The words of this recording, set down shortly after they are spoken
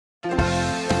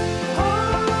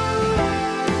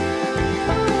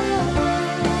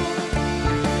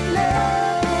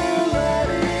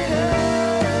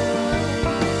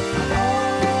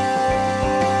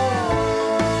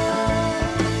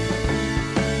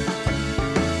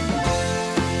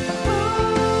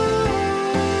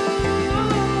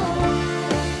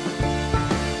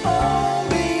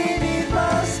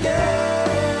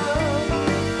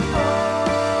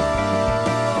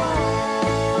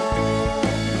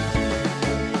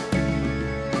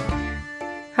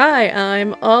Hi,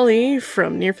 I'm Ollie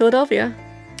from near Philadelphia.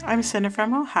 I'm Cinna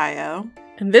from Ohio.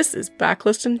 And this is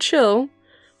Backlist and Chill,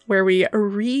 where we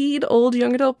read old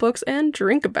young adult books and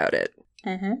drink about it.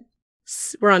 Mm-hmm.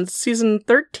 We're on season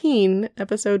 13,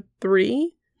 episode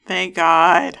 3. Thank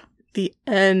God. The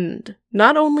end.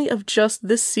 Not only of just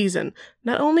this season,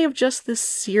 not only of just this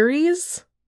series,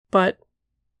 but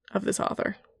of this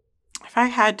author. If I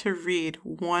had to read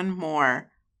one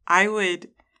more, I would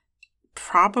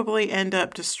probably end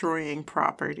up destroying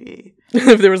property.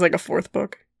 If there was like a fourth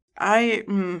book.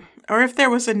 Or if there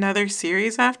was another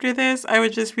series after this, I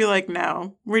would just be like,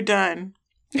 no, we're done.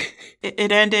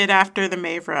 It ended after the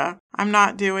Maeve'ra. I'm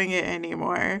not doing it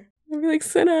anymore. I'd be like,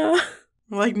 Cinna.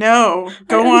 I'm like, no,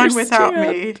 go on without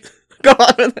me. Go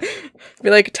on with be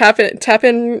like, tap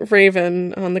in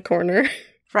Raven on the corner.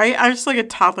 Right? I'm just like a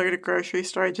toddler at a grocery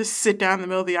store. I just sit down in the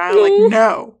middle of the aisle like,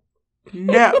 no,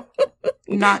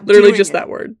 not literally doing just it. that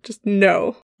word. Just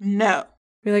no. No.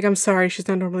 Be like, I'm sorry, she's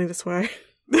not normally this way.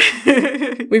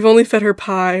 We've only fed her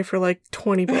pie for like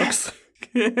 20 books.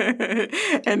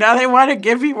 And now they want to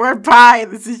give me more pie.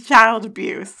 This is child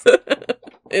abuse.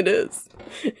 It is.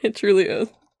 It truly is.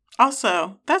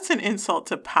 Also, that's an insult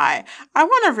to pie. I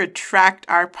want to retract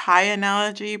our pie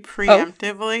analogy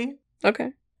preemptively. Oh,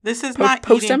 okay. This is not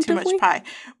eating too much pie.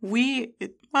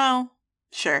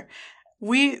 Sure.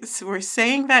 We were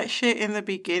saying that shit in the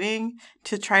beginning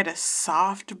to try to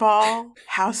softball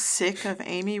how sick of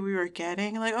Amy we were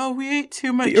getting. Like, oh, we ate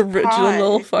too much pie. The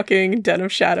original fucking Den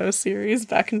of Shadows series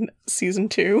back in season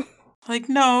 2. Like,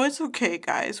 no, it's okay,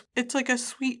 guys. It's like a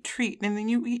sweet treat, and then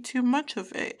you eat too much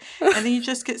of it, and then you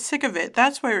just get sick of it.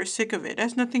 That's why we're sick of it. It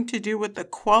has nothing to do with the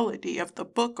quality of the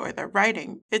book or the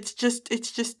writing. It's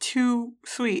just too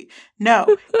sweet.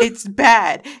 No, it's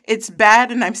bad. It's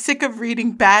bad, and I'm sick of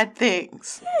reading bad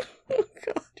things. Oh,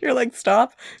 God. You're like,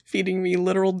 stop feeding me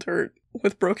literal dirt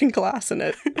with broken glass in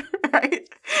it. Right?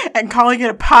 And calling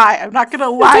it a pie. I'm not going to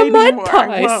lie anymore. It's a mud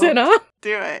pie, Cinna.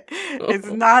 Do it. It's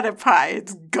not a pie.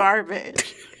 It's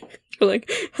garbage. You're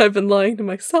like, I've been lying to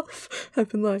myself. I've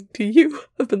been lying to you.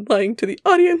 I've been lying to the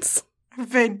audience.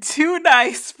 I've been too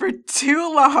nice for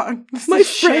too long. My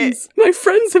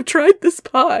friends have tried this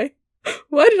pie.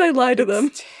 Why did I lie to them?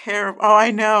 It's terrible. Oh,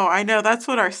 I know. That's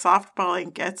what our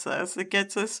softballing gets us. It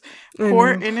gets us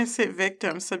poor innocent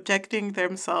victims subjecting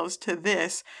themselves to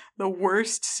this, the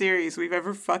worst series we've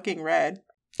ever fucking read.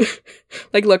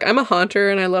 Like, look, I'm a haunter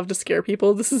and I love to scare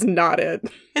people. This is not it.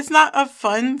 It's not a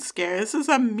fun scare. This is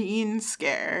a mean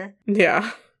scare.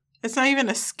 Yeah. It's not even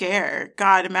a scare.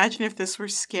 God, imagine if this were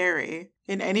scary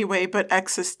in any way but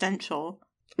existential.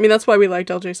 I mean, that's why we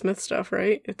liked L.J. Smith stuff,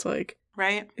 right? It's like,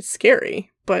 right? It's scary,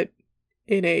 but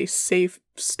in a safe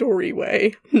story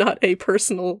way, not a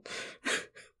personal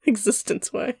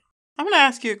existence way. I'm going to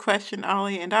ask you a question,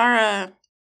 Ollie, and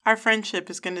our friendship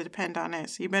is going to depend on it,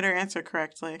 so you better answer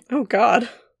correctly. Oh, God.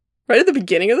 Right at the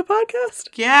beginning of the podcast?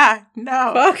 Yeah,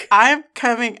 no. Fuck. I'm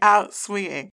coming out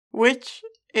swinging. Which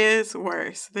is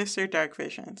worse, this or Dark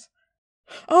Visions?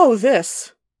 Oh,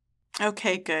 this.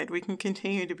 Okay, good. We can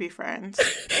continue to be friends.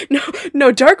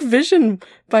 No, Dark Vision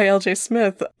by L.J.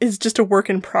 Smith is just a work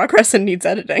in progress and needs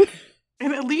editing.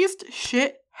 And at least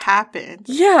shit happens.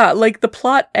 Yeah, like the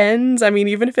plot ends. I mean,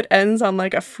 even if it ends on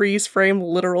like a freeze frame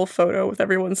literal photo with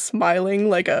everyone smiling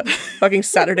like a fucking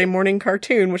Saturday morning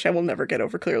cartoon, which I will never get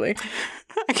over clearly.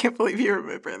 I can't believe you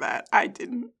remember that. I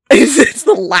didn't. It's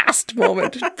the last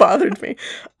moment it bothered me.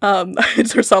 I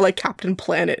just saw like Captain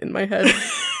Planet in my head.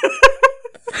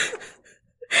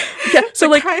 Yeah, so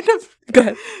go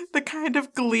ahead. The kind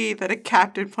of glee that a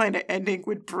Captain Planet ending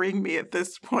would bring me at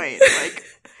this point, like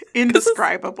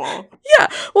indescribable. Yeah,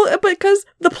 well, because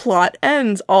the plot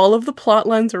ends, all of the plot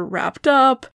lines are wrapped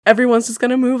up. Everyone's just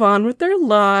gonna move on with their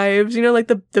lives. You know, like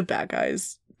the bad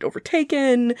guys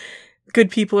overtaken.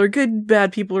 Good people are good.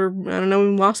 Bad people are, I don't know,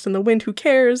 lost in the wind. Who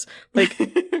cares? Like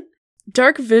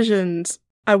Dark Visions.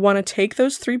 I want to take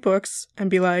those 3 books and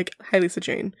be like, "Hi, Lisa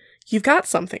Jane, you've got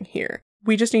something here.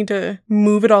 We just need to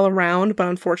move it all around, but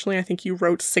unfortunately I think you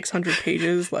wrote 600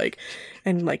 pages,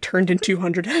 and turned in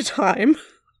 200 at a time.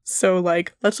 So,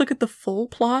 let's look at the full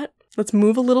plot. Let's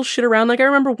move a little shit around." Like, I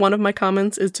remember one of my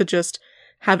comments is to just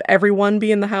have everyone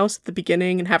be in the house at the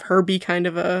beginning and have her be kind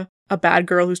of a bad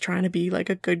girl who's trying to be, like,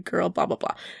 a good girl, blah, blah,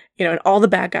 blah. You know, and all the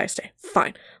bad guys stay.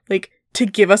 Fine. Like, to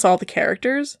give us all the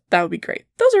characters, that would be great.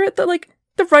 Those are it.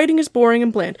 The writing is boring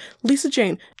and bland. Lisa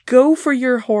Jane, go for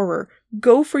your horror.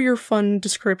 Go for your fun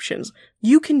descriptions.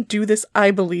 You can do this.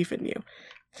 I believe in you.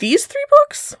 These 3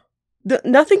 books,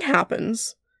 nothing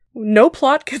happens. No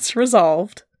plot gets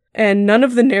resolved. And none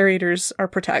of the narrators are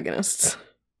protagonists.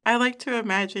 I like to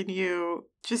imagine you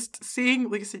just seeing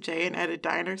Lisa Jane at a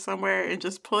diner somewhere and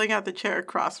just pulling out the chair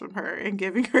across from her and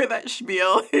giving her that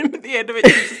spiel. And at the end of it,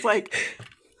 she's just like,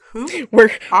 who We're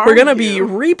gonna you? be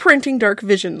reprinting Dark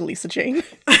Vision, Lisa Jane.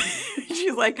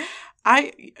 She's like,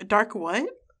 Dark what?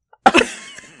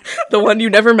 The one you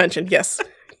never mentioned, yes.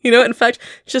 You know, in fact,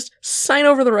 just sign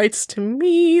over the rights to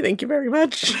me. Thank you very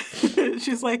much.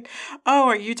 She's like, oh,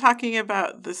 are you talking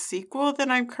about the sequel that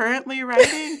I'm currently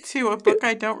writing to a book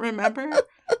I don't remember?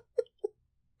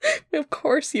 Of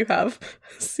course you have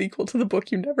a sequel to the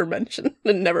book you never mentioned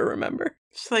and never remember.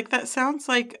 She's like, that sounds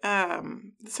like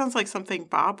something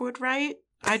Bob would write.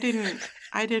 I didn't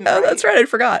Oh, write. that's right, I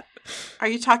forgot. Are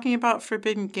you talking about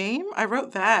Forbidden Game? I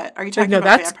wrote that. Are you talking No,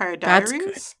 about Vampire that's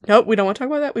Diaries? good. Nope, we don't want to talk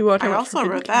about that. We want to talk I about also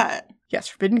Forbidden wrote Game. that. Yes,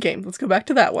 Forbidden Game. Let's go back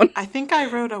to that one. I think I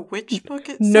wrote a witch book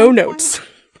at No some notes. point.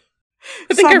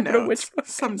 I think I Some wrote a notes. witch book.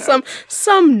 Some notes.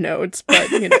 Some notes,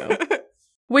 but you know.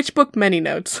 Witch book, many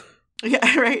notes.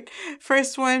 Yeah, right.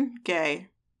 First one, gay.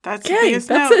 That's the Gay, biggest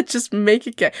that's note. it. Just make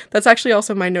it gay. That's actually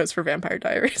also my notes for Vampire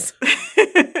Diaries.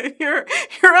 Here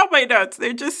are all my notes.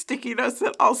 They're just sticky notes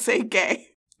that all say gay.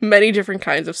 Many different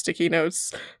kinds of sticky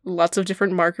notes, lots of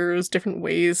different markers, different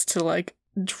ways to like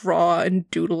draw and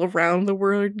doodle around the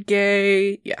word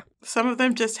gay. Yeah. Some of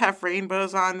them just have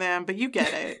rainbows on them, but you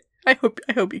get it. I hope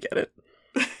you get it.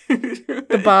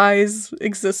 The buys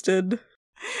existed.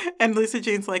 And Lisa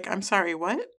Jane's like, I'm sorry,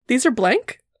 what? These are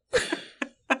blank?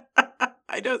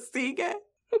 I don't see gay.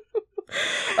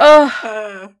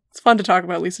 It's fun to talk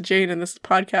about Lisa Jane in this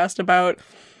podcast about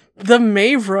the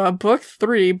Maeve'ra, Book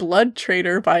 3,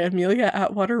 Bloodtraitor by Amelia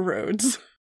Atwater-Rhodes.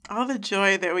 All the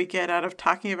joy that we get out of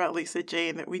talking about Lisa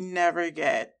Jane that we never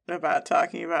get about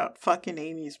talking about fucking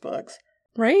Amy's books.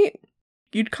 Right?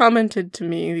 You'd commented to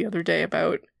me the other day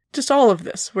about just all of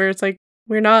this, where it's like,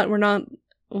 we're not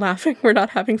laughing, we're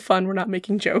not having fun, we're not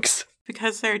making jokes.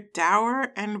 Because they're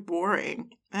dour and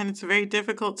boring, and it's very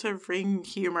difficult to wring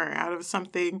humor out of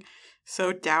something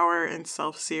so dour and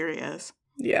self-serious.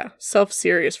 Yeah,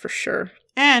 self-serious for sure.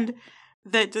 And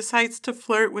that decides to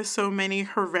flirt with so many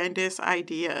horrendous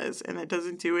ideas and that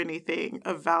doesn't do anything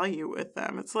of value with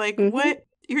them. It's like, what?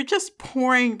 You're just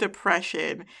pouring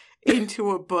depression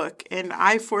into a book, and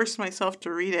I forced myself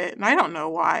to read it, and I don't know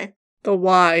why. The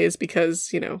why is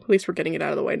because, you know, at least we're getting it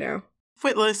out of the way now.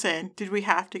 But listen, did we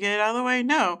have to get it out of the way?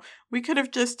 No. We could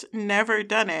have just never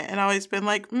done it and always been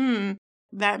like,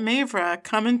 that Maeve'ra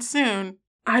coming soon.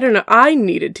 I don't know. I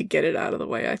needed to get it out of the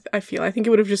way, I feel. I think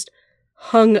it would have just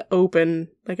hung open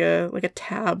like a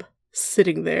tab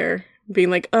sitting there, being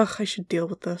like, ugh, I should deal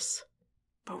with this.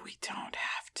 But we don't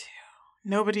have to.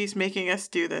 Nobody's making us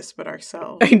do this but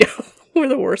ourselves. I know. We're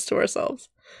the worst to ourselves.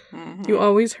 Mm-hmm. You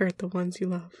always hurt the ones you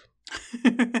love.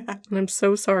 And I'm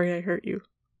so sorry I hurt you.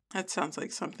 That sounds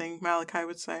like something Malachi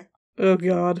would say. Oh,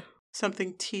 God.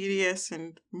 Something tedious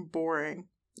and boring.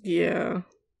 Yeah.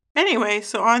 Anyway,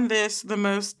 so on this, the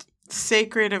most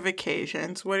sacred of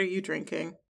occasions, what are you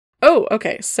drinking? Oh,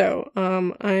 okay. So,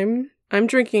 I'm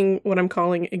drinking what I'm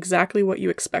calling Exactly What You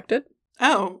Expected.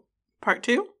 Oh, part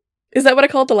 2? Is that what I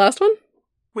called the last one?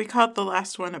 We called the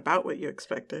last one About What You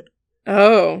Expected.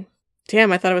 Oh.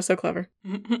 Damn, I thought it was so clever.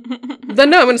 Then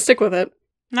no, I'm going to stick with it.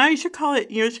 No, you should call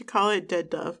it Dead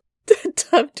Dove. Dead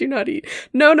dove, do not eat.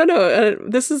 No.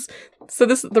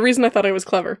 The reason I thought I was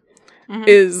clever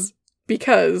is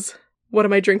because, what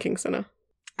am I drinking, Senna?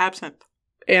 Absinthe.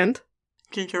 And?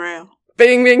 Ginger ale.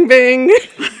 Bing, bing, bing!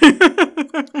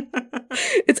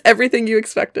 It's everything you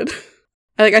expected.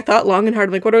 I thought long and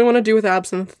hard, like, what do I want to do with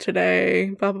absinthe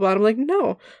today? Blah, blah, blah. I'm like,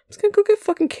 no, I'm just gonna go get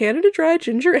fucking Canada Dry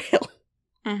ginger ale.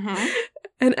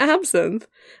 And absinthe.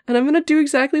 And I'm gonna do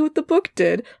exactly what the book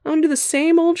did. I'm gonna do the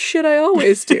same old shit I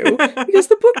always do. Because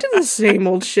the book did the same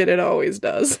old shit it always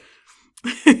does.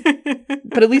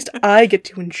 But at least I get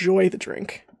to enjoy the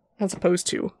drink, as opposed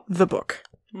to the book.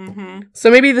 So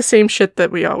maybe the same shit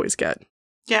that we always get.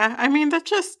 Yeah, I mean,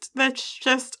 that's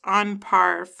just on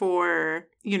par for,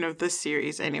 the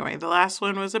series anyway. The last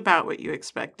one was About What You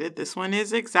Expected. This one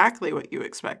is Exactly What You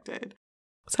Expected.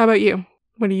 So how about you?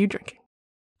 What are you drinking?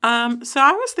 So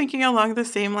I was thinking along the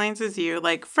same lines as you.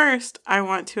 Like, first, I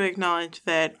want to acknowledge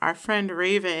that our friend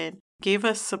Raven gave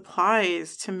us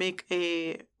supplies to make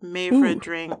a Maeve'ra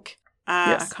drink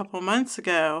a couple months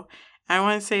ago. I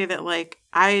want to say that,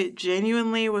 I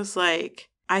genuinely was like,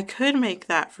 I could make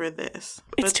that for this.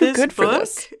 It's too good for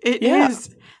this. It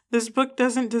is. This book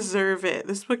doesn't deserve it.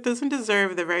 This book doesn't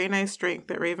deserve the very nice drink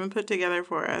that Raven put together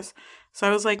for us. So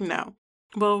I was like, no.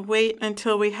 We'll wait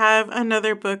until we have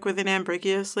another book with an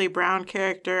ambiguously brown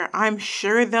character. I'm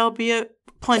sure there'll be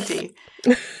plenty.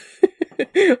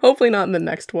 Hopefully not in the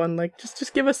next one. Like,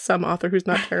 just give us some author who's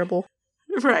not terrible.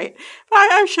 Right.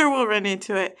 I'm sure we'll run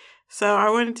into it. So I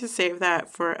wanted to save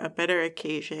that for a better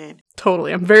occasion.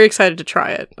 Totally. I'm very excited to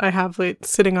try it. I have like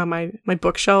sitting on my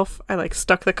bookshelf. I like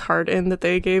stuck the card in that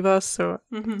they gave us. So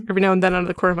every now and then out of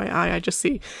the corner of my eye, I just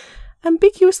see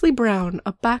ambiguously brown,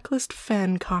 a backlist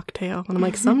fen cocktail. And I'm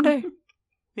like, someday,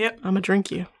 yep, I'm going to drink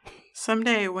you.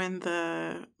 Someday when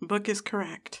the book is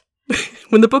correct.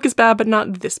 When the book is bad, but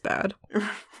not this bad.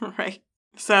 Right.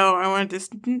 So I wanted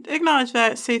to acknowledge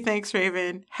that, say thanks,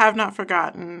 Raven. Have not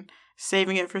forgotten.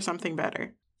 Saving it for something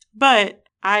better. But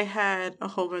I had a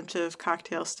whole bunch of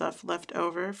cocktail stuff left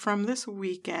over from this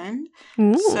weekend.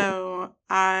 Ooh. So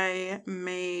I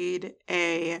made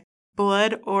a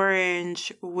blood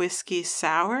orange whiskey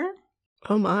sour.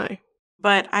 Oh my.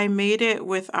 But I made it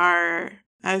with our,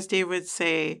 as Dave would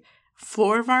say,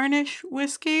 floor varnish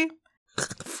whiskey.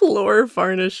 Floor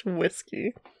varnish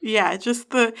whiskey. Yeah,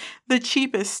 just the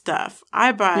cheapest stuff.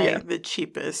 I buy the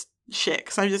cheapest shit,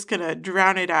 because I'm just gonna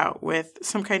drown it out with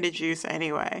some kind of juice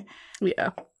anyway. Yeah.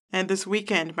 And this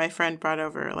weekend, my friend brought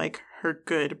over, like, her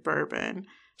good bourbon.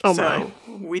 Oh, so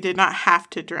we did not have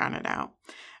to drown it out.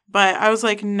 But I was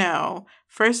like, no.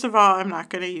 First of all, I'm not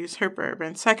gonna use her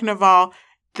bourbon. Second of all,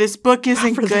 this book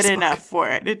isn't good enough for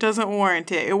it. It doesn't warrant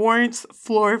it. It warrants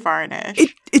floor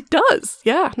varnish. It does.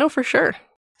 Yeah, no, for sure.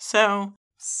 So,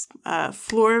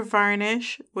 floor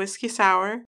varnish whiskey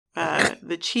sour.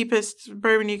 The cheapest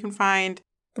bourbon you can find.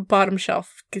 The bottom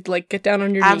shelf. Get down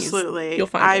on your knees. Absolutely. You'll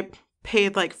find it. I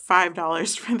paid like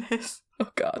 $5 for this.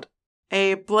 Oh, God.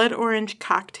 A blood orange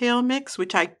cocktail mix,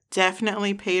 which I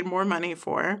definitely paid more money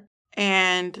for.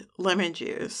 And lemon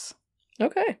juice.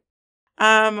 Okay.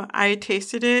 I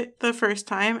tasted it the first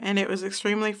time, and it was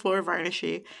extremely floor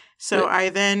varnishy. So I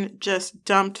then just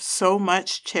dumped so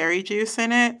much cherry juice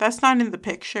in it. That's not in the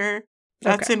picture.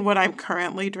 That's in what I'm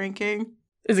currently drinking.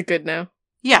 Is it good now?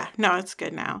 Yeah, no, it's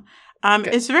good now.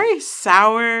 It's very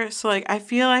sour, so like I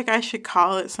feel like I should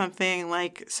call it something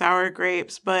like sour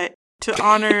grapes, but to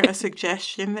honor a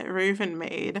suggestion that Raven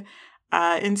made,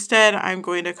 instead I'm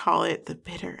going to call it the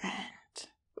bitter end.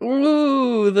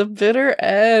 Ooh, the bitter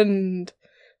end.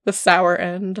 The sour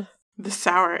end. The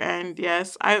sour end,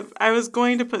 yes. I was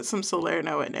going to put some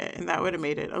Salerno in it, and that would have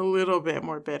made it a little bit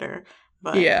more bitter.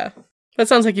 But yeah, that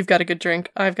sounds like you've got a good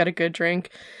drink. I've got a good drink.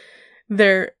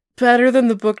 They're better than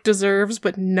the book deserves,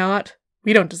 but not...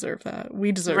 We don't deserve that.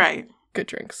 We deserve good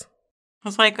drinks. I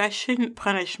was like, I shouldn't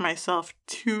punish myself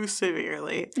too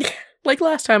severely. Like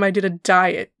last time I did a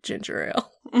diet ginger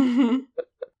ale. Mm-hmm.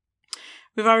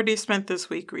 We've already spent this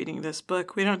week reading this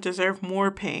book. We don't deserve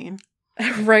more pain.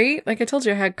 Right? Like I told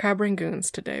you, I had crab rangoons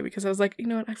today because I was like, you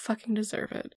know what? I fucking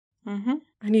deserve it. Mm-hmm.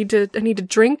 I need to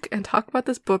drink and talk about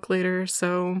this book later,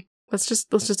 so... Let's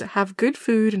just have good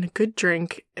food and a good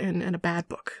drink and a bad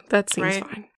book. That seems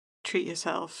fine. Treat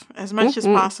yourself as much as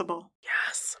possible.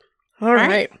 Yes. All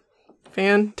right.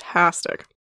 Fantastic.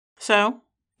 So,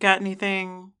 got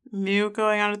anything new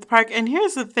going on at the park? And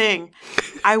here's the thing.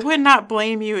 I would not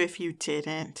blame you if you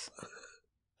didn't.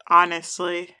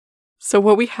 Honestly. So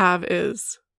what we have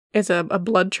is a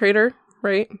Bloodtraitor,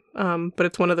 right? But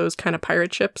it's one of those kind of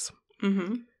pirate ships.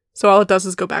 Mm-hmm. So all it does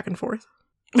is go back and forth.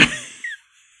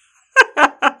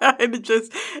 And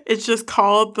it's just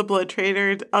called the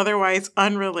Bloodtraitor, otherwise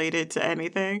unrelated to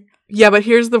anything. Yeah, but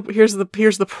here's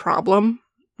the problem.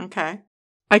 Okay.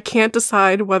 I can't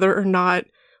decide whether or not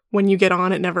when you get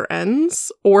on it never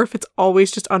ends, or if it's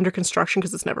always just under construction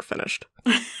because it's never finished.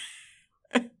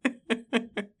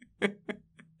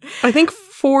 I think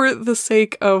for the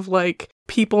sake of like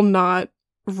people not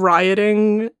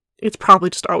rioting, it's probably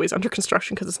just always under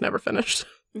construction because it's never finished.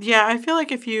 Yeah, I feel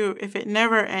like if it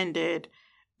never ended,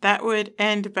 that would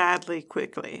end badly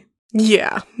quickly.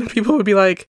 Yeah, people would be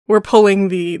like, we're pulling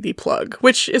the plug,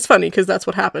 which is funny because that's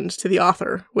what happened to the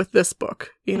author with this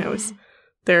book. You know, it's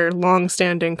their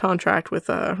long-standing contract with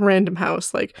Random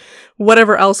House, like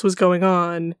whatever else was going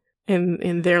on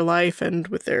in their life and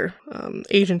with their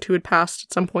agent who had passed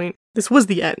at some point. This was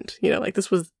the end, you know, like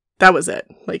that was it.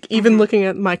 Like even looking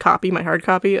at my hard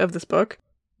copy of this book,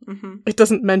 it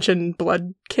doesn't mention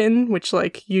Bloodkin, which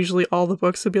like usually all the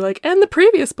books would be like, and the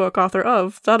previous book, author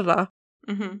of da-da-da.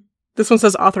 This one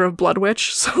says author of Blood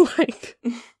Witch, so like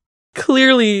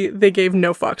clearly they gave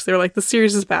no fucks. They were like, the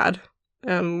series is bad.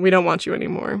 We don't want you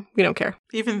anymore. We don't care.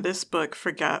 Even this book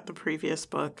forgot the previous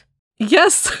book.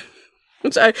 Yes!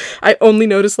 Which I only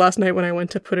noticed last night when I went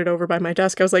to put it over by my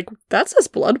desk. I was like, that says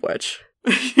Blood Witch.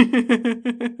 Wow.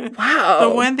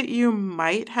 The one that you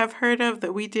might have heard of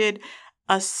that we did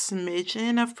a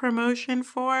smidgen of promotion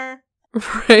for.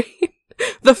 Right?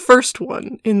 The first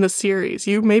one in the series.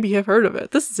 You maybe have heard of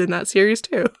it. This is in that series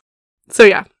too. So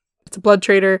yeah, it's a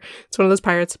Bloodtraitor. It's one of those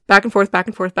pirates. Back and forth, back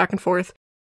and forth, back and forth.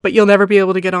 But you'll never be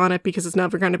able to get on it because it's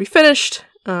never going to be finished.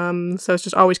 So it's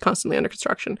just always constantly under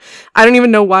construction. I don't even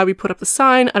know why we put up the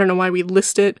sign. I don't know why we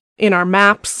list it in our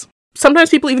maps. Sometimes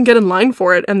people even get in line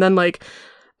for it, and then like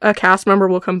a cast member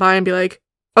will come by and be like,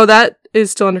 oh, that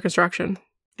is still under construction.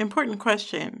 Important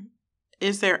question.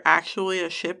 Is there actually a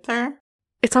ship there?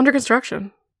 It's under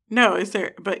construction. No, is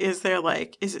there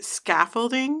like, is it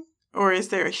scaffolding? Or is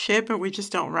there a ship and we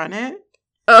just don't run it?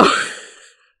 Oh.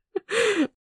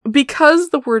 Because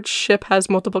the word ship has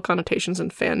multiple connotations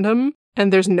in fandom,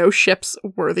 and there's no ships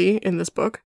worthy in this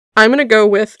book, I'm going to go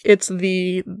with it's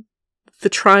the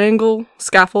triangle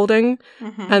scaffolding,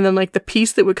 and then like the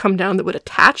piece that would come down that would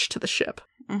attach to the ship.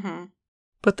 Mm-hmm.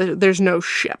 But there's no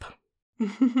ship.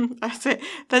 I say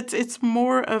it's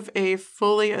more of a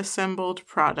fully assembled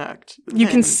product. You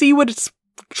can see what it's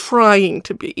trying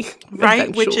to be, right?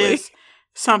 Eventually. Which is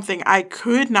something I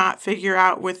could not figure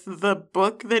out with the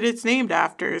book that it's named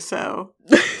after. So,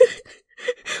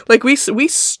 like we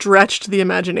stretched the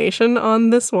imagination on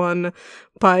this one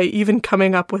by even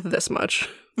coming up with this much.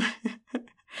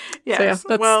 Yes, so yeah,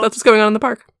 that's what's going on in the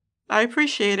park. I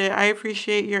appreciate it. I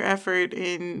appreciate your effort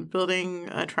in building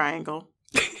a triangle.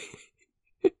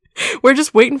 We're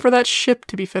just waiting for that ship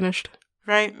to be finished.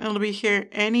 Right? It'll be here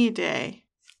any day.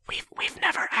 We've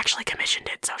never actually commissioned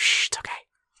it, so shh, it's okay.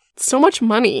 So much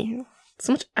money.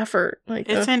 So much effort. Like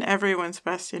it's in everyone's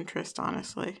best interest,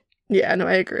 honestly. Yeah, no,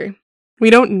 I agree. We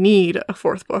don't need a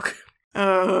fourth book.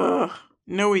 No,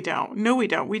 we don't. No, we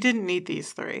don't. We didn't need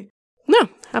these 3. No,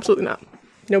 absolutely not.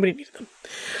 Nobody needed them.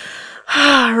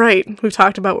 All right. We've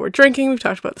talked about what we're drinking. We've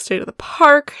talked about the state of the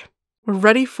park. We're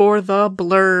ready for the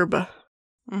blurb.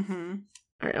 Mm-hmm.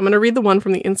 All right, I'm going to read the one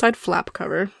from the inside flap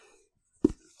cover,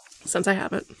 since I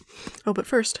have it. Oh, but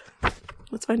first,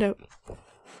 let's find out.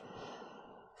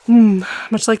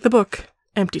 Much like the book,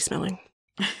 empty smelling.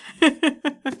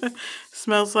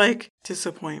 Smells like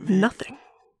disappointment. Nothing.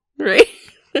 Right?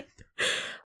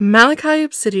 Malachi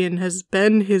Obsidian has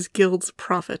been his guild's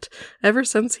prophet ever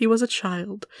since he was a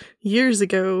child. Years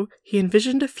ago, he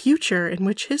envisioned a future in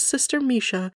which his sister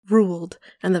Misha ruled,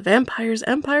 and the vampire's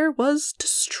empire was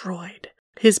destroyed.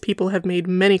 His people have made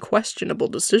many questionable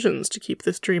decisions to keep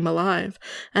this dream alive,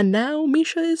 and now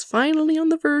Misha is finally on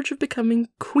the verge of becoming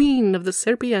queen of the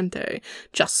Serpiente,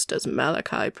 just as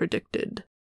Malachi predicted.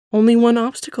 Only one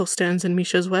obstacle stands in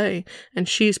Misha's way, and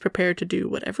she's prepared to do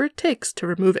whatever it takes to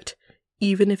remove it,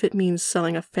 even if it means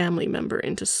selling a family member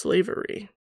into slavery.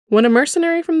 When a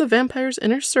mercenary from the vampire's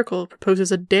inner circle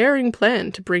proposes a daring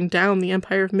plan to bring down the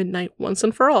Empire of Midnight once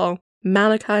and for all,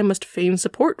 Malachi must feign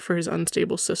support for his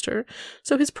unstable sister,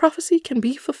 so his prophecy can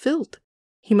be fulfilled.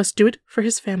 He must do it for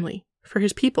his family, for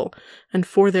his people, and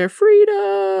for their freedom.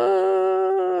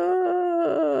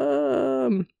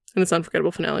 In this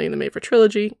unforgettable finale in the Maeve'ra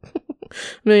trilogy,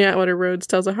 Amelia Atwater-Rhodes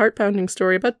tells a heart-pounding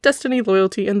story about destiny,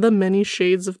 loyalty, and the many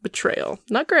shades of betrayal.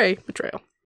 Not grey, betrayal.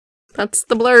 That's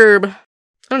the blurb. I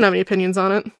don't have any opinions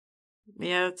on it.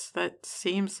 Yeah, that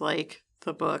seems like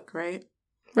the book, right?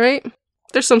 Right?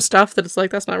 There's some stuff that it's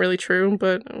like, that's not really true,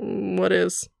 but what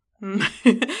is?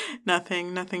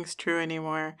 Nothing's true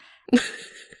anymore.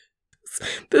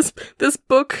 This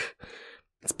book,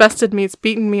 it's bested me, it's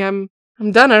beaten me, I'm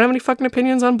done. I don't have any fucking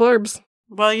opinions on blurbs.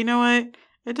 Well, you know what?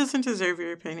 It doesn't deserve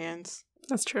your opinions.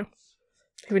 That's true.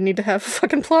 He would need to have a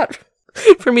fucking plot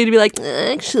for me to be like,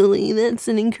 actually, that's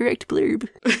an incorrect blurb.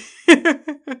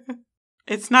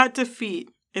 It's not defeat.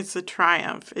 It's a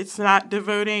triumph. It's not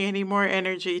devoting any more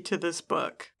energy to this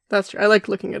book. That's true. I like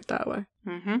looking at it that way.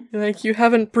 Mm-hmm. You're like, you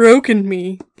haven't broken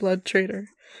me, Bloodtraitor.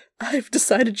 I've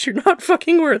decided you're not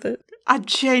fucking worth it.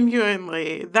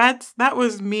 Genuinely. That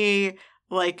was me,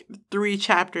 like, 3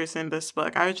 chapters in this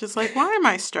book. I was just like, why am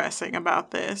I stressing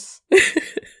about this? It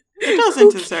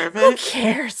doesn't deserve it. Who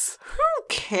cares? Who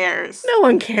cares? No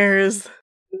one cares.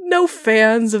 No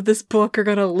fans of this book are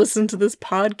gonna listen to this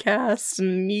podcast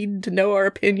and need to know our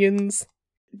opinions.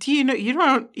 Do you know, you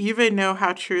don't even know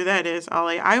how true that is,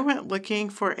 Ollie. I went looking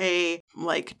for a,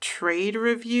 like, trade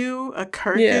review, a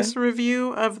Kirkus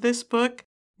review of this book.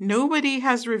 Nobody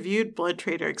has reviewed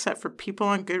Bloodtraitor except for people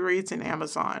on Goodreads and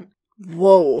Amazon.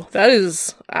 Whoa, that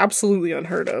is absolutely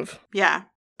unheard of. Yeah.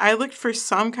 I looked for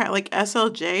some kind, like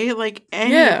SLJ, like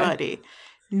anybody. Yeah.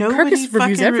 Nobody Kirkus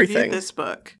fucking reviewed this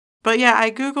book. But yeah, I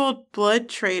Googled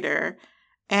Bloodtraitor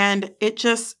and it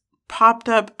just popped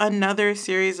up another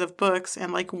series of books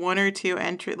and like 1 or 2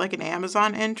 entry, like an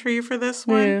Amazon entry for this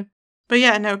one. Yeah. But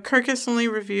yeah, no, Kirkus only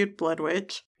reviewed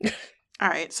Bloodwitch. All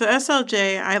right, so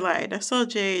SLJ, I lied.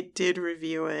 SLJ did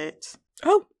review it.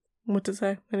 Oh, what to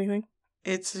say? Anything?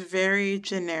 It's very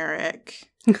generic.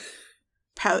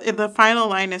 The final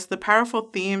line is, the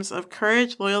powerful themes of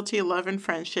courage, loyalty, love, and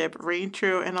friendship reign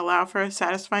true and allow for a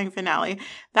satisfying finale.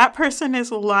 That person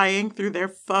is lying through their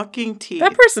fucking teeth.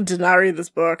 That person did not read this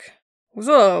book. It was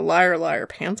a liar, liar,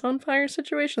 pants on fire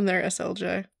situation there,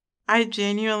 SLJ. I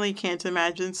genuinely can't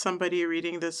imagine somebody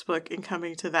reading this book and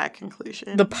coming to that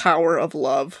conclusion. The power of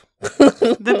love.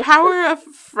 The power of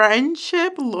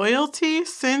friendship, loyalty,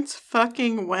 since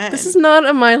fucking when? This is not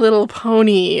a My Little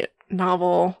Pony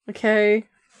novel, okay?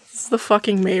 This is the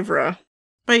fucking Maeve'ra.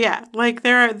 But yeah, like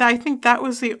I think that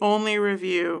was the only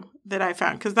review that I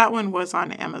found, because that one was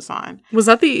on Amazon. Was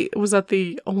that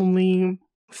the only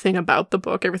thing about the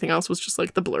book? Everything else was just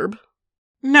like the blurb?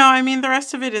 No, I mean, the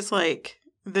rest of it is like,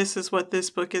 this is what this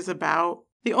book is about.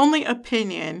 The only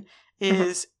opinion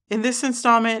is, in this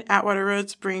installment,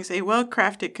 Atwater-Rhodes brings a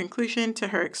well-crafted conclusion to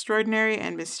her extraordinary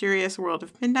and mysterious world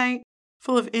of midnight.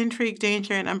 Full of intrigue,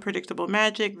 danger, and unpredictable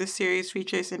magic, the series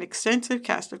features an extensive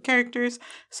cast of characters,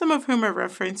 some of whom are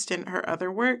referenced in her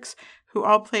other works, who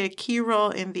all play a key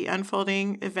role in the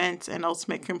unfolding events and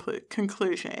ultimate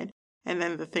conclusion. And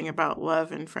then the thing about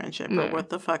love and friendship, or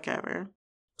what the fuck ever.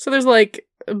 So there's like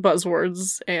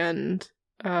buzzwords, and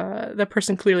that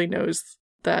person clearly knows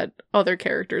that other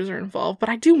characters are involved. But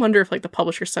I do wonder if like the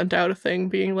publisher sent out a thing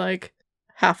being like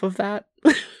half of that.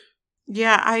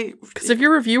 Yeah, because if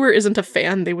your reviewer isn't a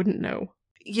fan, they wouldn't know.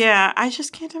 Yeah, I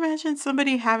just can't imagine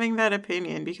somebody having that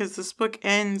opinion, because this book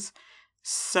ends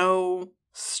so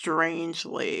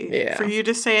strangely. Yeah. For you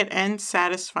to say it ends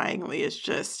satisfyingly is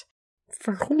just...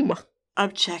 For whom?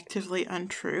 Objectively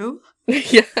untrue.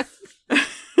 Yeah.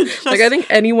 Like, I think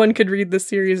anyone could read this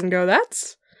series and go,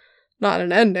 that's not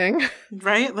an ending.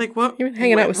 Right? Like, what? You've been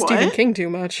hanging out with Stephen King too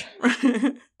much.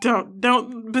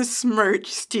 Don't besmirch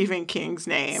Stephen King's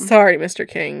name. Sorry, Mr.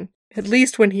 King. At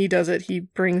least when he does it, he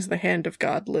brings the hand of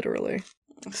God, literally.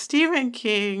 Stephen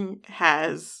King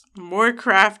has more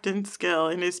craft and skill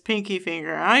in his pinky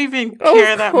finger. I don't even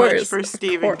care that much for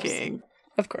Stephen King.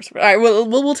 Of course. All right,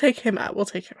 we'll take him out. We'll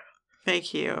take him out.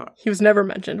 Thank you. He was never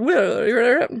mentioned.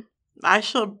 I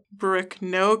shall brook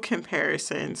no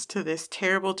comparisons to this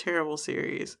terrible, terrible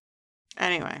series.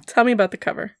 Anyway. Tell me about the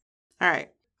cover. All right.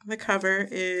 The cover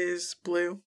is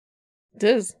blue. It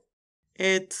is.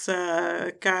 It's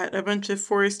got a bunch of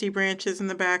foresty branches in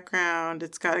the background.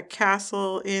 It's got a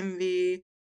castle in the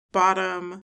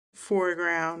bottom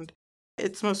foreground.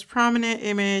 Its most prominent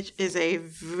image is a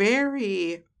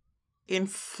very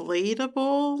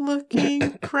inflatable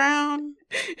looking crown.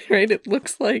 Right? It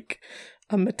looks like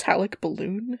a metallic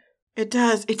balloon. It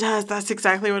does. That's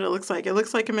exactly what it looks like. It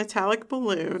looks like a metallic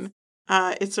balloon.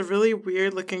 It's a really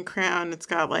weird looking crown. It's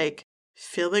got like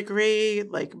filigree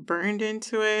like burned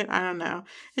into it. I don't know.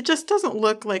 It just doesn't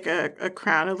look like a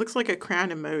crown. It looks like a crown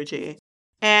emoji.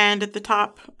 And at the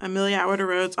top, Amelia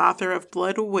Atwater-Rhodes, author of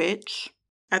Blood Witch.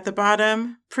 At the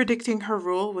bottom, predicting her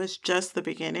rule was just the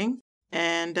beginning.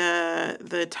 And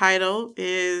the title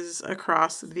is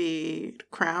across the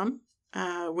crown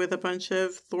with a bunch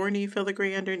of thorny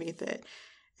filigree underneath it.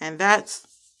 And that's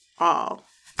all.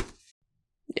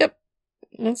 Yep,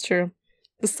 that's true.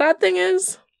 The sad thing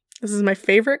is, this is my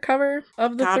favorite cover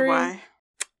of the three. Why?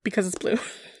 Because it's blue.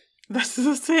 That's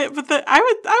it. But I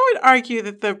would argue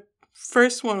that the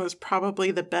first one was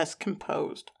probably the best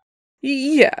composed.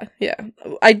 Yeah.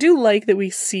 I do like that we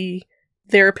see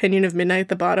their opinion of Midnight at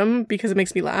the bottom, because it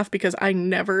makes me laugh, because I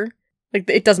never, like,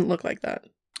 it doesn't look like that.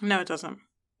 No, it doesn't.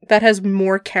 That has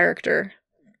more character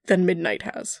than Midnight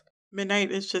has.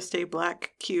 Midnight is just a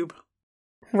black cube.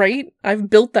 Right? I've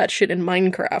built that shit in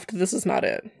Minecraft. This is not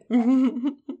it.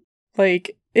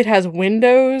 Like, it has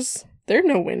windows. There are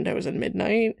no windows in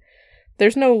Midnight.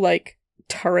 There's no, like,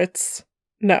 turrets.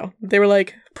 No. They were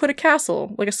like, put a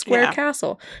castle, like a square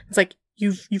castle. It's like,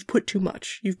 you've put too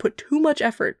much. You've put too much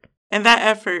effort. And that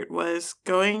effort was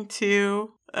going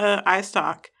to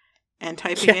iStock and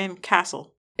typing in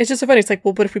castle. It's just so funny. It's like,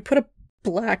 well, but if we put a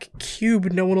black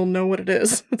cube, no one will know what it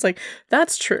is. It's like,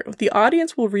 that's true. The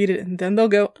audience will read it and then they'll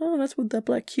go, oh, that's what that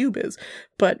black cube is.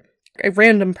 But a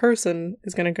random person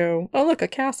is going to go, oh, look, a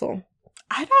castle.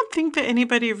 I don't think that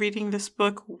anybody reading this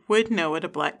book would know what a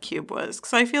black cube was,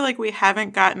 because I feel like we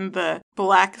haven't gotten the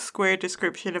black square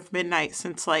description of Midnight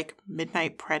since, like,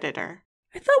 Midnight Predator.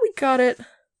 I thought we got it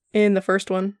in the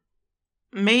first one.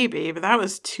 Maybe, but that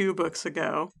was 2 books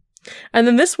ago. And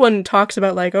then this one talks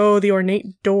about, like, oh, the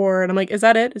ornate door. And I'm like, is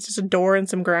that it? It's just a door and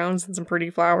some grounds and some pretty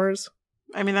flowers.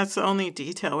 I mean, that's the only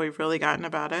detail we've really gotten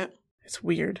about it. It's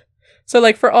weird. So,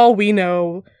 like, for all we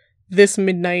know, this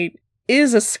Midnight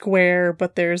is a square,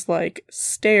 but there's like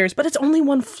stairs, but it's only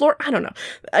one floor. I don't know.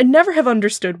 I never have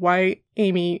understood why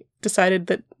Amy decided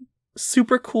that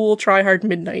super cool Try Hard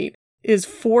Midnight is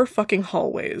 4 fucking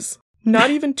hallways.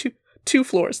 Not even two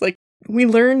floors. Like, we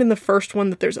learned in the first one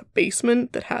that there's a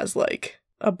basement that has like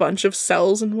a bunch of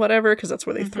cells and whatever, because that's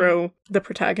where they throw the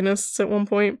protagonists at one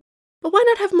point. But why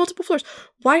not have multiple floors?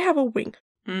 Why have a wing?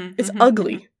 It's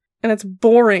ugly and it's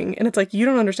boring, and it's like, you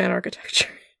don't understand architecture.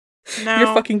 No.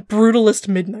 You're fucking brutalist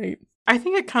Midnight. I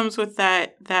think it comes with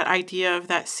that idea of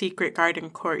that secret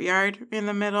garden courtyard in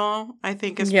the middle. I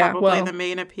think is probably the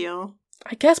main appeal.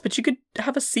 I guess, but you could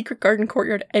have a secret garden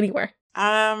courtyard anywhere.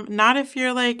 Not if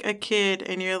you're like a kid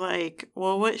and you're like,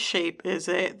 well, what shape is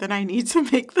it? Then I need to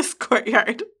make this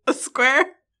courtyard a square.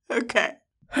 Okay.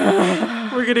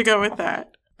 We're gonna go with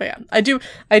that. But yeah,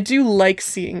 I do like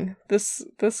seeing this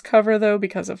cover though,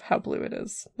 because of how blue it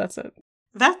is. That's it.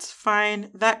 That's fine.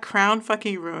 That crown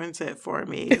fucking ruins it for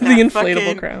me. The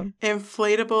inflatable crown.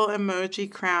 Inflatable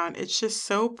emoji crown. It's just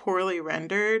so poorly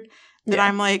rendered that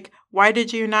I'm like, why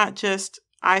did you not just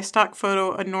iStock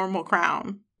photo a normal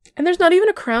crown? And there's not even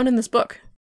a crown in this book.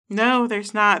 No,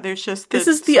 there's not. There's just this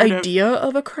is the idea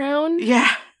of a crown.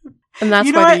 Yeah. And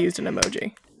that's why they used an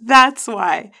emoji. That's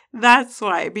why.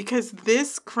 Because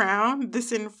this crown,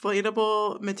 this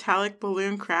inflatable metallic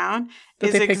balloon crown,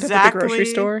 is exactly at the grocery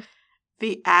store.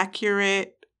 The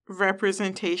accurate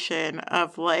representation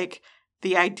of like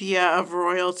the idea of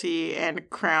royalty and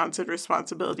crowns and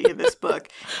responsibility in this book.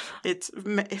 It's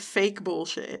fake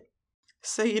bullshit.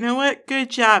 So you know what? Good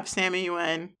job, Sammy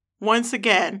Yuen. Once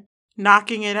again,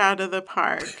 knocking it out of the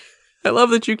park. I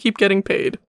love that you keep getting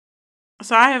paid.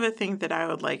 So I have a thing that I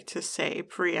would like to say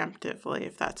preemptively,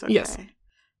 if that's okay. Yes.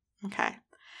 Okay.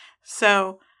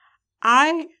 So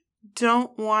I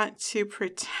don't want to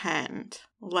pretend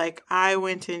like I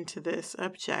went into this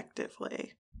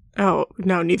objectively. Oh,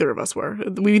 no, neither of us were.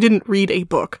 We didn't read a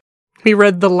book. We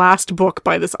read the last book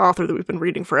by this author that we've been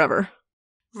reading forever.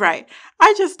 Right.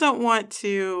 I just don't want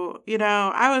to,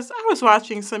 I was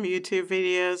watching some YouTube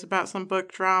videos about some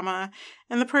book drama,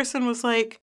 and the person was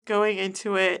like going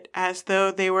into it as though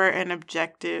they were an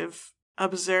objective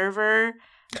observer,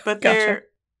 but their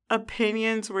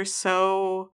opinions were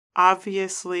so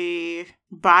obviously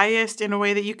biased in a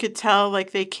way that you could tell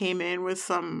like they came in with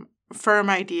some firm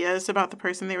ideas about the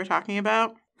person they were talking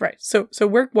about. Right. So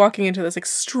we're walking into this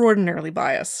extraordinarily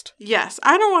biased. Yes.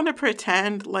 I don't want to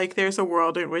pretend like there's a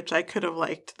world in which I could have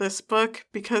liked this book,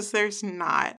 because there's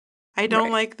not. I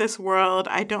don't like this world.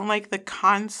 I don't like the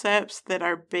concepts that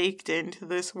are baked into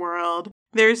this world.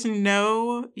 There's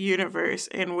no universe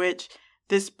in which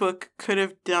this book could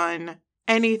have done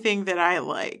anything that I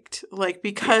liked, like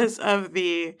because of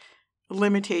the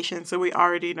limitations that we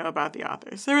already know about the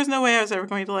authors. There was no way I was ever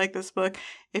going to like this book.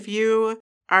 If you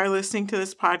are listening to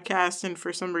this podcast and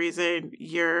for some reason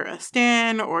you're a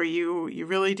stan or you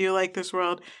really do like this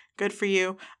world, good for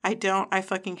you. I don't. I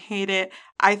fucking hate it.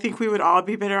 I think we would all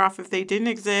be better off if they didn't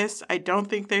exist. I don't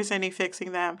think there's any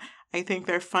fixing them. I think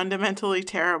they're fundamentally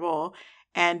terrible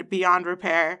and beyond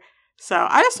repair. So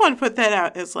I just want to put that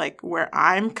out as like where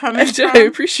I'm coming from. I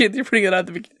appreciate that you're putting it out at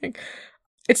the beginning.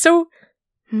 It's so...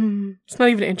 it's not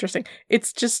even interesting.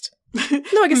 It's just...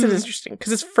 No, I guess it is interesting,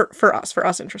 because it's for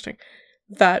us interesting.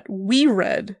 That we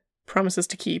read Promises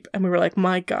to Keep, and we were like,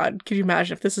 my God, could you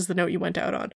imagine if this is the note you went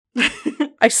out on?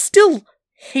 I still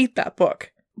hate that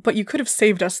book, but you could have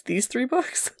saved us these 3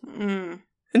 books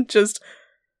and just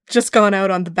gone out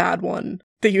on the bad one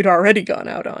that you'd already gone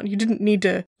out on. You didn't need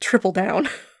to triple down.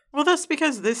 Well, that's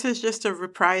because this is just a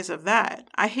reprise of that.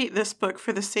 I hate this book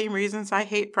for the same reasons I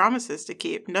hate Promises to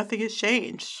Keep. Nothing has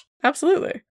changed.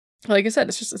 Absolutely. Like I said,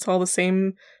 it's all the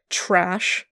same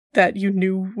trash that you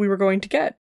knew we were going to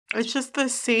get. It's just the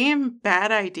same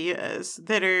bad ideas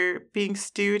that are being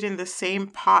stewed in the same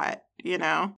pot,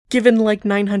 Given like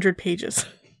 900 pages.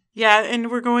 Yeah, and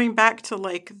we're going back to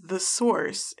like the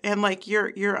source, and like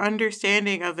your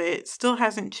understanding of it still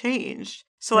hasn't changed.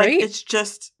 So like it's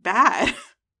just bad.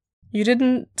 You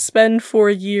didn't spend 4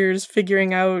 years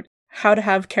figuring out how to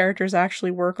have characters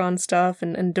actually work on stuff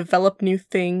and develop new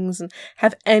things and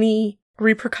have any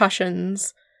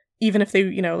repercussions, even if they,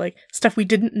 like stuff we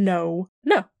didn't know.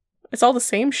 No, it's all the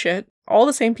same shit, all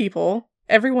the same people.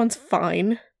 Everyone's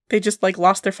fine. They just like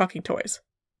lost their fucking toys.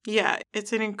 Yeah,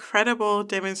 it's an incredible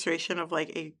demonstration of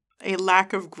like a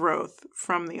lack of growth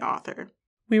from the author.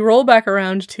 We roll back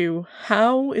around to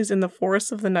how is In the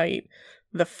Forest of the Night,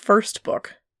 the first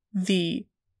book, the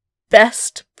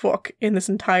best book in this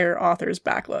entire author's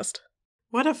backlist.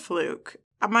 What a fluke.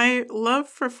 My love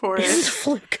for Forrest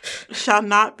Fluke. shall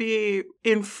not be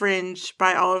infringed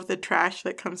by all of the trash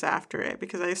that comes after it,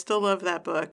 because I still love that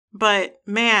book. But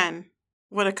man,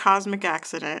 what a cosmic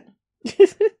accident.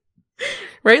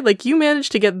 Right? Like, you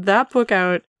managed to get that book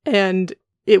out, and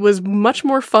it was much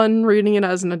more fun reading it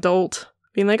as an adult.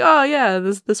 Being like, oh yeah,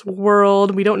 this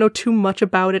world, we don't know too much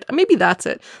about it. Maybe that's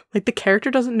it. Like, the character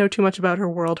doesn't know too much about her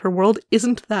world. Her world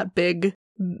isn't that big.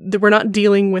 We're not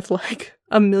dealing with, like,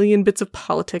 a million bits of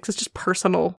politics. It's just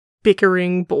personal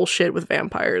bickering bullshit with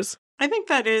vampires. I think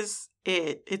that is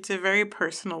it. It's a very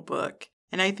personal book.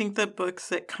 And I think the books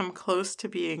that come close to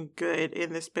being good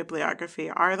in this bibliography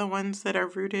are the ones that are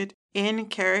rooted in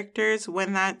characters.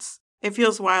 It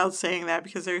feels wild saying that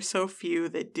because there's so few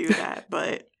that do that,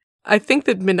 but... I think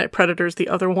that Midnight Predator is the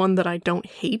other one that I don't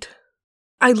hate.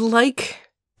 I like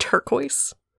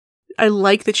Turquoise. I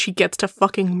like that she gets to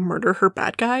fucking murder her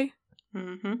bad guy.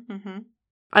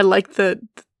 I like the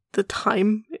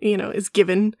time, is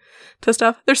given to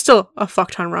stuff. There's still a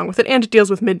fuck ton wrong with it, and it deals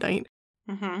with Midnight.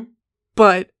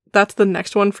 But that's the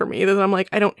next one for me that I'm like,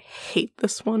 I don't hate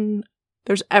this one.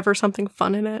 There's ever something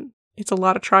fun in it. It's a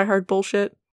lot of try-hard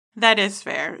bullshit. That is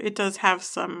fair. It does have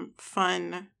some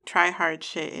fun try-hard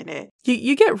shit in it.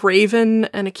 You get Raven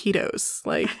and Akitos.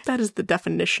 Like, that is the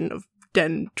definition of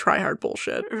den try-hard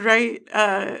bullshit. Right?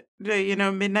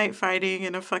 Midnight fighting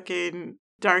in a fucking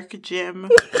dark gym.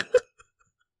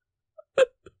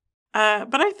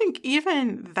 But I think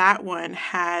even that one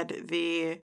had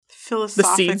the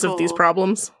philosophical... The seeds of these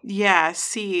problems. Yeah,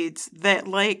 seeds that,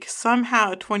 like,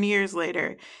 somehow 20 years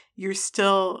later, you're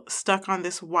still stuck on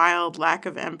this wild lack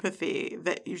of empathy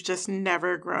that you've just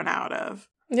never grown out of.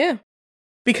 Yeah.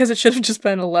 Because it should have just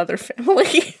been a leather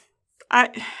family.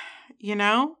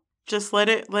 Just let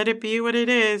it be what it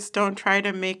is. Don't try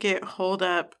to make it hold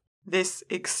up this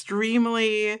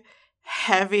extremely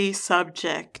heavy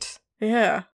subject.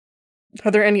 Yeah.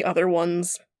 Are there any other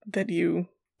ones that you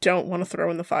don't want to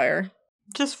throw in the fire?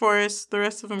 Just Forrest. The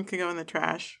rest of them can go in the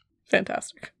trash.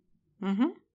 Fantastic.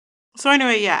 So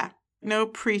anyway, yeah. No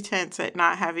pretense at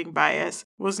not having bias.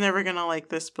 Was never going to like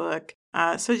this book.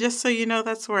 So just so you know,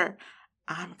 that's where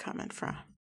I'm coming from.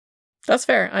 That's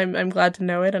fair. I'm glad to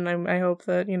know it, and I hope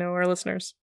that, our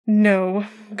listeners know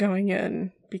going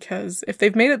in, because if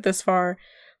they've made it this far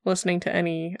listening to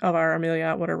any of our Amelia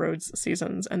Atwater-Rhodes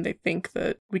seasons, and they think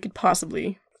that we could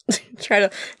possibly try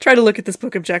to look at this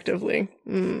book objectively,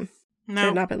 no,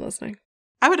 they've not been listening.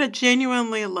 I would have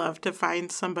genuinely loved to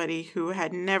find somebody who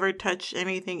had never touched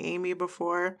anything Amy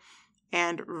before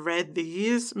and read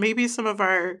these. Maybe some of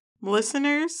our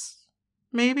listeners,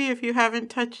 maybe if you haven't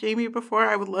touched Amy before,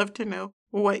 I would love to know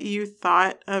what you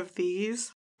thought of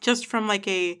these. Just from like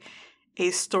a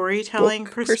storytelling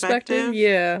perspective.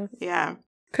 Yeah. Yeah.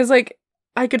 Because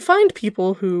I could find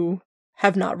people who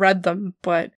have not read them,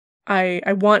 but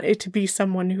I want it to be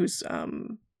someone who's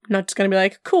not just going to be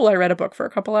like, cool, I read a book for a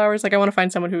couple hours. I want to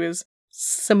find someone who is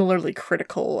similarly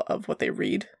critical of what they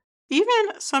read. Even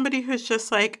somebody who's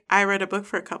just like, I read a book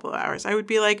for a couple of hours. I would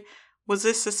be like, was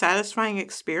this a satisfying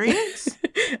experience?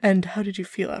 And how did you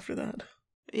feel after that?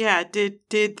 Yeah, did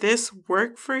this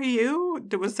work for you?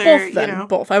 Was there,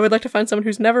 Both. I would like to find someone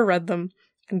who's never read them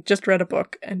and just read a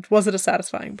book, and was it a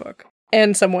satisfying book?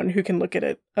 And someone who can look at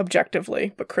it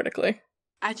objectively, but critically.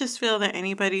 I just feel that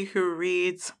anybody who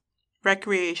reads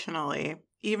recreationally,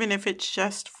 even if it's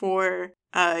just for,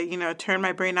 turn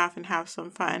my brain off and have some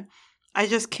fun, I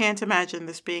just can't imagine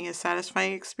this being a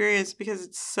satisfying experience because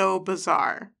it's so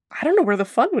bizarre. I don't know where the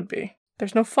fun would be.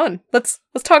 There's no fun. Let's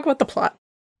talk about the plot.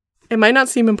 It might not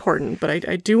seem important, but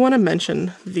I do want to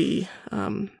mention the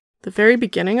very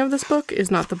beginning of this book is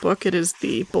not the book. It is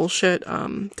the bullshit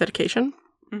dedication.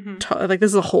 This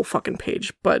is a whole fucking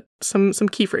page, but some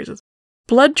key phrases.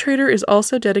 Bloodtraitor is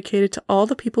also dedicated to all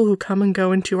the people who come and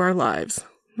go into our lives.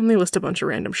 And they list a bunch of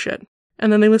random shit.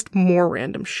 And then they list more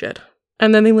random shit.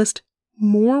 And then they list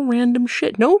more random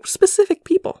shit. No specific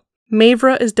people.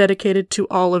 Maeve'ra is dedicated to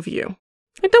all of you.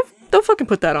 Like, don't fucking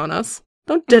put that on us.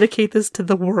 Don't dedicate this to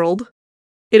the world.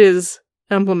 It is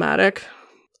emblematic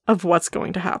of what's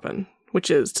going to happen,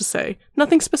 which is to say,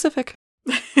 nothing specific.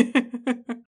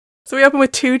 So we open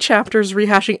with 2 chapters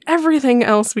rehashing everything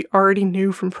else we already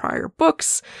knew from prior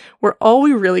books, where all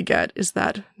we really get is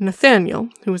that Nathaniel,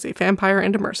 who is a vampire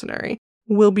and a mercenary,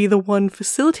 will be the one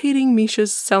facilitating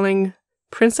Misha's selling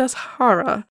Princess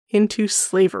Hara into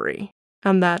slavery,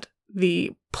 and that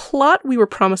the plot we were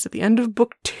promised at the end of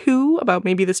book 2 about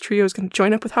maybe this trio is going to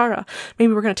join up with Hara,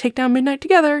 maybe we're going to take down Midnight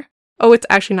together. Oh, it's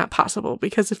actually not possible,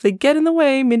 because if they get in the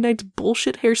way, Midnight's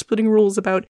bullshit hair-splitting rules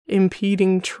about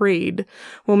impeding trade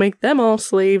will make them all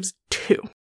slaves too.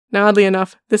 Now, oddly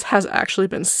enough, this has actually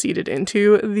been seeded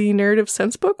into the narrative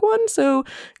sense book one, so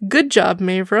good job,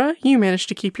 Maeve'ra. You managed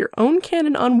to keep your own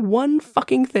canon on one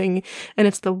fucking thing, and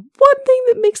it's the one thing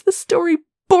that makes the story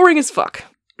boring as fuck.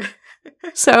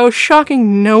 So,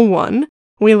 shocking no one,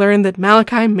 we learned that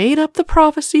Malachi made up the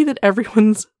prophecy that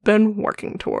everyone's been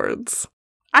working towards.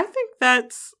 I think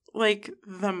that's, like,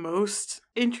 the most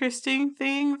interesting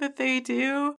thing that they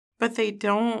do, but they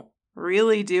don't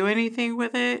really do anything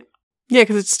with it. Yeah,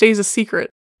 because it stays a secret.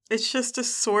 It's just a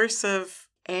source of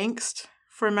angst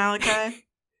for Malachi.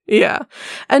 Yeah.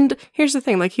 And here's the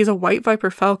thing, like, he's a white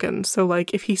viper falcon, so,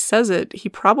 like, if he says it, he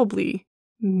probably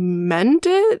meant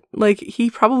it. Like, he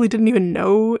probably didn't even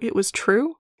know it was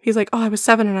true. He's like, oh, I was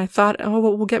 7 and I thought, oh,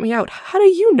 well, will get me out. How do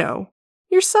you know?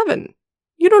 You're 7.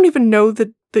 You don't even know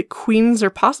that queens are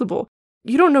possible.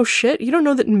 You don't know shit. You don't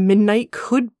know that midnight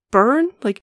could burn.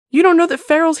 Like, you don't know that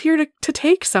Farrell's here to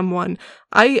take someone.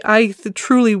 I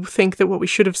truly think that what we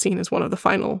should have seen as one of the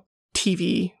final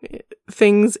TV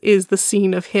things is the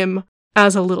scene of him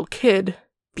as a little kid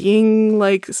being,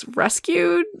 like,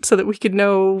 rescued so that we could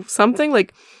know something.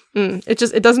 Like,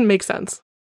 it doesn't make sense.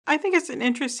 I think it's an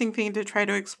interesting thing to try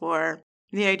to explore.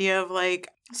 The idea of, like,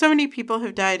 so many people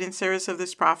have died in service of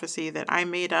this prophecy that I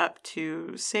made up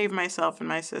to save myself and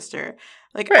my sister.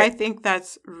 Like, right. I think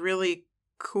that's really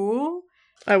cool.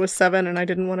 I was 7 and I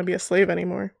didn't want to be a slave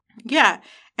anymore. Yeah.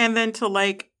 And then to,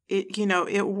 like, it, you know,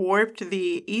 it warped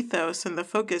the ethos and the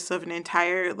focus of an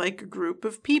entire, like, group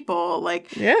of people.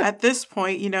 Like, yeah. At this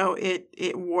point, you know,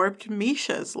 it warped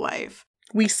Misha's life.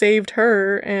 We saved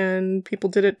her, and people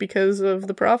did it because of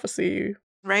the prophecy.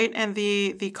 Right? And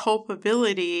the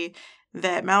culpability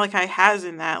that Malachi has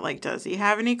in that, like, does he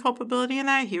have any culpability in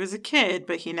that? He was a kid,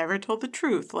 but he never told the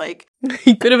truth. Like,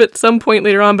 he could have at some point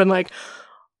later on been like,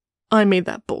 I made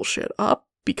that bullshit up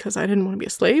because I didn't want to be a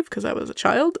slave because I was a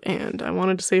child, and I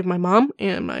wanted to save my mom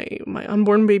and my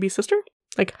unborn baby sister.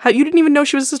 Like, how, you didn't even know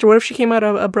she was a sister. What if she came out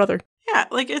a brother? Yeah,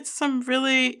 like,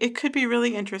 it could be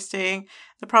really interesting.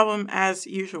 The problem, as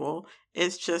usual,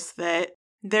 is just that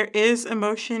there is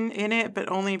emotion in it, but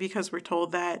only because we're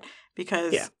told that,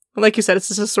 because... Yeah, like you said, it's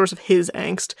just a source of his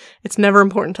angst. It's never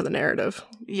important to the narrative.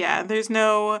 Yeah, there's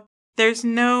no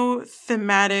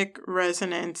thematic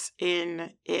resonance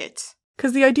in it.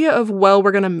 Because the idea of, well,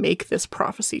 we're going to make this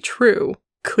prophecy true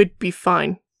could be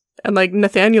fine. And, like,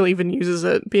 Nathaniel even uses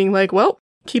it, being like, well,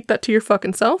 keep that to your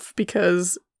fucking self,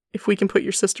 because if we can put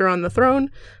your sister on the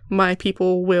throne, my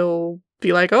people will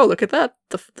be like, oh, look at that,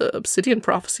 the obsidian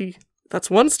prophecy. That's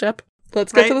one step.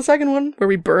 Let's get to the second one, where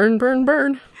we burn.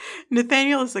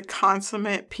 Nathaniel is a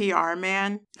consummate PR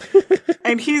man,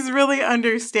 and he really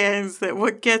understands that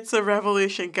what gets a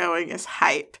revolution going is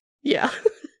hype. Yeah.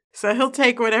 So he'll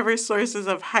take whatever sources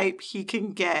of hype he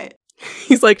can get.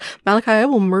 He's like, Malachi, I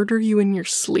will murder you in your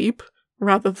sleep,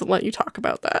 rather than let you talk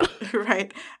about that.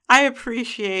 Right. I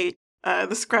appreciate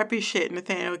the scrappy shit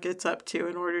Nathaniel gets up to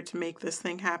in order to make this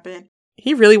thing happen.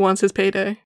 He really wants his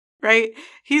payday. Right?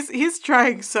 He's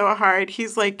trying so hard.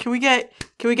 He's like, can we get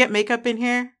makeup in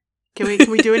here? Can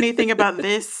we do anything about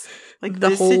this? Like, the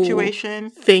this whole situation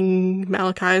thing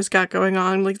Malachi's got going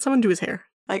on. Like, someone do his hair.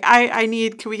 Like,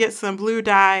 can we get some blue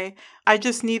dye? I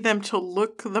just need them to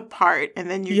look the part, and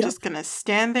then you're just gonna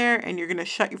stand there and you're gonna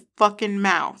shut your fucking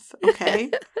mouth,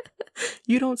 okay?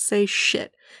 You don't say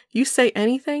shit. You say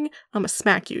anything, I'm gonna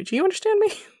smack you. Do you understand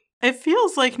me? It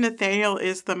feels like Nathaniel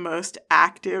is the most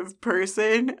active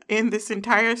person in this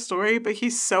entire story, but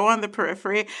he's so on the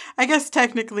periphery. I guess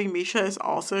technically Misha is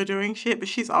also doing shit, but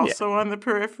she's also on the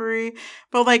periphery.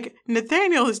 But, like,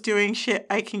 Nathaniel is doing shit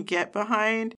I can get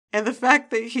behind. And the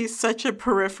fact that he's such a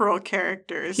peripheral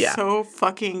character is so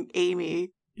fucking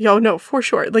Amy. Yo, no, for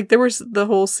sure. Like, there was the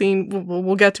whole scene,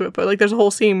 we'll get to it, but, like, there's a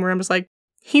whole scene where I'm just like,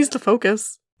 he's the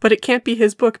focus, but it can't be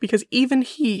his book because even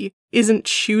he isn't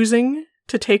choosing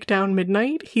to take down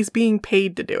Midnight. He's being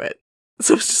paid to do it.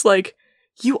 So it's just like,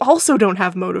 you also don't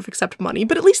have motive except money,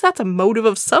 but at least that's a motive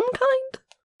of some kind.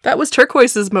 That was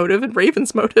Turquoise's motive and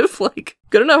Raven's motive. Like,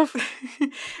 good enough.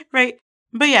 Right.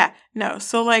 But yeah, no.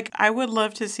 So, like, I would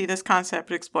love to see this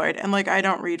concept explored. And, like, I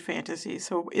don't read fantasy,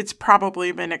 so it's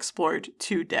probably been explored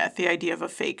to death, the idea of a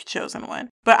fake chosen one.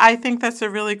 But I think that's a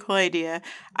really cool idea.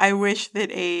 I wish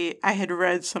that I had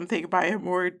read something by a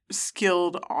more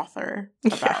skilled author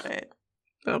about it.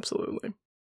 Absolutely.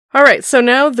 All right, so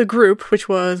now the group, which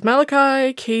was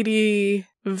Malachi, Katie,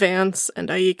 Vance, and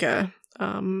Aika,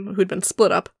 who'd been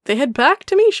split up, they head back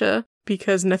to Misha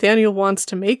because Nathaniel wants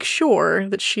to make sure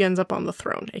that she ends up on the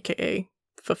throne, aka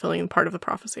fulfilling part of the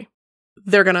prophecy.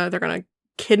 They're gonna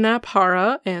kidnap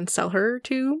Hara and sell her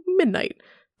to Midnight.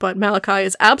 But Malachi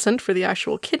is absent for the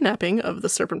actual kidnapping of the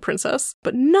Serpent Princess,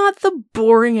 but not the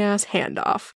boring-ass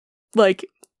handoff. Like,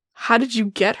 how did you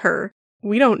get her?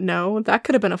 We don't know. That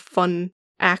could have been a fun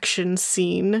action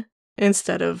scene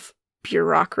instead of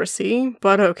bureaucracy,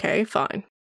 but okay, fine.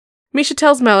 Misha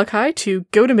tells Malachi to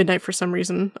go to midnight for some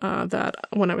reason that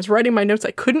when I was writing my notes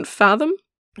I couldn't fathom,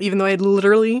 even though I had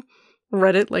literally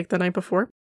read it like the night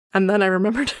before. And then I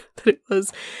remembered that it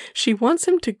was, she wants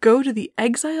him to go to the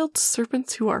exiled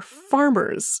serpents who are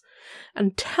farmers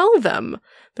and tell them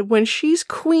that when she's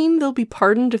queen, they'll be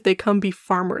pardoned if they come be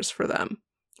farmers for them,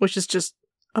 which is just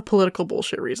a political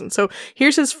bullshit reason. So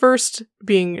here's his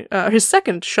his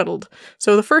second shuttled.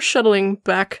 So the first shuttling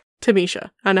back to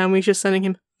Misha, and now Misha's sending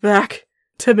him back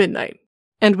to midnight.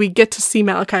 And we get to see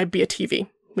Malachi be a TV.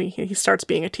 He starts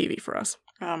being a TV for us.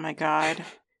 Oh my god.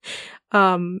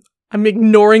 I'm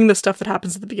ignoring the stuff that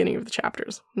happens at the beginning of the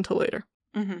chapters until later.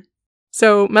 Mm-hmm.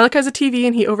 So Malachi's a TV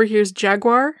and he overhears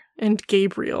Jaguar and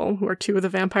Gabriel, who are two of the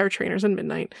vampire trainers in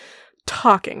Midnight,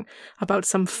 talking about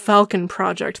some falcon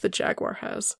project that Jaguar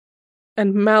has.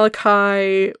 And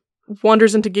Malachi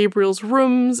wanders into Gabriel's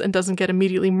rooms and doesn't get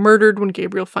immediately murdered when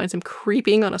Gabriel finds him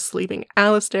creeping on a sleeping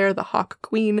Alistair, the Hawk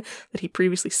Queen that he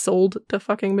previously sold to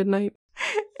fucking Midnight.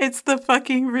 It's the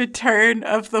fucking return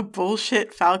of the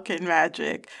bullshit falcon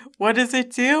magic. What does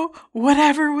it do?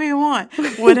 Whatever we want.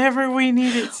 Whatever we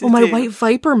need it to do. My white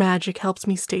viper magic helps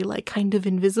me stay, like, kind of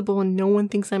invisible and no one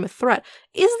thinks I'm a threat.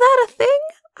 Is that a thing?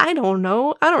 I don't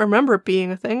know. I don't remember it being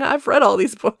a thing. I've read all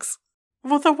these books.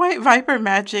 Well, the white viper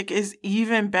magic is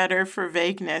even better for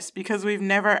vagueness because we've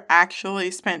never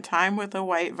actually spent time with a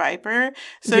white viper.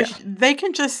 So they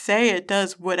can just say it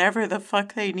does whatever the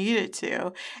fuck they need it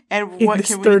to. And what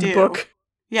can we do? Book.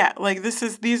 Yeah, like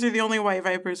these are the only white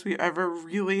vipers we've ever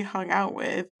really hung out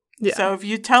with. Yeah. So if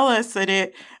you tell us that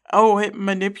it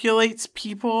manipulates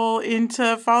people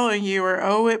into following you,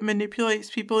 or it manipulates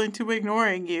people into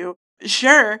ignoring you,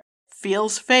 sure,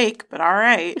 feels fake, but all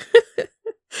right.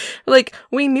 Like,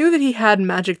 we knew that he had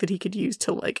magic that he could use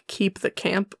to, like, keep the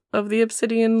camp of the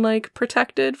Obsidian, like,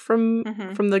 protected from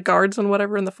the guards and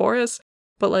whatever in the forest.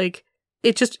 But, like,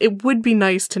 it would be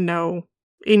nice to know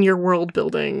in your world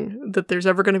building that there's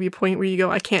ever going to be a point where you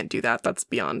go, I can't do that. That's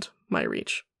beyond my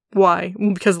reach. Why?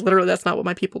 Because literally that's not what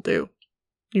my people do.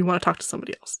 You want to talk to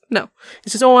somebody else. No.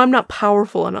 It's just, I'm not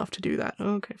powerful enough to do that.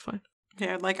 Okay, fine.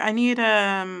 Yeah, like, I need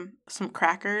some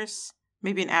crackers,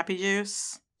 maybe an apple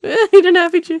juice. I need an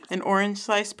apple juice. An orange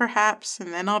slice, perhaps,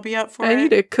 and then I'll be up for it. I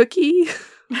need a cookie.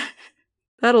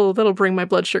 That'll bring my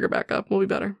blood sugar back up. We'll be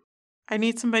better. I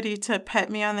need somebody to pet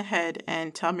me on the head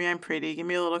and tell me I'm pretty. Give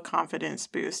me a little confidence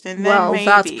boost. And then maybe...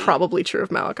 that's probably true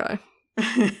of Malachi.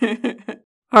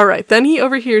 All right. Then he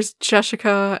overhears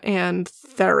Jessica and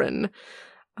Theron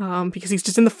because he's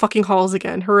just in the fucking halls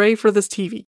again. Hooray for this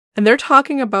TV. And they're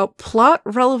talking about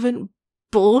plot-relevant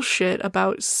bullshit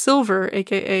about Silver,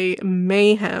 aka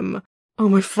Mayhem. Oh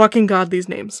my fucking god, these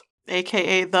names.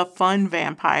 AKA the fun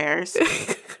vampires.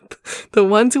 The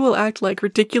ones who will act like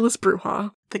ridiculous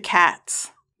brouhaha. The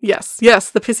cats. Yes,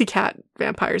 the pissy cat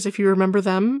vampires, if you remember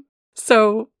them.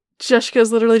 So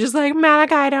Jessica's literally just like,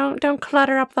 Malachi, don't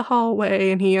clutter up the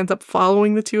hallway. And he ends up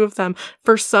following the two of them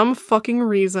for some fucking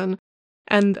reason.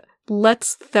 And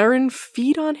lets Theron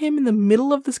feed on him in the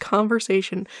middle of this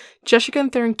conversation. Jessica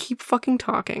and Theron keep fucking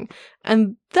talking.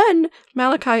 And then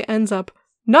Malachi ends up,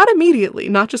 not immediately,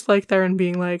 not just like Theron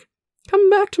being like, come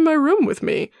back to my room with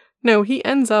me. No, he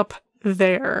ends up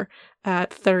there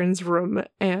at Theron's room,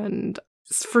 and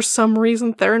for some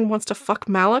reason Theron wants to fuck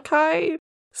Malachi.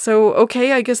 So,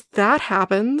 okay, I guess that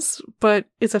happens, but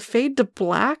it's a fade to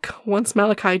black once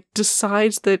Malachi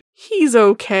decides that he's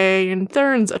okay and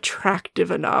Theron's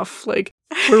attractive enough. Like,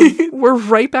 we're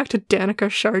right back to Danica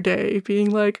Charday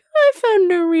being like, I found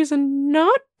no reason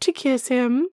not to kiss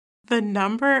him. The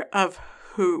number of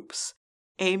hoops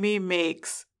Amy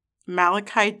makes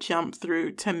Malachi jump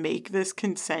through to make this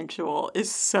consensual is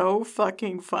so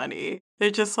fucking funny. They're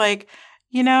just like,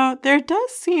 you know, there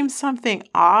does seem something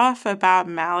off about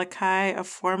Malachi, a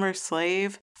former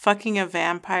slave, fucking a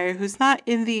vampire who's not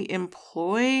in the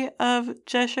employ of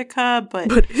Jessica,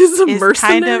 but is a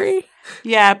mercenary.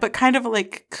 But kind of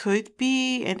like could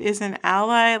be and is an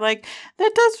ally. Like,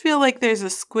 that does feel like there's a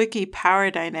squicky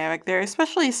power dynamic there,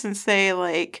 especially since they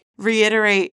like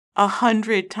reiterate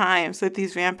 100 times that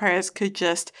these vampires could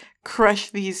just crush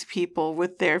these people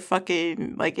with their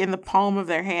fucking, like, in the palm of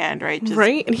their hand, right?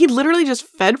 Right? And he literally just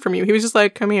fed from you. He was just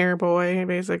like, come here, boy,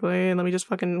 basically, and let me just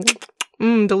fucking,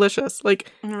 delicious.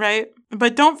 Like, right?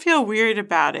 But don't feel weird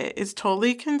about it. It's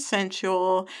totally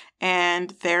consensual,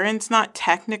 and Theron's not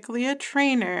technically a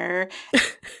trainer.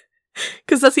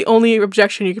 Because that's the only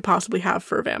objection you could possibly have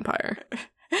for a vampire.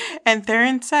 And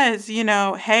Theron says,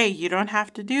 hey, you don't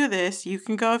have to do this. You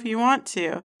can go if you want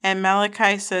to. And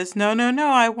Malachi says, no,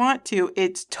 I want to.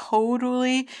 It's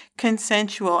totally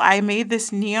consensual. I made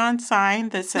this neon sign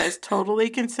that says totally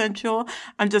consensual.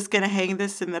 I'm just going to hang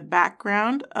this in the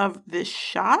background of this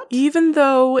shot. Even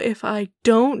though if I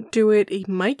don't do it, he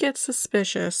might get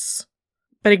suspicious.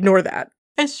 But ignore that.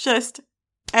 It's just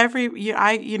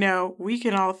we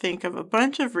can all think of a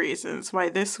bunch of reasons why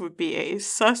this would be a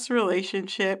sus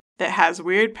relationship that has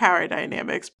weird power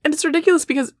dynamics. And it's ridiculous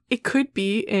because it could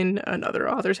be, in another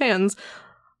author's hands,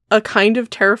 a kind of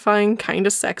terrifying, kind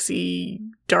of sexy,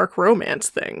 dark romance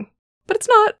thing. But it's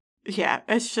not. Yeah,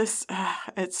 it's just,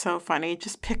 it's so funny.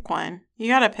 Just pick one. You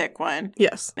gotta pick one.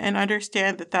 Yes. And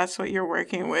understand that that's what you're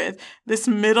working with. This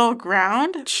middle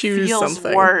ground feels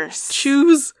something. Worse.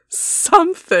 Choose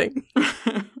something.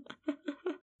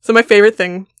 So my favorite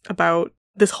thing about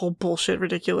this whole bullshit,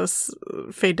 ridiculous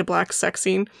fade to black sex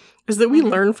scene is that we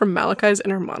learn from Malachi's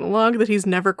inner monologue that he's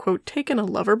never, quote, taken a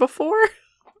lover before.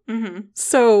 Mm-hmm.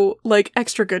 So,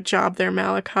 extra good job there,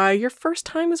 Malachi. Your first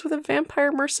time is with a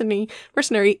vampire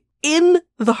mercenary in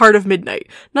the heart of midnight.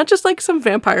 Not just some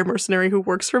vampire mercenary who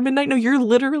works for midnight. No, you're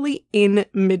literally in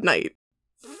midnight.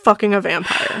 Fucking a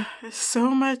vampire.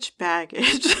 So much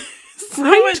baggage.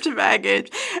 Much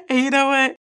baggage. And you know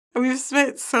what? We've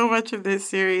spent so much of this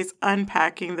series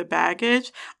unpacking the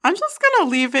baggage. I'm just going to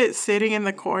leave it sitting in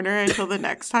the corner until the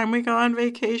next time we go on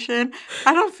vacation.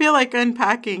 I don't feel like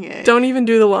unpacking it. Don't even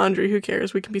do the laundry. Who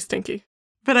cares? We can be stinky.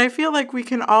 But I feel like we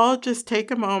can all just take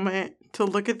a moment to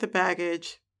look at the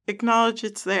baggage, acknowledge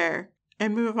it's there,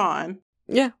 and move on.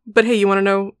 Yeah. But hey, you want to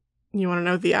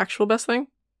know the actual best thing?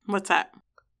 What's that?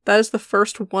 That is the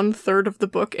first 1/3 of the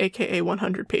book, aka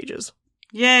 100 pages.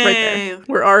 Yay! Right there.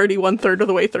 We're already 1/3 of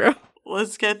the way through.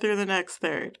 Let's get through the next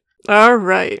third. All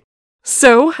right.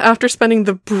 So, after spending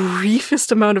the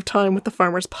briefest amount of time with the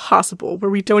farmers possible,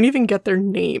 where we don't even get their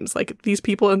names, these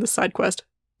people in the side quest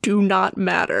do not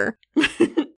matter,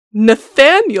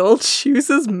 Nathaniel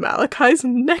chooses Malachi's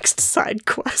next side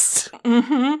quest.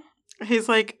 Mm-hmm. He's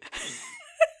like...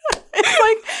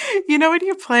 It's when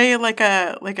you play a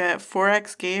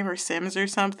 4X game or Sims or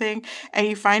something, and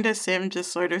you find a Sim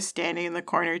just sort of standing in the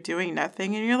corner doing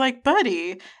nothing, and you're like,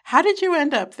 buddy, how did you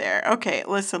end up there? Okay,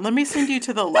 listen, let me send you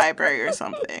to the library or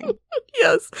something.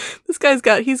 Yes, this guy's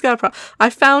got a problem. I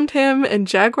found him, and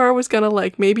Jaguar was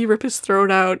gonna maybe rip his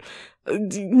throat out.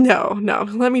 No,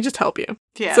 let me just help you.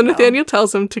 Yeah, so Nathaniel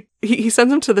tells him to, he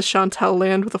sends him to the Chantel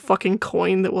land with a fucking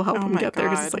coin that will help him get there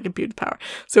because it's a beauty power.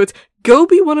 So it's, go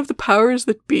be one of the powers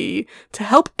that be to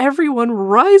help everyone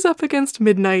rise up against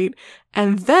midnight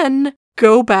and then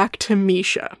go back to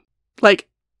Misha. All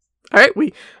right,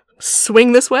 we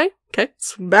swing this way. Okay,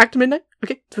 back to midnight.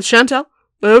 Okay, to Chantel.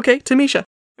 Okay, to Misha.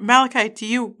 Malachi, do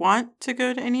you want to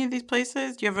go to any of these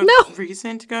places? Do you have a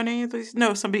reason to go to any of these?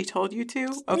 No, somebody told you to?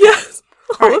 Okay. Yes.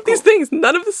 All of these things.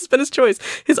 None of this has been his choice.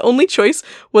 His only choice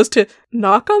was to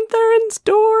knock on Theron's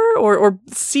door or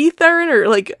see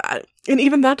Theron and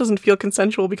even that doesn't feel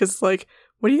consensual because it's what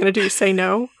are you going to do? Say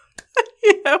no?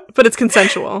 Yeah. But it's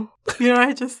consensual.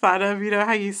 I just thought of,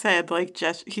 how you said,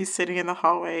 he's sitting in the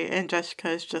hallway and Jessica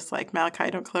is just Malachi,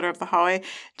 don't clutter up the hallway.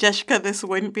 Jessica, this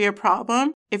wouldn't be a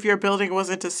problem if your building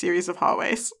wasn't a series of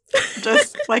hallways.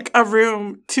 Just a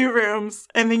room, 2 rooms,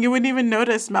 and then you wouldn't even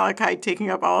notice Malachi taking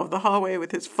up all of the hallway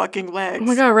with his fucking legs. Oh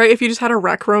my god, right? If you just had a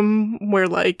rec room where,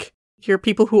 you're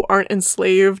people who aren't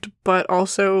enslaved, but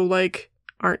also,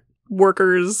 aren't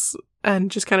workers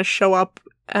and just kind of show up.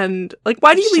 And,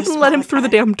 why do you even let him through the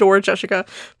damn door, Jessica?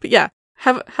 But yeah,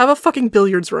 have a fucking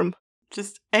billiards room.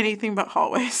 Just anything but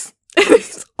hallways.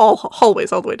 It's all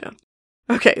hallways all the way down.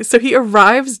 Okay, so he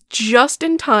arrives just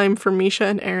in time for Misha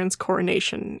and Aaron's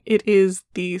coronation. It is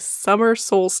the summer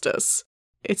solstice.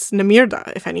 It's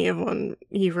Maeve'ra, if anyone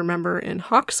you remember in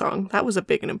Hawksong. That was a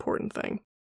big and important thing.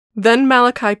 Then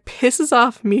Malachi pisses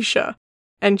off Misha,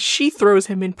 and she throws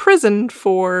him in prison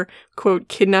for, quote,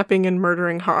 kidnapping and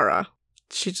murdering Hara.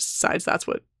 She just decides that's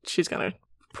what she's going to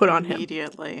put on him.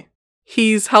 Immediately.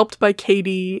 He's helped by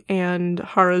Katie and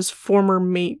Hara's former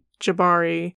mate,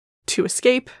 Jabari, to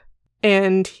escape.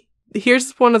 And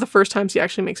here's one of the first times he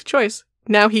actually makes a choice.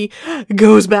 Now he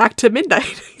goes back to midnight.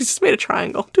 He's just made a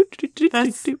triangle.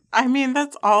 That's the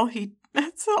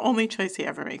only choice he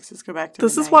ever makes is go back to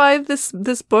midnight. This is why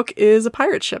this book is a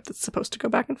pirate ship that's supposed to go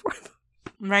back and forth.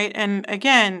 Right. And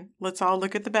again, let's all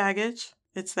look at the baggage.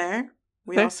 It's there.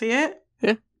 We all see it.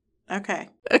 Yeah. Okay.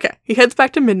 He heads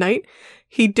back to midnight.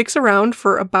 He dicks around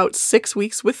for about 6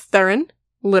 weeks with Theron,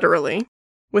 literally,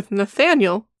 with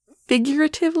Nathaniel,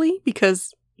 figuratively,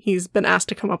 because he's been asked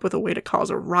to come up with a way to cause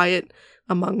a riot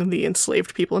among the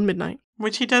enslaved people in Midnight.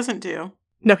 Which he doesn't do.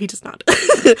 No, he does not.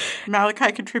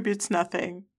 Malachi contributes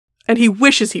nothing. And he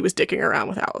wishes he was dicking around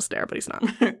with Alistair, but he's not.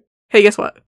 Hey, guess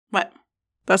what? What?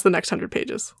 That's the next 100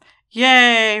 pages.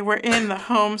 Yay, we're in the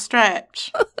home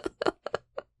stretch.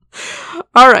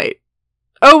 All right.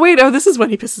 Oh, wait. Oh, this is when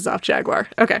he pisses off Jaguar.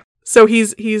 Okay. So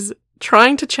he's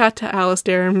trying to chat to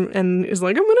Alistair and is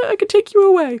like, I could take you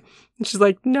away. And she's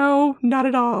like, no, not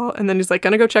at all. And then he's like,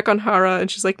 gonna go check on Hara. And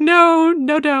she's like, no,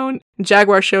 don't. And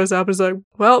Jaguar shows up and is like,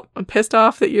 well, I'm pissed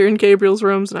off that you're in Gabriel's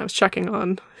rooms and I was checking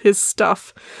on his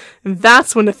stuff. And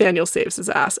that's when Nathaniel saves his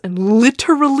ass and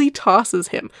literally tosses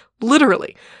him.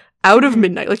 Literally. Out of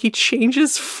Midnight. Like, he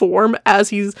changes form as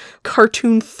he's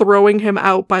cartoon throwing him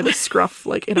out by the scruff,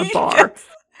 like, in a bar.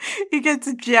 He gets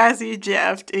jazzy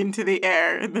jeffed into the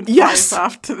air and then flies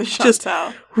off to the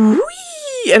Chantal.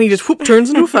 Whee! And he just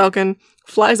turns into a falcon,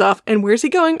 flies off, and where's he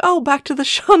going? Oh, back to the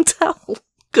Chantal.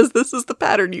 Because this is the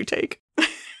pattern you take.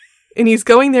 And he's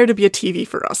going there to be a TV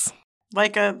for us.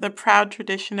 Like the proud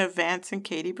tradition of Vance and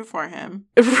Katie before him.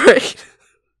 Right.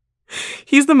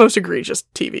 He's the most egregious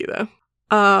TV, though.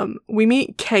 We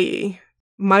meet Kei.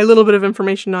 My little bit of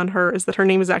information on her is that her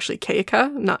name is actually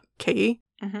Keika, not Kei.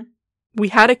 Mm-hmm. We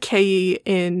had a Kei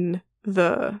in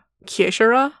the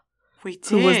Kieshara. We did.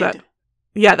 Who was that?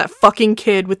 Yeah, that fucking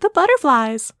kid with the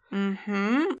butterflies.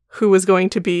 Mm-hmm. Who was going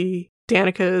to be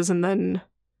Danica's and then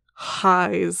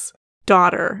Hai's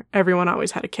daughter. Everyone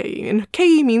always had a Kei. And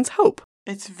Kei means hope.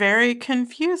 It's very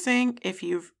confusing. If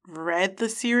you've read the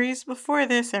series before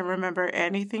this and remember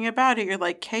anything about it, you're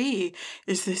like, Kei,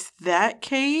 is this that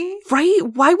Kei? Right?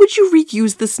 Why would you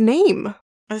reuse this name?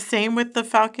 The same with the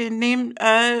falcon named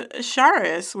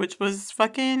Sharis, which was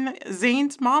fucking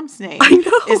Zane's mom's name. I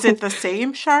know. Is it the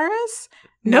same Sharis?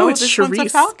 No, it's this Charisse. one's a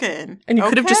falcon. And you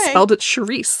could have just spelled it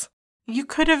Charisse. You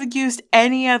could have used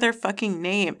any other fucking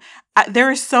name.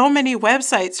 There are so many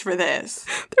websites for this.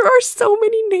 There are so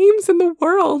many names in the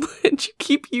world, and you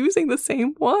keep using the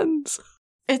same ones.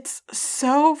 It's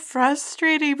so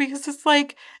frustrating because it's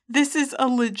like, this is a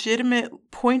legitimate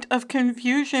point of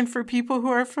confusion for people who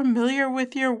are familiar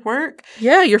with your work.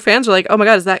 Yeah, your fans are like, oh my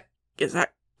god, is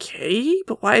that Kei?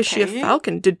 But why is she a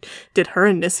falcon? Did her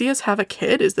and Nicias have a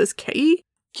kid? Is this Kei?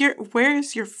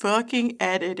 Where's your fucking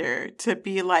editor to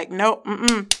be like, nope,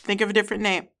 think of a different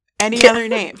name. Any other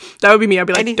name. That would be me. I'd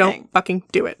be like, anything. Don't fucking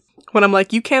do it. When I'm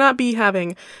like, you cannot be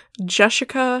having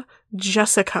Jessica,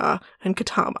 and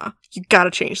Katama. You gotta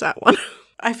change that one.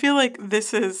 I feel like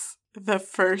this is the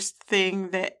first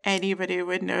thing that anybody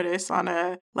would notice on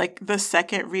the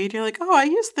second read. You're like, oh, I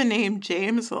use the name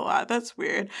James a lot. That's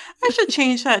weird. I should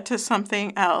change that to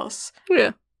something else.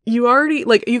 Yeah. You already,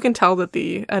 you can tell that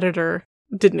the editor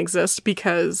didn't exist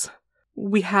because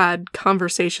we had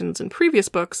conversations in previous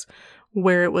books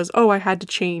where it was, oh, I had to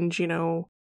change,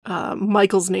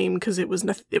 Michael's name because it was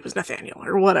Nathaniel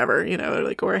or whatever,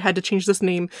 or I had to change this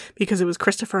name because it was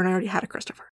Christopher and I already had a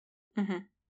Christopher. Mm-hmm.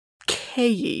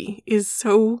 Kei is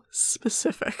so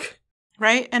specific.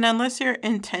 Right? And unless you're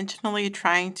intentionally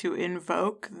trying to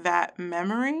invoke that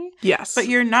memory. Yes. But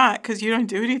you're not because you don't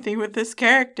do anything with this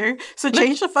character. So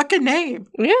change the fucking name.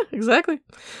 Yeah, exactly.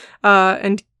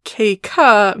 And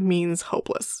Keika means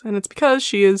hopeless. And it's because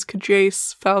she is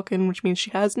Kajace Falcon, which means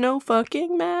she has no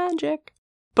fucking magic.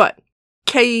 But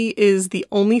Kei is the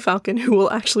only Falcon who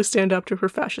will actually stand up to her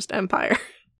fascist empire.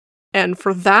 And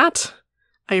for that,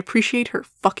 I appreciate her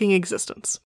fucking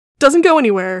existence. Doesn't go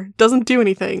anywhere, doesn't do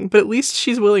anything, but at least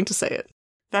she's willing to say it.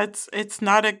 It's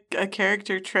not a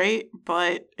character trait,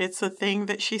 but it's a thing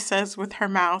that she says with her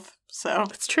mouth, so.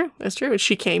 It's true.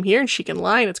 She came here and she can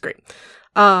lie and it's great.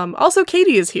 Also,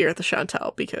 Katie is here at the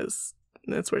Chantal because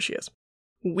that's where she is.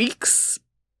 Weeks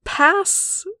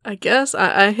pass, I guess.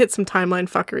 I hit some timeline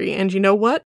fuckery, and you know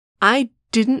what? I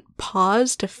didn't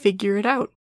pause to figure it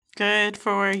out. Good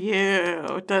for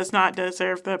you. Does not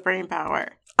deserve the brain power.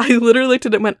 I literally looked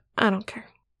at it and went, I don't care.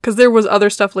 Because there was other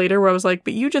stuff later where I was like,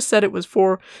 but you just said it was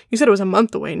a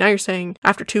month away. Now you're saying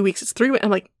after 2 weeks it's 3 weeks. I'm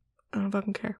like, I don't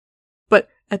fucking care. But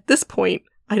at this point,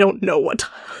 I don't know what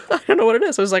it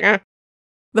is. I was like,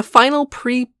 The final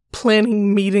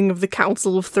pre-planning meeting of the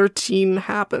Council of 13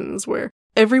 happens where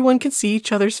everyone can see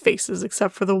each other's faces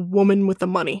except for the woman with the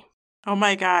money. Oh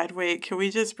my god, wait, can we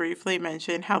just briefly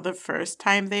mention how the first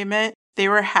time they met, they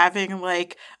were having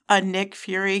a Nick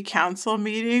Fury council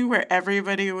meeting where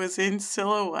everybody was in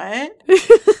silhouette?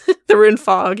 They were in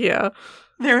fog, yeah.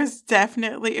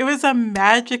 It was a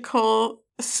magical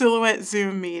silhouette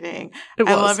Zoom meeting.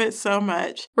 I love it so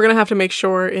much. We're going to have to make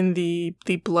sure in the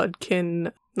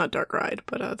Bloodkin, not Dark Ride,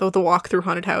 but the walk through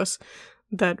Haunted House,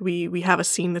 that we have a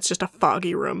scene that's just a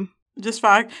foggy room. Just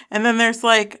fog. And then there's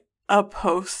like a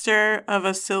poster of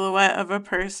a silhouette of a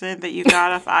person that you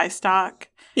got off iStock.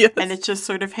 Yes. And it's just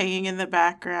sort of hanging in the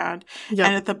background. Yep.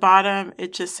 And at the bottom,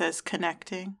 it just says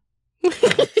connecting.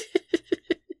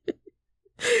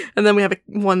 And then we have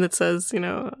one that says,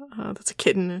 that's a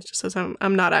kitten. It just says,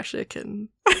 I'm not actually a kitten.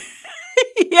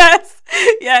 Yes,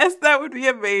 that would be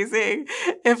amazing.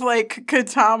 If, like,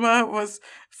 Katama was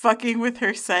fucking with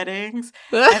her settings,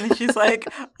 and then she's like,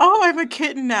 oh, I'm a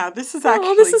kitten now. This is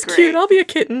actually this is great. Cute. I'll be a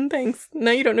kitten. Thanks.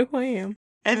 Now you don't know who I am.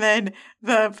 And then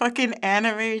the fucking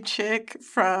anime chick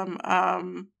from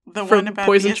the From one about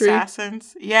Poison the Tree?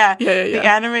 assassins. Yeah. Yeah. The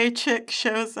anime chick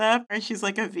shows up, and she's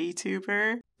like a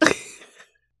VTuber.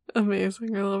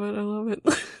 Amazing. I love it.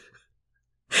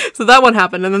 So that one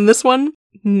happened. And then this one,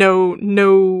 no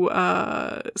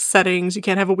settings. You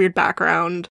can't have a weird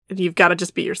background. You've got to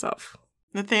just be yourself.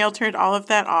 Nathaniel turned all of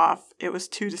that off. It was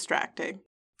too distracting.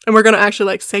 And we're going to actually,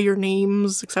 like, say your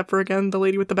names, except for, again, the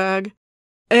lady with the bag.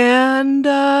 And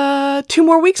 2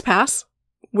 more weeks pass.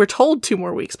 We're told 2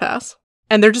 more weeks pass.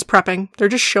 And they're just prepping. They're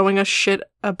just showing us shit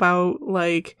about,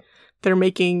 like, they're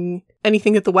making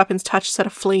anything that the weapons touch set a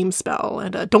flame spell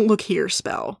and a don't look here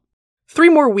spell. 3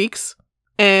 more weeks,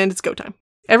 and it's go time.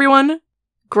 Everyone,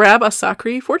 grab a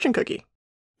Sakri fortune cookie.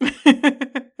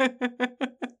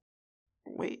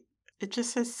 Wait, it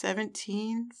just says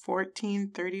 17, 14,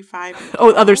 35.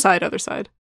 Oh, other side.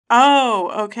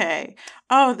 Oh, okay.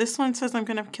 Oh, this one says I'm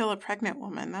going to kill a pregnant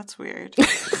woman. That's weird.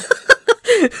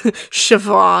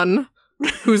 Siobhan,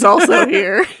 who's also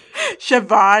here.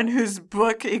 Siobhan, whose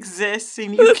book exists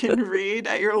and you can read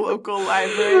at your local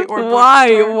library or Why?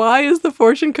 bookstore. Why is the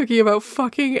fortune cookie about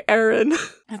fucking Aaron?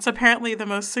 It's apparently the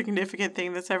most significant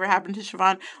thing that's ever happened to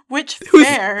Siobhan, which, Who's,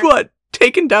 fair. what,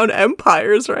 taken down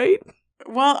empires, right?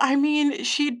 Well, I mean,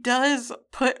 she does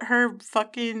put her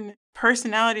fucking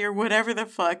personality or whatever the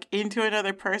fuck into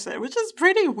another person, which is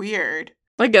pretty weird.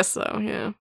 I guess so,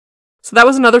 yeah. So that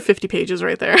was another 50 pages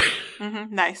right there.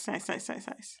 Mm-hmm. Nice.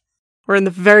 We're in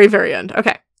the very, very end.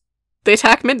 Okay. They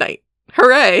attack midnight.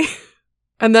 Hooray!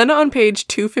 And then on page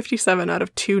 257 out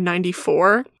of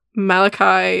 294,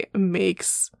 Malachi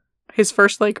makes his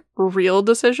first, like, real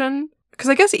decision. Because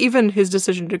I guess even his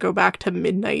decision to go back to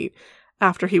midnight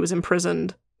after he was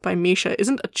imprisoned by Misha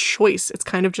isn't a choice. It's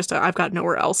kind of just I've got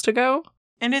nowhere else to go.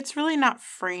 And it's really not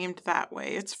framed that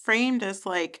way. It's framed as,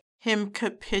 like, him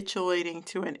capitulating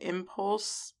to an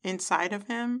impulse inside of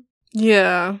him.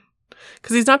 Yeah.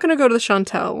 Because he's not going to go to the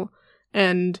Chantel,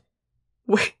 and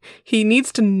he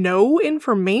needs to know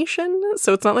information,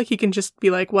 so it's not like he can just be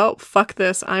like, well, fuck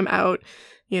this, I'm out,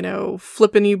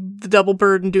 flipping you the double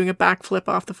bird and doing a backflip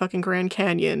off the fucking Grand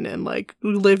Canyon and, like,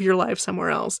 live your life somewhere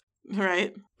else.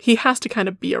 Right. He has to kind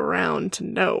of be around to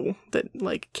know that,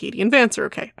 like, Katie and Vance are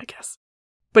okay, I guess.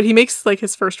 But he makes, like,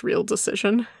 his first real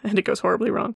decision, and it goes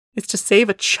horribly wrong. It's to save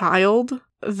a child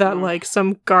that, like,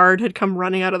 some guard had come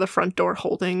running out of the front door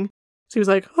holding. So he was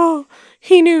like, oh,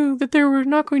 he knew that there were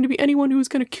not going to be anyone who was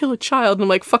going to kill a child. And I'm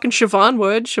like, fucking Siobhan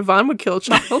would. Siobhan would kill a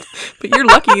child. But you're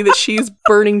lucky that she's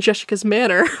burning Jessica's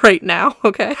manor right now,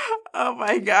 okay? Oh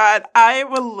my god. I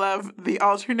would love the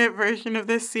alternate version of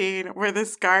this scene where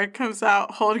this guard comes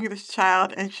out holding this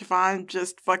child and Siobhan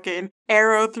just fucking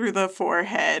arrow through the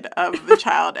forehead of the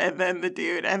child and then the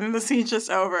dude. And then the scene's just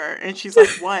over. And she's like,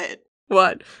 what?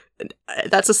 What?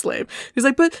 That's a slave. He's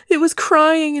like, but it was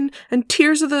crying and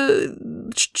tears of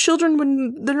the children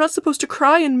when they're not supposed to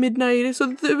cry in midnight,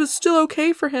 so it was still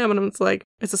okay for him. And I'm just like,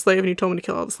 it's a slave and you told me to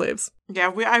kill all the slaves.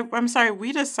 Yeah, I'm sorry,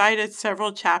 we decided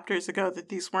several chapters ago that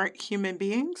these weren't human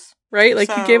beings. Right? Like,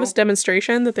 you gave us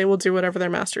demonstration that they will do whatever their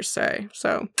masters say.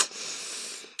 So,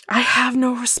 I have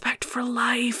no respect for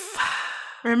life.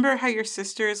 Remember how your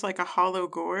sister is like a hollow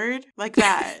gourd? Like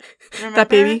that. Remember? That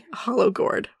baby, hollow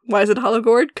gourd. Why is it hollow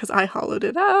gourd? Because I hollowed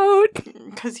it out.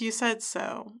 Because you said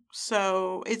so.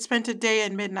 So it spent a day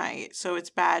and midnight, so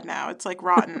it's bad now. It's like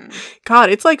rotten.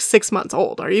 God, it's like 6 months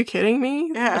old. Are you kidding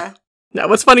me? Yeah. No,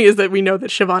 what's funny is that we know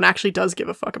that Siobhan actually does give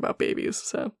a fuck about babies,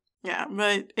 so. Yeah,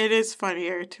 but it is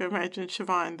funnier to imagine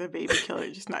Siobhan, the baby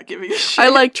killer, just not giving a shit. I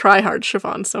like try-hard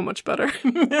Siobhan so much better.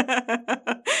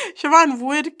 Siobhan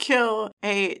would kill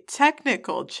a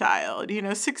technical child.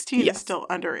 16 Yes. is still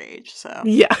underage, so.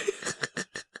 Yeah.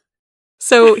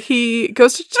 So he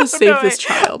goes to save this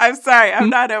child. I'm sorry,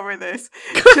 I'm not over this.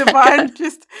 Siobhan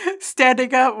just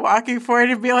standing up, walking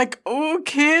forward and be like, oh,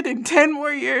 kid, in 10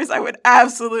 more years, I would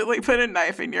absolutely put a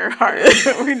knife in your heart.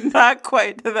 We're not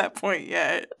quite to that point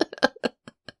yet.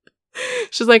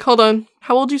 She's like, hold on,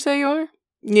 how old you say you are?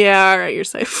 Yeah, all right, you're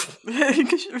safe.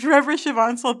 Remember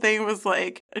Siobhan's whole thing was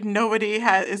like, nobody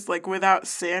is like without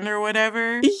sin or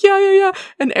whatever? Yeah.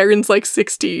 And Erin's like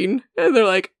 16. And they're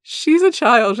like, she's a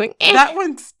child. Like, That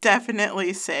one's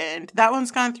definitely sinned. That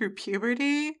one's gone through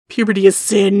puberty. Puberty is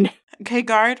sin. Okay,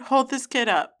 guard, hold this kid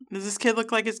up. Does this kid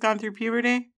look like it's gone through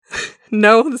puberty?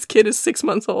 No, this kid is 6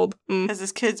 months old. Has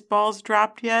this kid's balls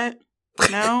dropped yet?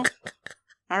 No?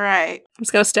 All right. I'm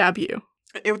just gonna stab you.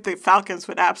 The Falcons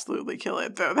would absolutely kill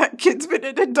it, though. That kid's been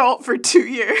an adult for 2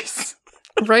 years.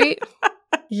 Right?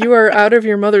 You are out of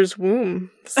your mother's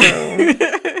womb, so...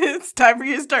 It's time for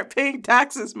you to start paying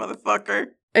taxes, motherfucker.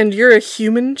 And you're a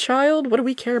human child? What do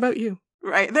we care about you?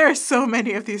 Right. There are so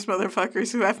many of these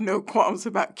motherfuckers who have no qualms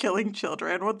about killing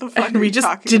children. What the fuck And are we you just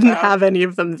talking didn't about? have any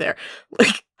of them there.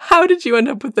 Like, how did you end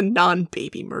up with the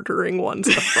non-baby murdering ones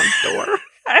at the front door?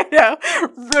 I know.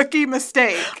 Rookie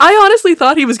mistake. I honestly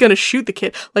thought he was going to shoot the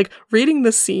kid. Like, reading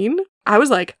the scene, I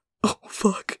was like, oh,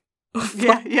 fuck. Oh,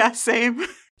 fuck. Yeah, same.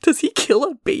 Does he kill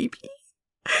a baby?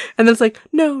 And then it's like,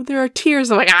 no, there are tears.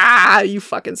 I'm like, you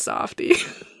fucking softy.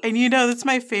 And you know, that's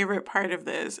my favorite part of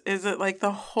this, is that like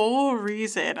the whole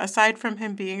reason, aside from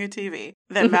him being a TV,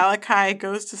 that Malachi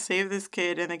goes to save this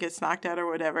kid and then gets knocked out or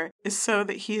whatever, is so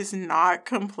that he's not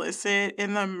complicit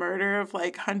in the murder of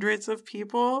like hundreds of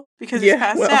people because he's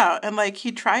passed out. And like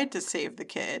he tried to save the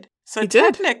kid. So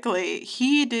technically,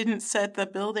 he didn't set the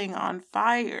building on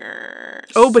fire.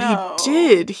 Oh, but he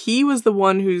did. He was the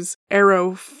one whose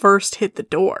arrow first hit the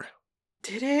door.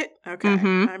 Did it? Okay.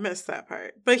 I missed that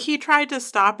part. But he tried to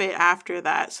stop it after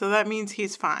that, so that means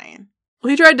he's fine. Well,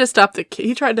 he tried to stop the kid.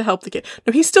 He tried to help the kid.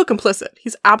 No, he's still complicit.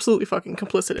 He's absolutely fucking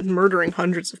complicit in murdering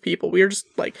hundreds of people. We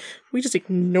just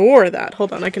ignore that.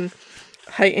 Hold on, I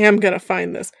am gonna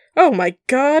find this. Oh my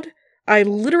god. I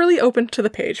literally opened to the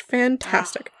page.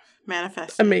 Fantastic.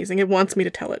 Manifest. Amazing. It wants me to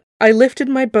tell it. I lifted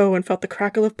my bow and felt the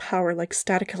crackle of power like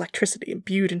static electricity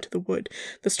imbued into the wood.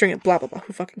 The string of blah blah blah.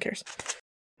 Who fucking cares?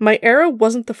 My arrow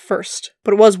wasn't the first,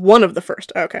 but it was one of the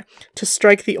first, to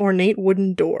strike the ornate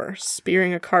wooden door,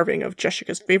 spearing a carving of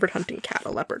Jessica's favorite hunting cat, a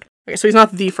leopard. Okay, so he's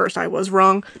not the first, I was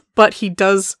wrong, but he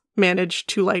does manage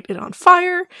to light it on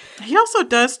fire. He also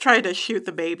does try to shoot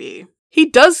the baby. He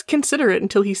does consider it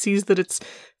until he sees that its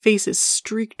face is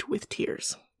streaked with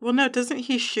tears. Well, no, doesn't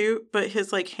he shoot, but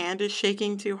his, like, hand is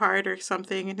shaking too hard or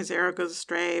something, and his arrow goes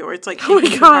astray, or it's, like, oh my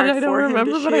god, god, I don't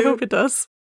remember, but I hope it does.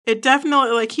 It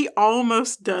definitely, like, he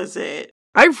almost does it.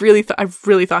 I really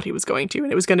thought he was going to,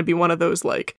 and it was going to be one of those,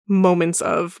 like, moments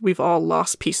of, we've all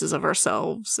lost pieces of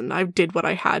ourselves, and I did what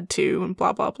I had to, and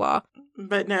blah, blah, blah.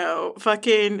 But no,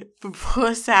 fucking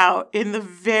puss out in the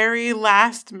very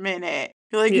last minute.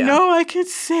 You're like, no, I can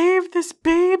save this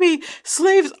baby.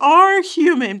 Slaves are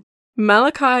human.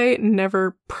 Malachi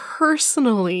never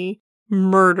personally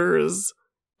murders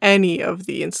any of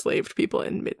the enslaved people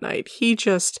in Midnight. He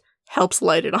just helps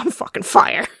light it on fucking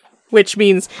fire. Which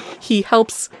means he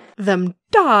helps them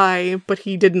die, but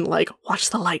he didn't, like, watch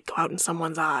the light go out in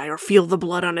someone's eye or feel the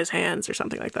blood on his hands or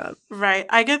something like that. Right.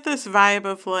 I get this vibe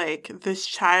of, like, this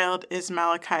child is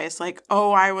Malachi's, like,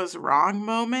 oh, I was wrong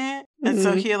moment. And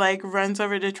so he, like, runs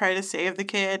over to try to save the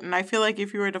kid. And I feel like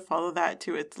if you were to follow that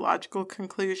to its logical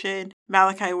conclusion,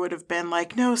 Malachi would have been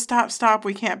like, no, stop,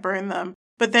 we can't burn them.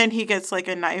 But then he gets, like,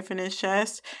 a knife in his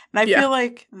chest. And I feel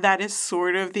like that is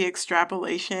sort of the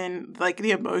extrapolation, like,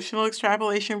 the emotional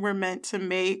extrapolation we're meant to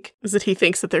make. Is that he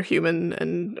thinks that they're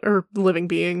human or living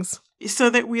beings.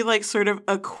 So that we, like, sort of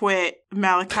acquit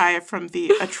Malachi from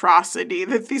the atrocity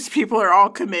that these people are all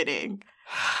committing.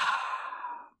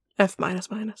 F-. All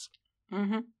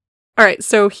right,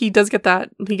 so he does get that.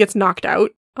 He gets knocked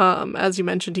out. As you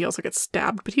mentioned, he also gets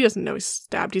stabbed, but he doesn't know he's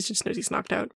stabbed. He just knows he's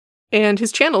knocked out. And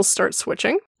his channels start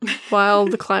switching while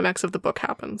the climax of the book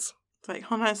happens. It's like,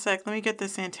 hold on a sec, let me get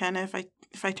this antenna.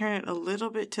 If I turn it a little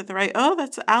bit to the right, oh,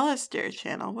 that's Alistair's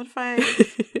channel. What if I...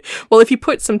 Well, if you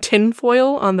put some tin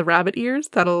foil on the rabbit ears,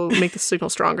 that'll make the signal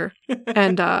stronger.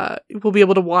 And we'll be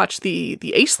able to watch the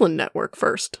Aislinn network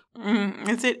first.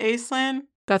 Is it Aislinn?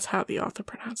 That's how the author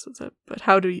pronounces it. But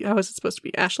how is it supposed to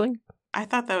be? Ashling? I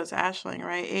thought that was Ashling,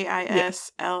 right?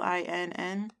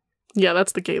 Aislinn? Yeah,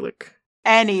 that's the Gaelic.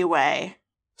 Anyway.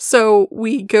 So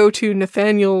we go to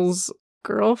Nathaniel's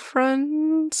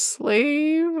girlfriend,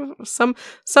 slave, some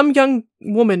young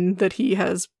woman that he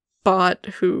has bought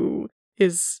who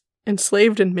is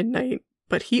enslaved in Midnight,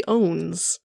 but he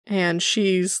owns. And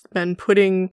she's been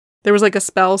there was like a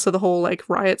spell, so the whole like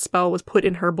riot spell was put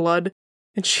in her blood.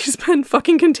 And she's been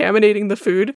fucking contaminating the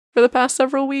food for the past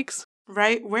several weeks.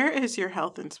 Right? Where is your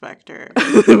health inspector?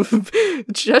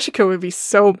 Jessica would be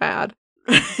so mad.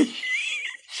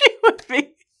 She would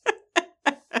be.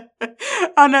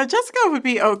 Oh no, Jessica would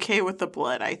be okay with the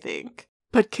blood, I think.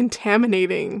 But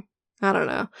contaminating, I don't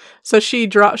know. So she's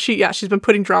been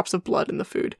putting drops of blood in the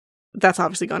food. That's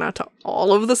obviously gone out to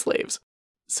all of the slaves.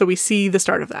 So we see the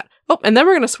start of that. Oh, and then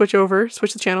we're going to switch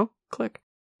the channel, click.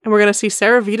 And we're going to see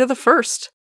Saravita the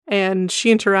First. And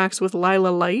she interacts with Lila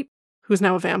Light, who's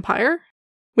now a vampire.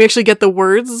 We actually get the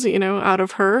words, out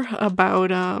of her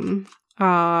about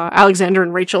Alexander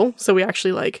and Rachel. So we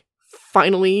actually,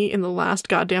 finally, in the last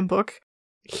goddamn book,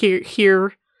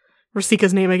 hear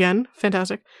Rasika's name again.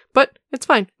 Fantastic. But it's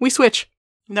fine. We switch.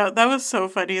 No, that was so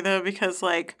funny, though, because,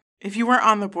 if you weren't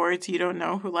on the boards, you don't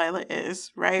know who Lila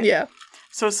is, right? Yeah.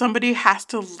 So somebody has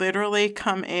to literally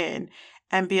come in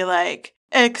and be like,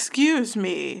 "Excuse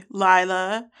me,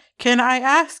 Lila, can I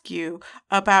ask you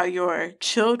about your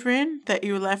children that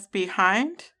you left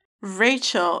behind?"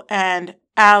 Rachel and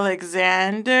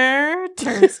Alexander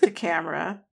turns to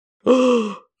camera.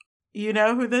 You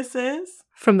know who this is?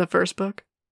 From the first book.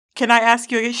 Can I ask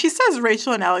you again? She says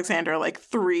Rachel and Alexander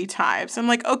 3 times. I'm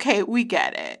like, okay, we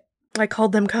get it. I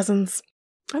called them cousins.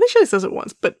 I think she only says it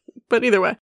once, but either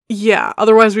way. Yeah,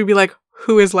 otherwise we'd be like,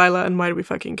 who is Lila and why do we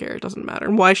fucking care? It doesn't matter.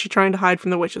 And why is she trying to hide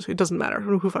from the witches? It doesn't matter.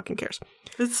 Who fucking cares?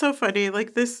 It's so funny.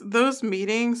 Those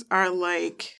meetings are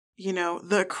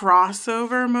the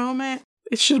crossover moment.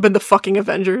 It should have been the fucking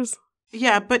Avengers.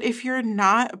 Yeah, but if you're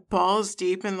not balls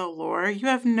deep in the lore, you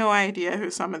have no idea who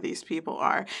some of these people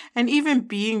are. And even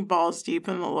being balls deep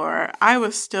in the lore, I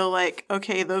was still like,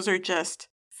 okay, those are just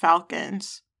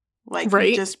falcons. Right?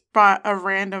 You just bought a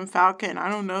random falcon. I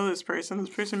don't know this person.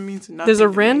 This person means nothing. There's a to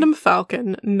random me.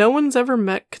 falcon. No one's ever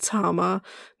met Katama.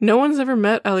 No one's ever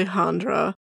met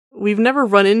Alejandra. We've never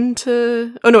run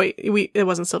into... Oh, no, wait. It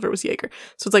wasn't Silver. It was Jaeger.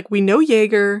 So it's we know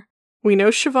Jaeger. We know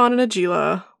Siobhan and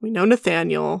Agila. We know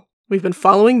Nathaniel. We've been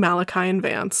following Malachi and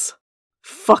Vance.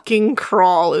 Fucking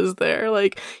Crawl is there.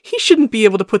 He shouldn't be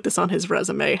able to put this on his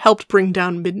resume. Helped bring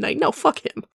down Midnight. No, fuck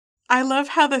him. I love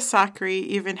how the Sakri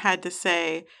even had to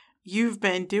say, "You've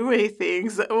been doing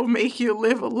things that will make you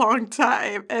live a long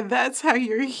time, and that's how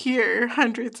you're here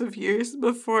hundreds of years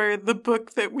before the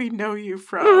book that we know you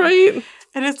from." Right?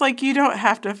 And it's you don't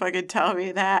have to fucking tell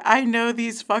me that. I know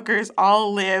these fuckers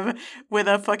all live with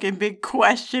a fucking big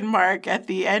question mark at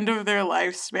the end of their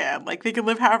lifespan. They can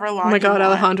live however long. Oh my god,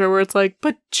 want. Alejandra, where it's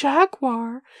but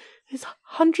Jaguar is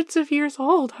hundreds of years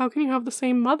old. How can you have the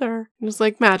same mother? And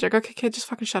it's magic. Okay, kid, just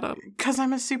fucking shut up. Because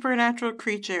I'm a supernatural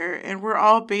creature, and we're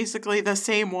all basically the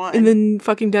same one. In the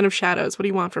fucking Den of Shadows. What do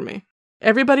you want from me?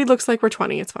 Everybody looks like we're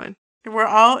 20. It's fine. We're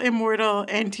all immortal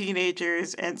and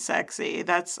teenagers and sexy.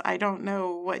 I don't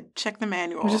know what, check the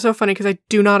manual. Which is so funny because I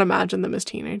do not imagine them as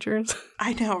teenagers.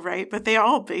 I know, right? But they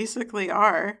all basically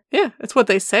are. Yeah, it's what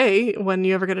they say when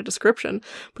you ever get a description.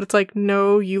 But it's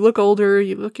no, you look older,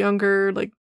 you look younger.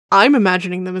 I'm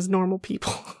imagining them as normal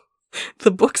people. The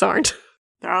books aren't.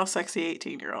 They're all sexy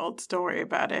 18-year-olds. Don't worry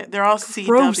about it. They're all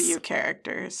Gross. CW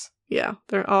characters. Yeah,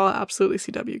 they're all absolutely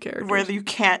CW characters. Where you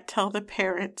can't tell the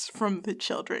parents from the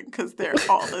children because they're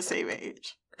all the same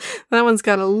age. That one's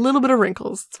got a little bit of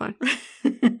wrinkles. It's fine.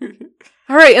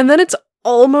 All right, and then it's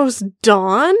almost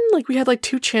dawn. We had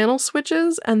 2 channel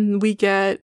switches, and we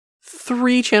get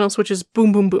 3 channel switches.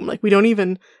 Boom, boom, boom. We don't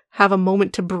even have a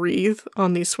moment to breathe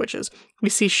on these switches. We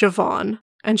see Siobhan,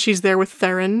 and she's there with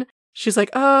Theron. She's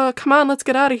come on, let's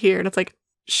get out of here. And it's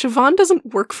Siobhan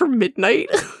doesn't work for Midnight.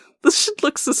 This should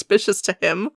look suspicious to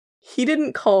him. He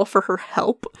didn't call for her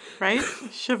help. Right?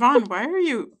 Siobhan, why are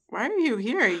you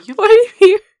here? Why are you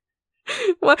here?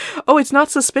 What? Oh, it's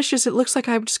not suspicious. It looks like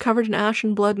I'm just covered in ash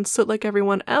and blood and soot like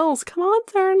everyone else. Come on,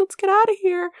 Theron, let's get out of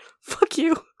here. Fuck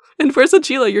you. And where's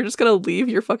Agila? You're just gonna leave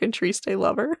your fucking Triste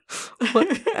lover?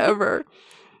 Whatever.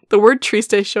 The word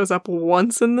Triste shows up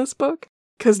once in this book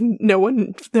because no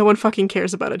one fucking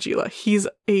cares about Agila.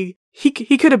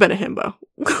 He could have been a himbo.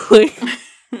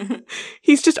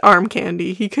 He's just arm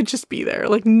candy. He could just be there.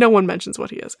 No one mentions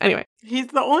what he is. Anyway. He's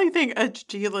the only thing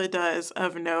Agila does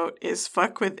of note is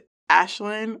fuck with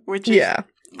Ashlyn, which is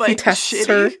he tests shitty.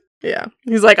 her. Yeah.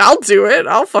 He's I'll do it.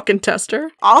 I'll fucking test her.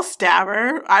 I'll stab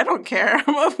her. I don't care.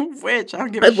 I'm a witch. I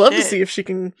don't give a shit. I'd love to see if she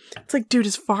can... It's dude,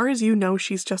 as far as you know,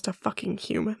 she's just a fucking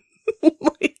human.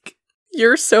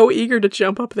 You're so eager to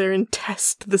jump up there and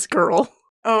test this girl.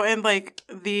 Oh, and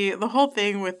the whole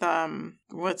thing with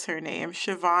what's her name?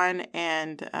 Siobhan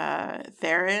and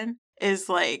Theron is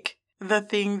the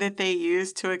thing that they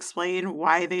use to explain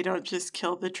why they don't just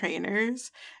kill the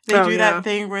trainers. They do that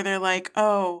thing where they're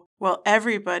oh, well,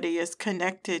 everybody is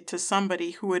connected to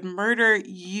somebody who would murder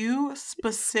you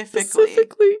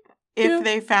specifically. If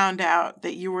they found out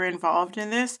that you were involved in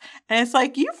this. And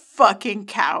it's you fucking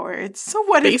cowards. So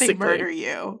what if they murder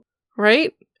you?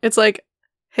 Right? It's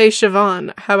hey,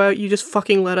 Siobhan, how about you just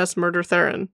fucking let us murder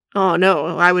Theron? Oh,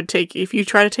 no, if you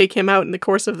try to take him out in the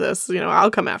course of this,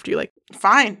 I'll come after you. Like,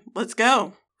 fine, let's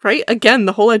go. Right? Again,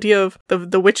 the whole idea of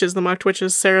the witches, the mocked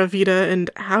witches, Sarah Vita and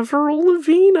Avril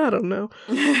Lavigne, I don't know.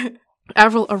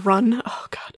 Avril Arun, oh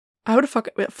god. I would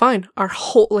have fine. Our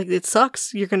whole, it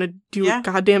sucks. You're gonna do a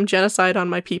goddamn genocide on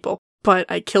my people. But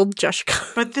I killed Jessica.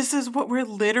 But this is what we're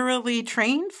literally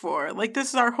trained for. This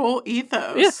is our whole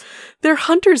ethos. Yeah, they're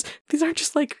hunters. These aren't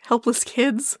just, helpless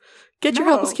kids. Get your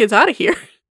helpless kids out of here.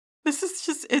 This is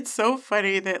just, it's so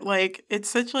funny that, it's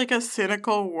such, a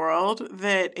cynical world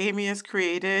that Amy has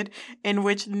created in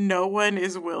which no one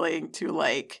is willing to,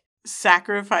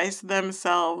 sacrifice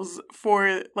themselves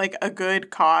for, a good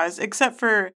cause, except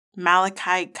for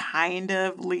Malachi kind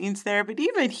of leans there, but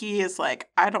even he is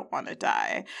I don't want to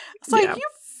die. It's you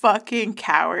fucking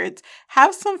cowards.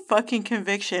 Have some fucking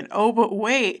conviction. Oh, but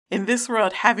wait, in this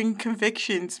world, having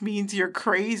convictions means you're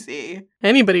crazy.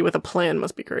 Anybody with a plan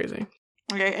must be crazy.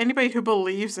 Okay, anybody who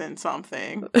believes in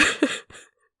something.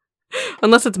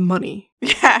 Unless it's money.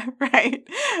 Yeah, right.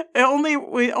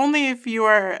 Only if you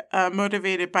are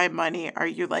motivated by money are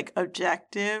you,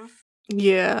 objective.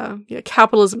 Yeah,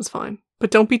 capitalism's fine. But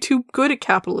don't be too good at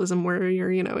capitalism where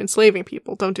you're, enslaving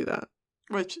people. Don't do that.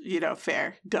 Which,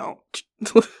 fair. Don't.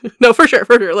 No, for sure.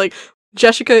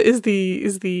 Jessica is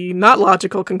the not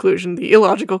logical conclusion, the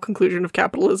illogical conclusion of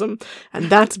capitalism,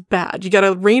 and that's bad. You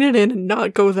gotta rein it in and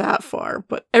not go that far,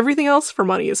 but everything else for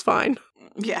money is fine.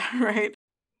 Yeah, right.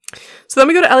 So then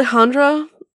we go to Alejandra.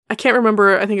 I can't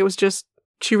remember, I think it was just,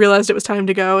 she realized it was time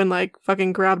to go and,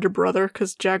 fucking grabbed her brother,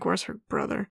 because Jaguar's her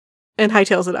brother, and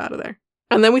hightails it out of there.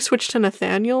 And then we switch to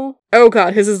Nathaniel. Oh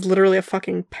god, his is literally a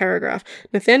fucking paragraph.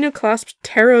 Nathaniel clasped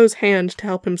Taro's hand to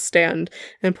help him stand,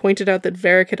 and pointed out that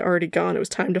Varric had already gone. It was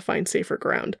time to find safer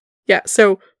ground. Yeah,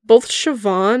 so both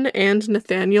Siobhan and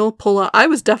Nathaniel pull up. I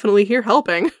was definitely here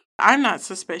helping. I'm not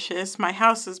suspicious. My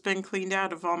house has been cleaned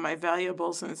out of all my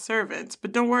valuables and servants,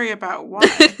 but don't worry about why.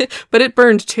 But it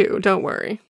burned too, don't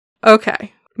worry.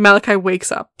 Okay, Malachi wakes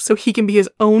up so he can be his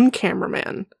own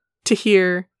cameraman to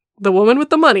hear the woman with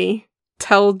the money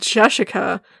tell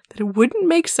Jessica that it wouldn't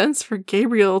make sense for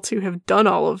Gabriel to have done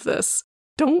all of this.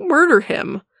 Don't murder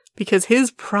him, because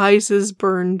his prizes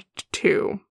burned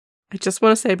too. I just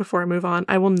want to say before I move on,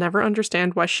 I will never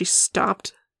understand why she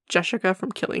stopped Jessica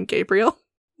from killing Gabriel.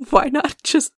 Why not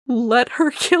just let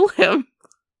her kill him?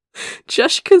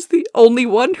 Jessica's the only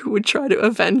one who would try to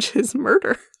avenge his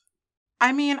murder.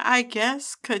 I mean, I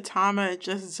guess Katama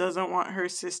just doesn't want her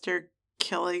sister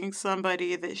killing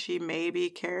somebody that she maybe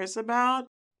cares about.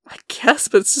 I guess,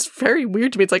 but it's just very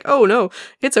weird to me. It's oh no,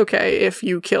 it's okay if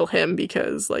you kill him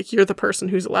because, you're the person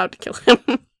who's allowed to kill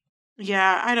him.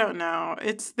 Yeah, I don't know.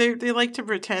 They like to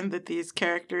pretend that these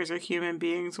characters are human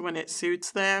beings when it suits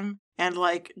them, and,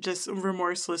 just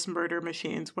remorseless murder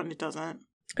machines when it doesn't.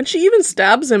 And she even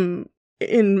stabs him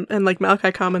and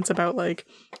Malachi comments about,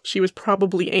 she was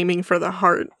probably aiming for the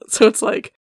heart. So it's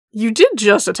you did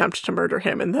just attempt to murder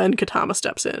him, and then Katama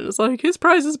steps in. It's his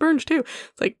prize is burned too.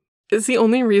 It's is the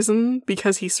only reason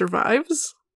because he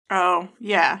survives? Oh,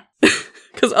 yeah.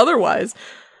 Because otherwise,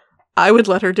 I would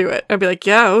let her do it. I'd be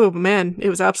yeah, oh man, it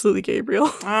was absolutely Gabriel.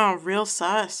 Oh, real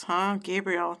sus, huh?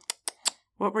 Gabriel.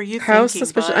 What were you thinking, How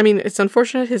suspicious. bud? I mean, it's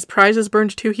unfortunate his prize is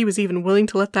burned too. He was even willing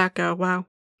to let that go. Wow.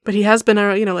 But he has been,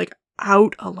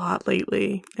 out a lot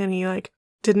lately. And he,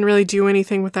 didn't really do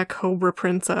anything with that Cobra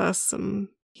princess, and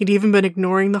he'd even been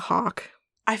ignoring the hawk.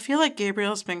 I feel like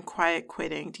Gabriel's been quiet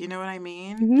quitting. Do you know what I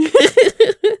mean?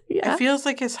 Yeah. It feels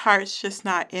like his heart's just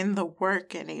not in the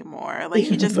work anymore.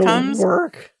 He just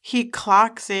work. He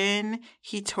clocks in,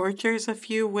 he tortures a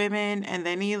few women, and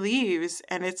then he leaves.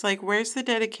 And it's where's the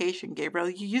dedication, Gabriel?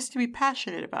 You used to be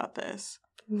passionate about this.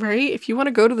 Right? If you want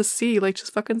to go to the sea,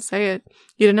 just fucking say it.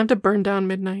 You didn't have to burn down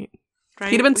Midnight. Right?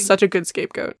 He'd have been such a good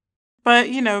scapegoat. But,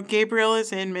 Gabriel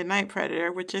is in Midnight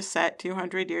Predator, which is set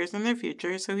 200 years in the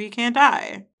future, so he can't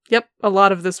die. Yep, a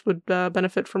lot of this would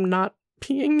benefit from not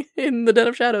being in the Den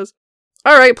of Shadows.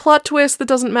 Alright, plot twist that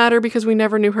doesn't matter because we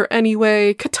never knew her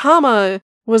anyway. Katama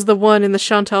was the one in the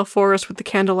Chantal forest with the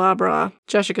candelabra.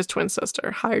 Jessica's twin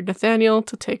sister hired Nathaniel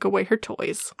to take away her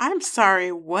toys. I'm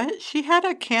sorry, what? She had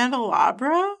a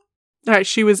candelabra? Alright,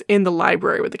 she was in the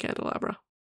library with the candelabra.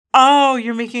 Oh,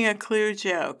 you're making a clue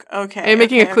joke. Okay. I'm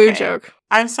making a clue joke.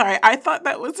 I'm sorry. I thought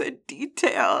that was a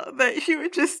detail, that she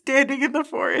was just standing in the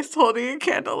forest holding a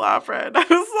candelabra. And I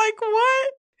was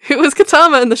what? It was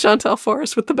Katama in the Chantal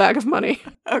forest with the bag of money.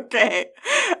 Okay.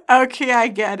 Okay, I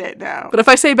get it now. But if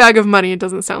I say bag of money, it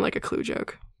doesn't sound like a clue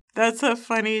joke. That's a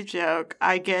funny joke.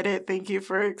 I get it. Thank you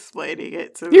for explaining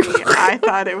it to me. I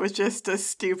thought it was just a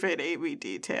stupid Amy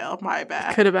detail. My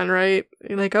bad. Could have been, right?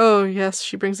 You're like, oh, yes,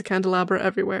 she brings a candelabra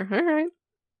everywhere. All right.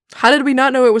 How did we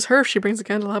not know it was her if she brings a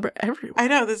candelabra everywhere? I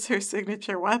know, that's her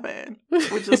signature weapon,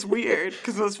 which is weird,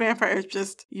 because most vampires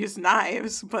just use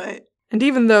knives, but... And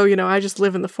even though, I just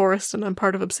live in the forest and I'm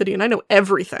part of Obsidian, I know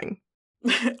everything.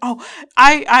 Oh,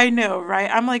 I know, right?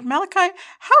 I'm like, Malachi,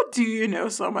 how do you know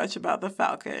so much about the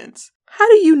Falcons? How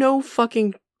do you know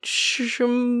fucking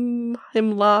Shimla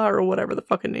or whatever the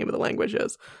fucking name of the language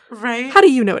is? Right? How do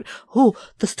you know it? Oh,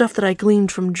 the stuff that I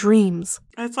gleaned from dreams.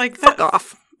 It's like, fuck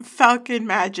off. Falcon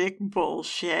magic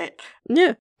bullshit.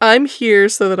 Yeah. I'm here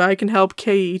so that I can help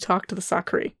Kei talk to the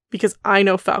Sakuri, because I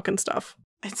know Falcon stuff.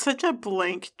 It's such a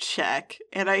blank check,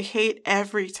 and I hate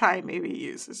every time Amy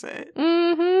uses it.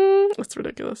 That's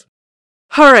ridiculous.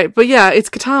 Alright, but yeah, it's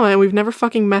Katama, and we've never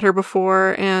fucking met her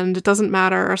before, and it doesn't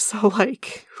matter, so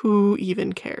who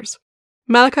even cares?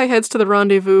 Malachi heads to the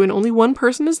rendezvous, and only one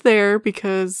person is there,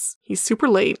 because he's super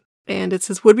late, and it's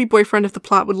his would-be boyfriend if the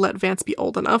plot would let Vance be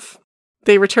old enough.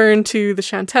 They return to the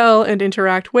Chantel and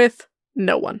interact with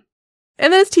no one.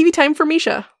 And then it's TV time for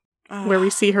Misha, where we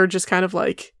see her just kind of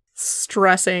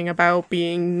stressing about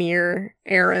being near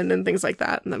Aaron and things like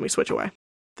that, and then we switch away.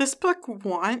 This book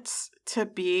wants to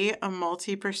be a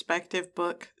multi-perspective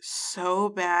book so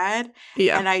bad,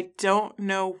 and I don't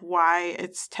know why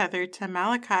it's tethered to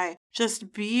Malachi.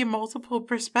 Just be multiple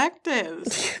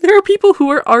perspectives. There are people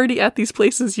who are already at these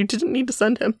places. You didn't need to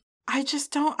send him.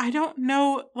 I don't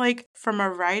know, from a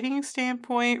writing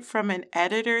standpoint, from an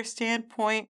editor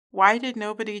standpoint, why did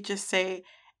nobody just say,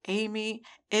 Amy,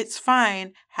 it's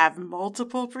fine, have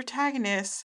multiple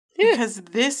protagonists, because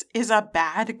this is a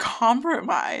bad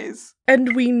compromise.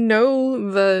 And we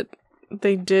know that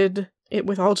they did it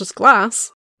with all just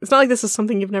glass. It's not like this is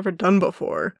something you've never done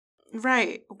before.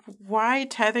 Right. Why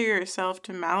tether yourself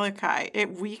to Malachi?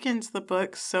 It weakens the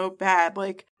book so bad,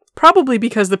 Probably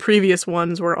because the previous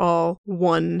ones were all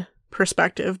one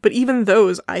perspective, but even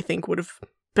those, I think, would have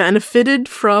benefited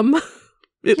from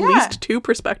at least two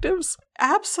perspectives.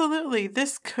 Absolutely.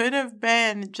 This could have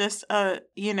been just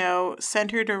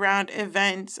centered around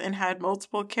events and had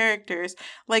multiple characters.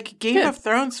 Game of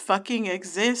Thrones fucking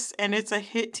exists, and it's a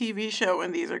hit TV show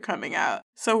when these are coming out.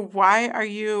 So why are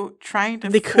you trying to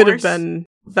They could have been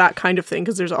that kind of thing,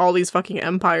 because there's all these fucking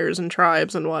empires and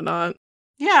tribes and whatnot.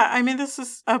 Yeah, I mean, this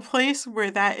is a place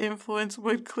where that influence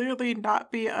would clearly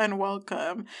not be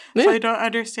unwelcome. Yeah. So I don't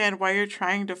understand why you're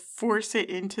trying to force it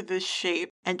into this shape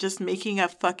and just making a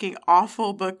fucking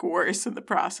awful book worse in the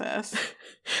process.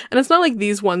 And it's not like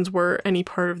these ones were any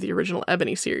part of the original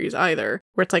Ebony series either,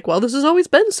 where it's well, this has always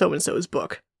been so-and-so's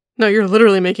book. No, you're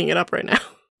literally making it up right now.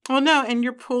 Well, no, and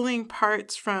you're pulling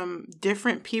parts from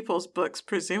different people's books,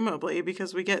 presumably,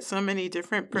 because we get so many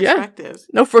different perspectives.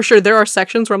 Yeah. No, for sure. There are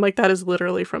sections where I'm that is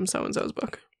literally from so-and-so's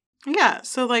book. Yeah,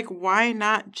 so, why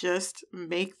not just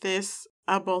make this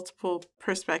a multiple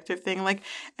perspective thing?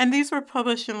 And these were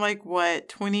published in,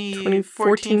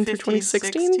 2014 through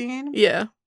 2016? Yeah.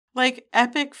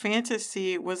 Epic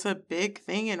fantasy was a big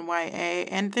thing in YA,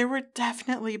 and there were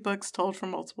definitely books told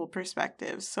from multiple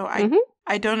perspectives. So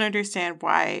I don't understand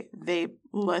why they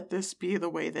let this be the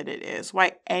way that it is.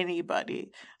 Why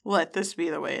anybody let this be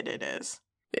the way that it is.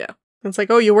 Yeah. It's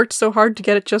oh, you worked so hard to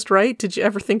get it just right. Did you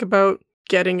ever think about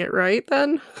getting it right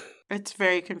then? It's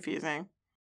very confusing.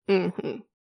 Mm-hmm.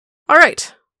 All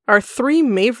right. Our three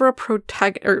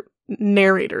Maeve'ra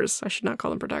narrators, I should not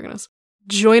call them protagonists,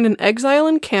 join an exile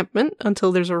encampment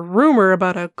until there's a rumor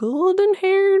about a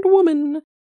golden-haired woman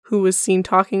who was seen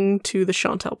talking to the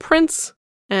Chantel Prince,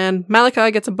 and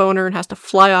Malachi gets a boner and has to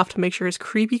fly off to make sure his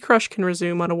creepy crush can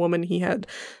resume on a woman he had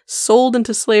sold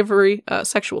into slavery,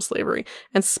 sexual slavery,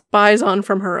 and spies on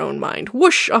from her own mind.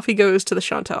 Whoosh! Off he goes to the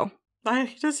Chantel.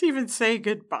 He doesn't even say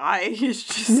goodbye. He's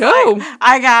just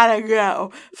I gotta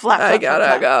go. I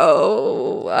gotta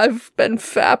go. I've been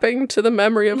fapping to the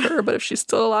memory of her, but if she's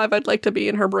still alive, I'd like to be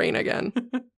in her brain again.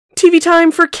 TV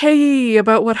time for Kei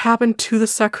about what happened to the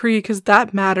Sakuri, because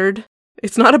that mattered.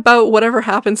 It's not about whatever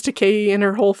happens to Kei and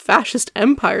her whole fascist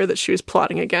empire that she was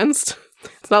plotting against.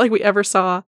 It's not like we ever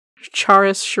saw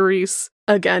Charis Charisse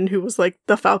again, who was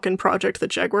the Falcon project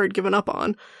that Jaguar had given up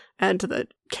on. And that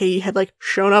Kei had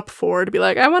shown up for to be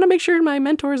I want to make sure my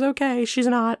mentor's okay. She's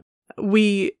not.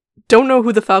 We don't know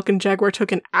who the Falcon Jaguar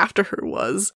took in after her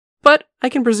was, but I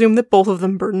can presume that both of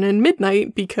them burn in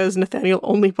midnight because Nathaniel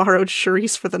only borrowed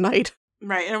Charisse for the night.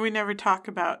 Right, and we never talk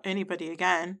about anybody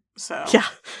again, so. Yeah.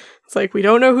 It's we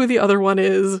don't know who the other one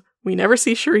is. We never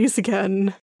see Charisse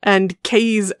again. And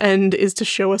Kei's end is to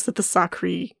show us that the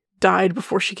Sakuri died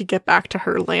before she could get back to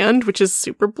her land, which is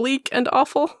super bleak and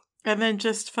awful. And then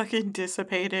just fucking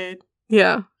dissipated.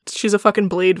 Yeah. She's a fucking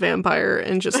blade vampire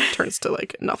and just turns to,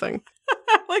 like, nothing.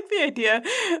 I like the idea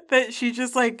that she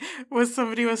just, like,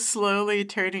 somebody was slowly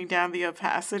turning down the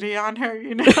opacity on her,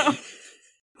 you know?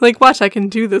 Like, watch, I can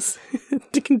do this.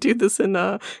 I can do this in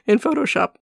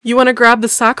Photoshop. You want to grab the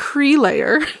Sakri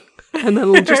layer, and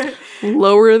then we'll just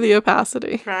lower the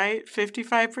opacity. Right?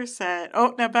 55%.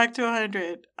 Oh, now back to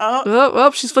 100. Oh.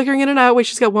 Oh, she's flickering in and out. Wait,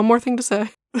 she's got one more thing to say.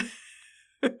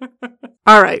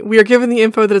 All right, we are given the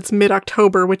info that it's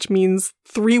mid-October, which means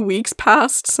 3 weeks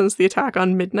passed since the attack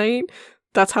on Midnight.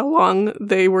 That's how long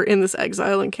they were in this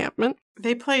exile encampment.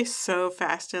 They play so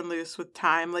fast and loose with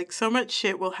time. Like, so much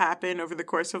shit will happen over the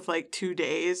course of, like, 2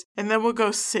 days, and then we'll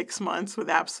go 6 months with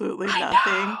absolutely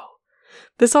nothing.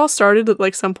 This all started at,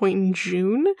 like, some point in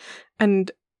June,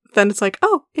 and then it's like,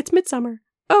 oh, it's midsummer.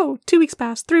 Oh, 2 weeks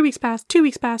passed, 3 weeks passed, 2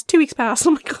 weeks passed, 2 weeks passed.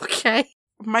 I'm like, okay.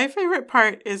 My favorite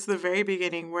part is the very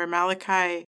beginning where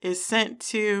Malachi is sent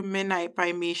to Midnight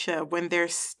by Misha when they're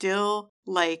still,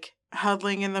 like,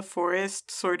 huddling in the forest,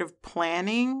 sort of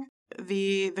planning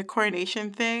the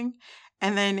coronation thing.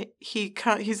 And then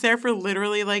he's there for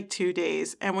literally, like, 2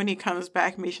 days. And when he comes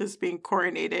back, Misha's being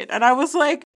coronated. And I was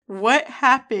like, what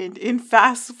happened in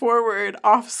fast forward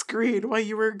off screen while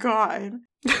you were gone?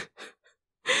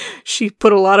 She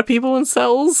put a lot of people in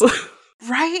cells.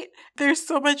 Right? There's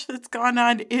so much that's gone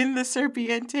on in the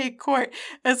Serpiente court.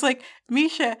 It's like,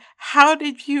 Misha, how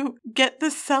did you get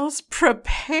the cells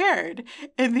prepared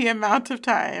in the amount of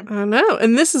time? I know.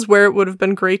 And this is where it would have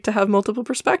been great to have multiple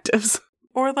perspectives.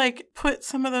 Or, like, put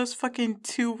some of those fucking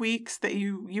 2 weeks that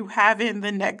you have in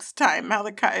the next time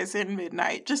Malachi is in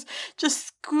Midnight. Just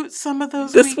scoot some of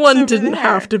those This weeks one over didn't there.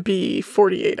 have to be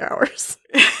 48 hours.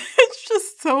 It's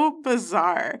just so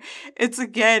bizarre. It's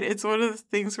one of the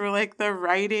things where, like, the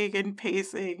writing and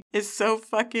pacing is so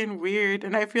fucking weird.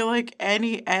 And I feel like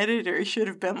any editor should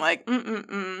have been like,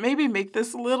 maybe make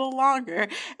this a little longer.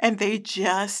 And they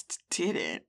just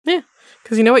didn't. Yeah.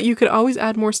 Because you know what? You could always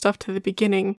add more stuff to the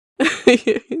beginning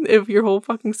of your whole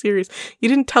fucking series. You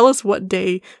didn't tell us what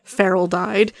day Farrell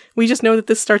died. We just know that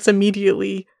this starts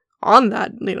immediately on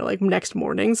that, like, next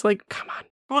morning. So, like, come on.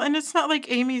 Well, and it's not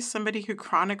like Amy's somebody who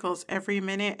chronicles every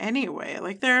minute anyway.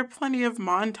 Like, there are plenty of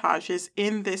montages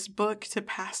in this book to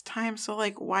pass time, so,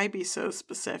 like, why be so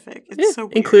specific? It's so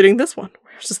weird. Including this one,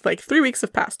 where it's just like 3 weeks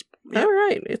have passed. Yep. All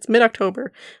right, it's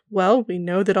mid-October. Well, we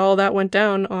know that all that went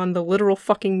down on the literal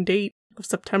fucking date of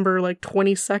September, like,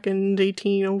 22nd,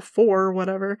 1804, or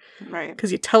whatever. Right.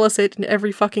 Because you tell us it in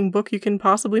every fucking book you can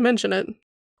possibly mention it.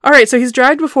 Alright, so he's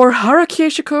dragged before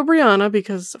Harakiesha Cobriana,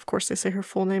 because, of course, they say her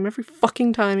full name every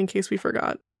fucking time in case we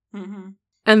forgot. Mm-hmm.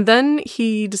 And then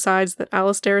he decides that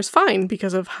Alistair is fine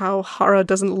because of how Hara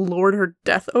doesn't lord her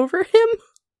death over him,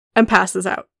 and passes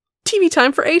out. TV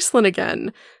time for Aislinn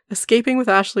again, escaping with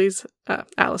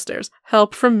Alistair's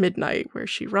help from Midnight, where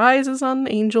she rises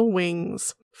on angel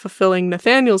wings, fulfilling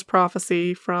Nathaniel's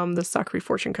prophecy from the Sakri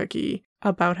fortune cookie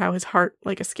about how his heart,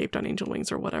 like, escaped on angel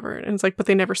wings or whatever. And it's like, but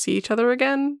they never see each other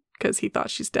again because he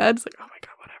thought she's dead. It's like, oh my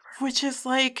god, whatever. Which is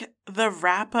like the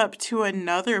wrap up to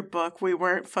another book we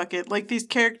weren't fucking, like, these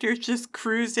characters just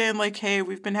cruised in like, hey,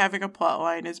 we've been having a plot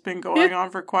line. It's been going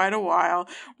on for quite a while.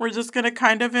 We're just going to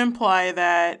kind of imply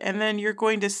that. And then you're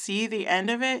going to see the end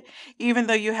of it, even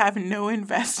though you have no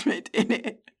investment in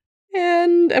it.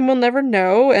 And we'll never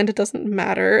know, and it doesn't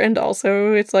matter. And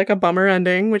also, it's like a bummer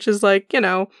ending, which is like,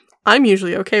 I'm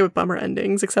usually okay with bummer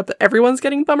endings, except that everyone's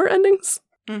getting bummer endings.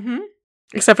 Mm-hmm.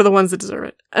 Except for the ones that deserve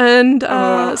it. And,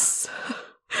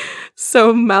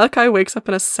 so Malachi wakes up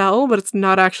in a cell, but it's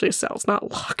not actually a cell. It's not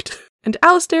locked. And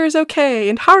Alistair is okay,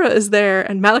 and Hara is there,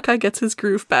 and Malachi gets his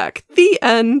groove back. The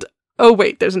end. Oh,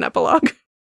 wait, there's an epilogue.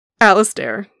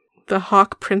 Alistair, the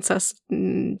Hawk Princess,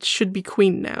 should be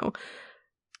queen now,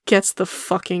 gets the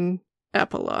fucking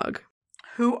epilogue.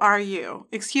 Who are you?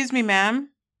 Excuse me, ma'am?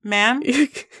 Ma'am?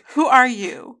 Who are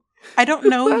you? I don't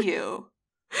know you.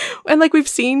 And, like, we've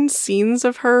seen scenes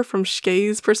of her from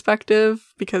Shkei's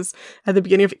perspective, because at the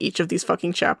beginning of each of these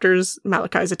fucking chapters,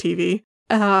 Malachi's a TV.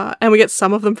 And we get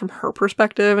some of them from her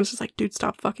perspective, and it's just like, dude,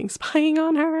 stop fucking spying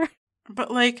on her.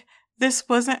 But, like, this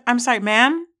wasn't... I'm sorry,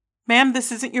 ma'am? Ma'am,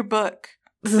 this isn't your book.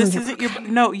 This isn't your book.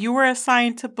 No, you were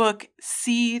assigned to book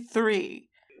C3.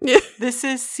 Yeah. This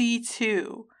is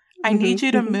C2. I need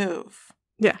you to move.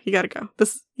 Yeah, you gotta go.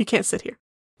 You can't sit here.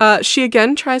 She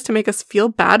again tries to make us feel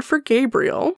bad for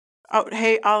Gabriel. Oh,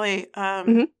 hey, Ollie.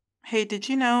 Hey, did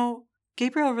you know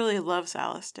Gabriel really loves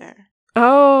Alistair?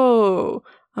 Oh,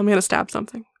 I'm gonna stab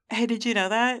something. Hey, did you know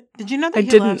that? Did you know that I he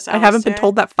didn't. loves Alistair? I haven't been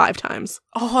told that 5 times.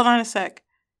 Oh, hold on a sec.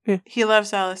 Yeah. He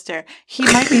loves Alistair. He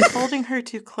might be holding her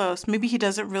too close. Maybe he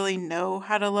doesn't really know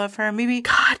how to love her. Maybe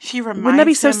she reminds wouldn't that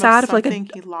be so him sad of if like something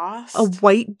he lost. a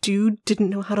white dude didn't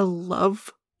know how to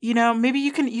love? You know, maybe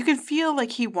you can feel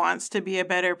like he wants to be a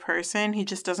better person. He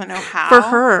just doesn't know how. For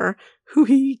her, who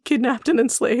he kidnapped and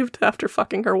enslaved after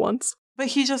fucking her once. But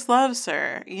he just loves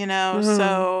her, you know,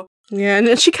 so... Yeah,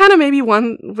 and she kind of maybe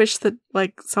wish that,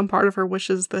 like, some part of her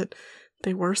wishes that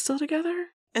they were still together.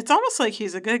 It's almost like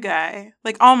he's a good guy.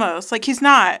 Like, almost. Like, he's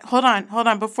not. Hold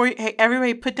on. Before you... Hey,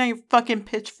 everybody, put down your fucking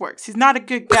pitchforks. He's not a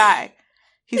good guy.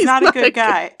 He's not a good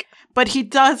guy. But he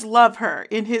does love her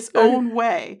in his own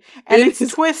way. And it's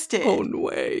twisted. Own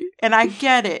way. And I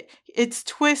get it. It's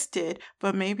twisted.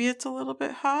 But maybe it's a little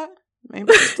bit hot.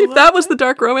 Maybe just a if that was the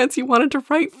dark romance you wanted to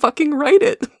write, fucking write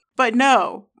it. But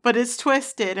no. But it's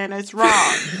twisted and it's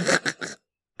wrong.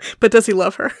 But does he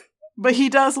love her? But he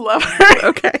does love her.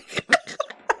 Okay.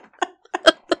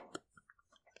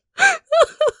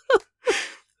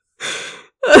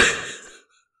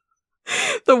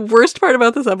 The worst part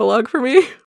about this epilogue for me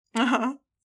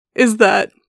is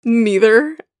that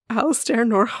neither Alistair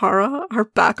nor Hara are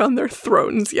back on their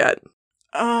thrones yet.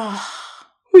 Ugh.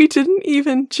 We didn't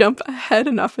even jump ahead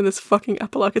enough in this fucking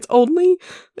epilogue. It's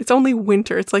only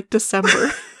winter. It's like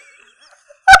December.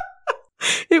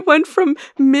 It went from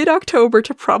mid-October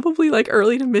to probably like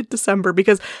early to mid-December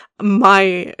because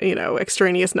my,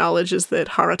 extraneous knowledge is that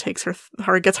Hara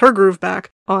gets her groove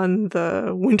back on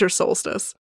the winter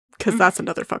solstice because that's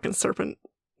another fucking serpent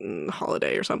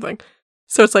holiday or something.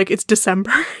 So it's like, it's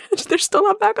December. They're still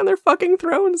not back on their fucking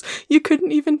thrones. You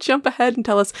couldn't even jump ahead and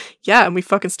tell us, yeah, and we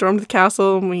fucking stormed the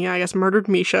castle and we, I guess, murdered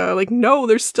Misha. Like, no,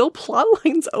 there's still plot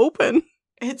lines open.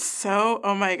 It's so,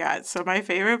 oh my god. So my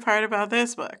favorite part about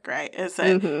this book, right, is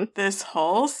that this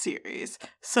whole series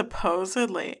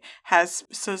supposedly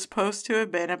supposed to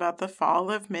have been about the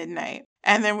fall of midnight.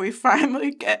 And then we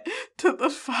finally get to the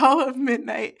fall of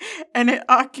midnight and it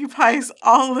occupies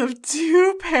all of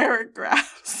 2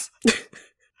 paragraphs.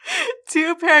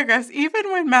 2 paragraphs. Even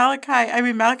when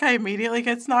Malachi immediately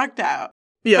gets knocked out.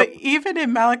 Yep. But even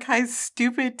in Malachi's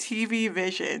stupid TV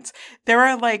visions, there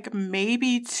are like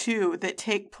maybe 2 that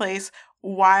take place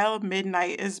while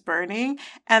midnight is burning,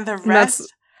 and the rest...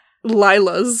 That's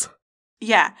Lila's.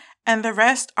 Yeah, and the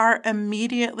rest are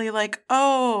immediately like,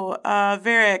 oh,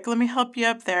 Varric, let me help you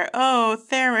up there. Oh,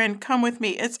 Theron, come with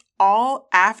me. It's all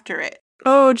after it.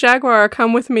 Oh, Jaguar,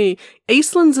 come with me.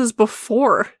 Aislin's is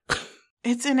before.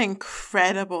 It's an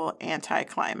incredible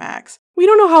anticlimax. We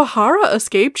don't know how Hara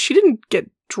escaped. She didn't get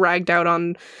dragged out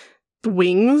on the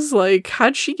wings. Like,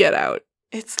 how'd she get out?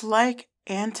 It's like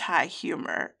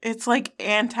anti-humor. It's like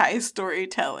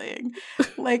anti-storytelling.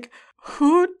 Like,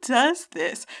 who does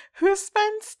this? Who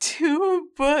spends 2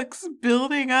 books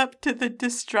building up to the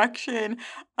destruction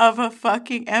of a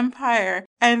fucking empire?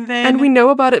 And we know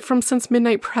about it from since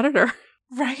Midnight Predator.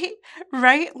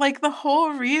 Right? Like, the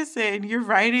whole reason you're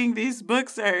writing these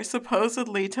books are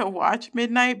supposedly to watch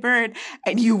midnight burn,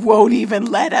 and you won't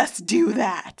even let us do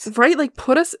that. Right? Like,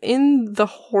 put us in the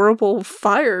horrible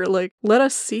fire. Like, let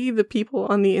us see the people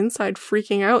on the inside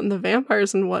freaking out and the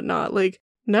vampires and whatnot. Like,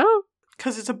 no.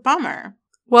 Because it's a bummer.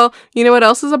 Well, you know what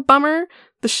else is a bummer?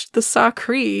 The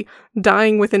Sakri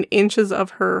dying within inches of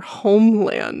her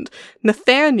homeland.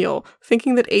 Nathaniel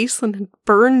thinking that Aislinn had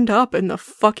burned up in the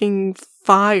fucking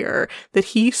fire that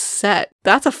he set.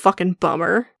 That's a fucking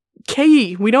bummer.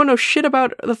 Kay, we don't know shit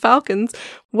about the Falcons.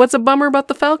 What's a bummer about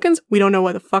the Falcons? We don't know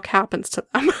what the fuck happens to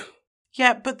them.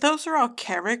 Yeah, but those are all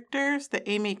characters that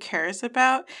Amy cares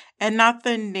about, and not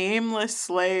the nameless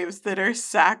slaves that are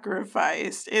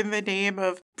sacrificed in the name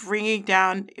of bringing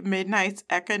down Midnight's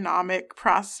economic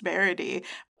prosperity.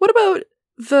 What about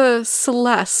the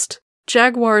Celeste?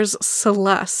 Jaguar's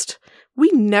Celeste.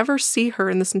 We never see her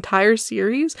in this entire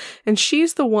series, and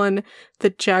she's the one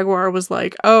that Jaguar was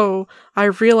like, oh, I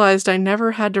realized I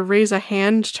never had to raise a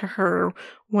hand to her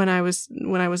when I was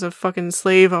a fucking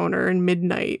slave owner in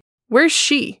Midnight. Where's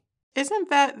she? Isn't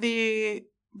that the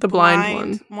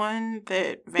blind one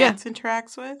that Vance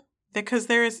interacts with? Because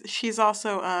she's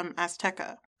also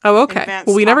Azteca. Oh, okay.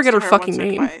 Well, we never get her fucking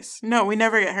name. Twice. No, we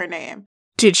never get her name.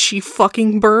 Did she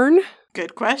fucking burn?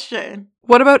 Good question.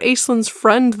 What about Aislinn's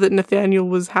friend that Nathaniel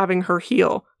was having her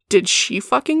heal? Did she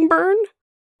fucking burn?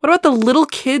 What about the little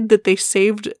kid that they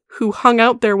saved who hung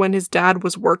out there when his dad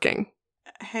was working?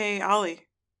 Hey, Ollie.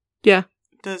 Yeah.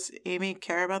 Does Amy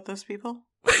care about those people?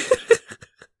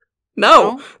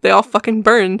 No, they all fucking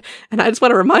burned. And I just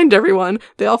want to remind everyone,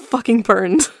 they all fucking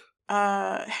burned.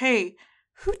 Hey,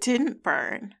 who didn't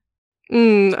burn?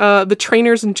 The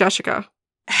trainers and Jessica.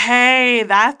 Hey,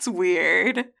 that's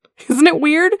weird. Isn't it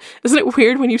weird? Isn't it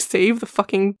weird when you save the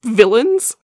fucking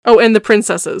villains? Oh, and the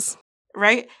princesses.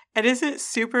 Right? And isn't it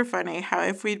super funny how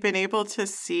if we'd been able to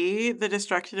see the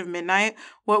destruction of midnight,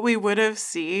 what we would have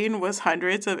seen was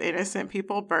hundreds of innocent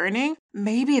people burning?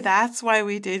 Maybe that's why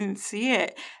we didn't see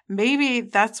it. Maybe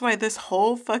that's why this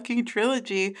whole fucking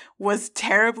trilogy was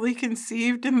terribly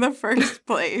conceived in the first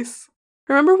place.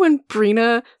 Remember when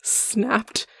Brina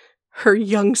snapped her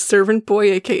young servant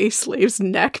boy, aka slave's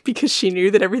neck because she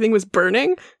knew that everything was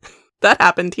burning? That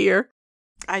happened here.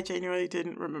 I genuinely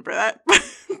didn't remember that.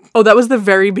 Oh, that was the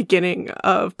very beginning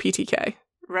of PTK.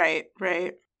 Right.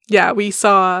 Yeah, we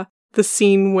saw the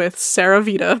scene with Sarah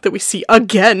Vita that we see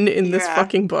again in this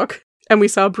fucking book. And we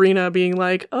saw Brina being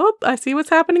like, oh, I see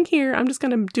what's happening here. I'm just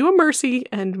gonna do a mercy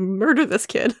and murder this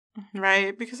kid.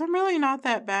 Right, because I'm really not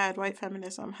that bad. White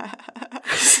feminism.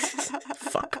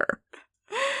 Fuck her.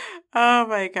 Oh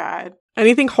my god.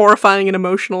 Anything horrifying and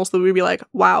emotional so that we'd be like,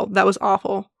 wow, that was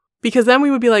awful. Because then we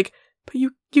would be like, but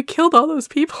you killed all those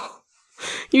people.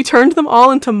 You turned them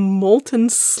all into molten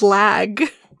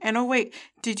slag. And oh wait,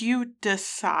 did you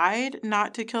decide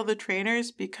not to kill the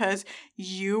trainers because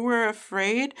you were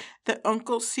afraid that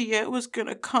Uncle Siet was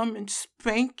gonna come and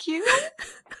spank you?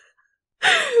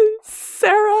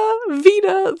 Sarah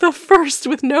Vita the First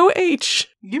with no H.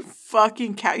 You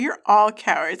fucking You're all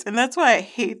cowards. And that's why I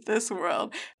hate this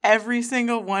world. Every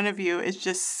single one of you is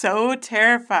just so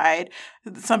terrified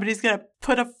that somebody's gonna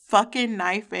put a fucking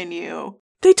knife in you.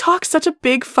 They talk such a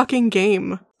big fucking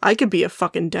game. I could be a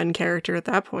fucking den character at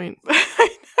that point. I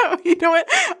know. You know what?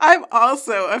 I'm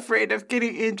also afraid of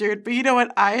getting injured, but you know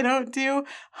what I don't do?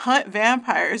 Hunt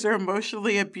vampires or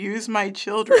emotionally abuse my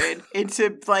children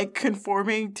into, like,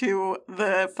 conforming to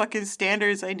the fucking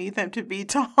standards I need them to be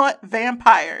to hunt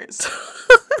vampires.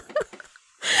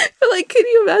 But, like, can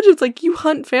you imagine? It's like, you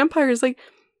hunt vampires, like,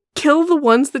 kill the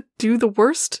ones that do the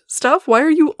worst stuff? Why are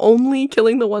you only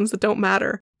killing the ones that don't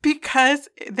matter? Because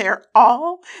they're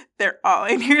all,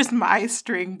 and here's my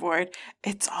string board,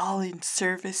 it's all in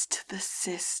service to the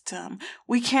system.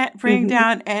 We can't bring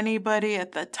down anybody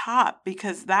at the top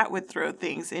because that would throw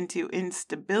things into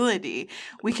instability.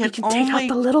 We can only take out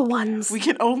the little ones. We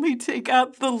can only take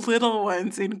out the little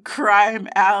ones in Crime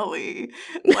Alley,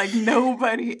 like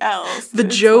nobody else. The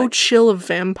Joe Chill of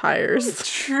vampires.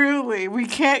 Truly, we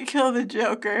can't kill the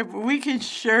Joker, but we can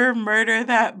sure murder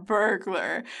that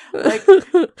burglar. Like,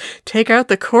 take out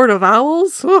the Court of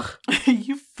Owls? Ugh.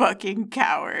 You fucking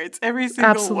cowards. Every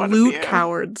single one of you. Absolute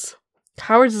cowards.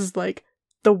 Cowards is like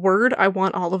the word I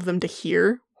want all of them to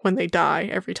hear when they die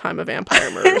every time a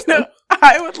vampire murders them.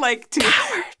 I would like to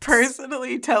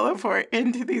personally teleport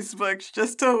into these books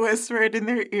just to whisper it in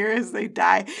their ear as they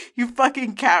die. You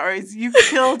fucking cowards. You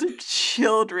killed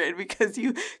children because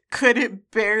you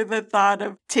couldn't bear the thought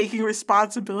of taking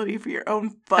responsibility for your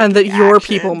own fucking and that your actions.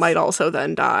 people might also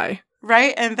then die.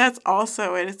 Right? And that's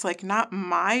also it. It's like, not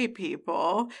my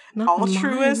people. Not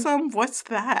altruism? mine. What's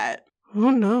that?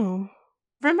 Oh, no.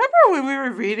 Remember when we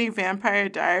were reading Vampire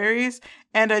Diaries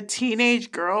and a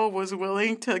teenage girl was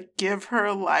willing to give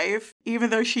her life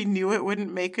even though she knew it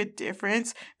wouldn't make a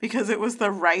difference because it was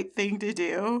the right thing to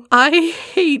do? I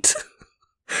hate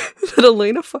that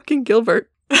Elena fucking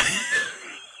Gilbert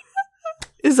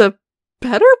is a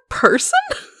better person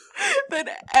than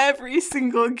every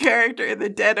single character in the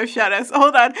Den of Shadows.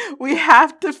 Hold on, we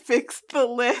have to fix the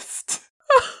list.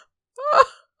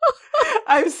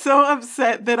 I'm so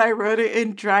upset that I wrote it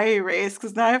in dry erase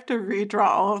because now I have to redraw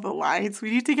all of the lines.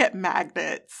 We need to get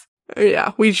magnets.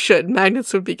 Yeah, we should.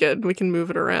 Magnets would be good. We can move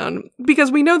it around.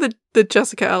 Because we know that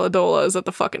Jessica Aladola is at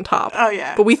the fucking top. Oh,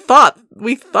 yeah. But we thought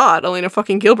Elena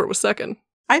fucking Gilbert was second.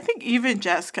 I think even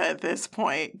Jessica at this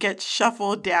point gets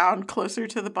shuffled down closer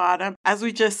to the bottom as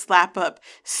we just slap up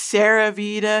Sarah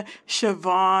Vita,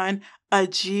 Siobhan,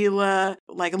 Agila,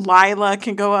 like Lila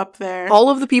can go up there. All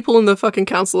of the people in the fucking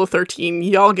Council of 13,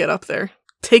 y'all get up there.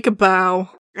 Take a bow.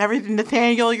 Everything,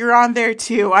 Nathaniel, you're on there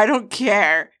too. I don't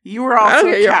care. You were also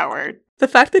a coward. The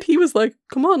fact that he was like,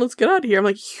 come on, let's get out of here. I'm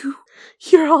like,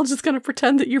 you're all just gonna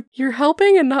pretend that you're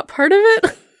helping and not part of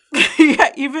it?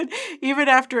 Yeah, even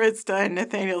after it's done,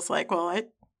 Nathaniel's like, well,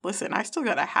 listen, I still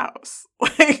got a house.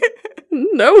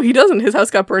 No, he doesn't. His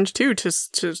house got burned too,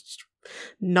 to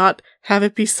not have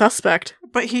it be suspect.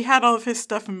 But he had all of his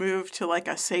stuff moved to, like,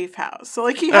 a safe house. So,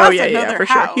 like, he has another for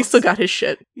house. Sure. He still got his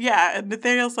shit. Yeah, and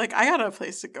Nathaniel's like, I got a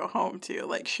place to go home to.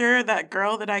 Like, sure, that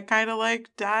girl that I kind of like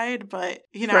died, but,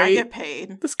 you know, I get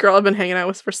paid. This girl I've been hanging out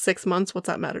with for 6 months, what's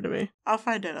that matter to me? I'll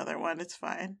find another one. It's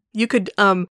fine. You could,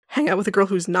 hang out with a girl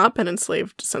who's not been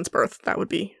enslaved since birth. That would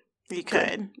be You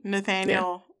could.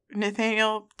 Nathaniel,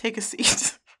 take a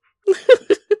seat.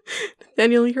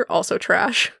 Daniel, you're also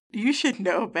trash. You should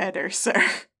know better, sir.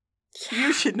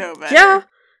 You should know better. Yeah.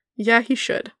 Yeah, he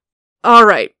should. All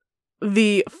right.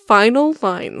 The final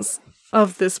lines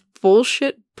of this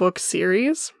bullshit book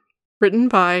series, written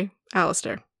by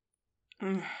Alistair.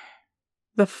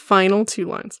 The final 2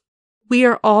 lines. We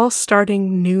are all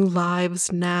starting new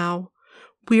lives now.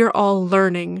 We are all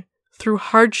learning, through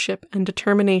hardship and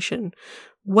determination,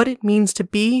 what it means to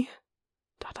be... ...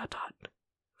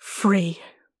 free.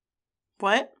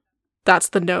 What? That's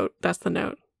the note. That's the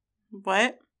note.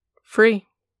 What? Free.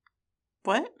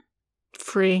 What?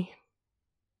 Free.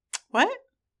 What?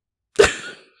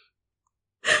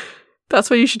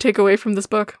 That's what you should take away from this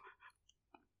book.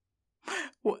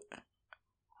 What?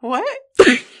 What?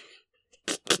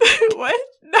 What?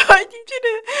 No, you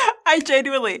didn't. I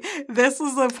genuinely, this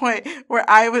was the point where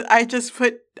I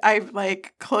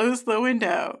closed the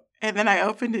window and then I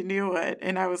opened a new one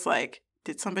and I was like,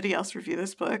 did somebody else review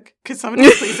this book? Could somebody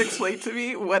please explain to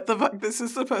me what the fuck this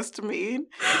is supposed to mean?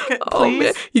 Oh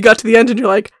man, you got to the end and you're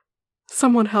like,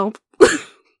 someone help.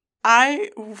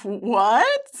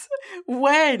 What?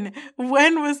 When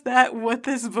was that what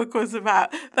this book was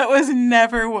about? That was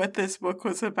never what this book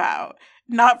was about.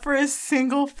 Not for a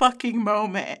single fucking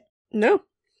moment. No,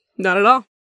 not at all.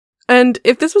 And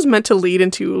if this was meant to lead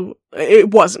into,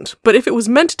 it wasn't, but if it was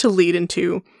meant to lead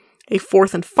into a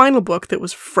 4th and final book that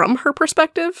was from her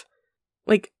perspective,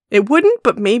 like, it wouldn't,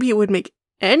 but maybe it would make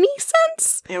any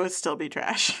sense. It would still be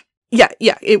trash. Yeah,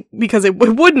 because it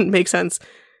wouldn't make sense.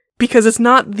 Because it's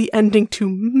not the ending to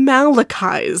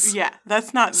Malachi's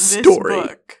that's not this story.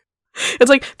 Book. It's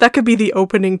like, that could be the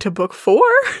opening to book 4.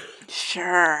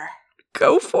 Sure.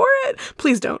 Go for it.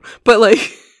 Please don't. But,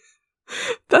 like,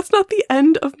 that's not the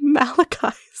end of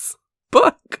Malachi's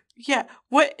book. Yeah.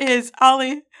 What is,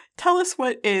 Ollie, tell us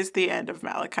what is the end of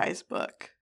Malachi's book.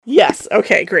 Yes.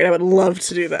 Okay, great. I would love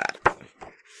to do that.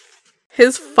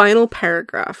 His final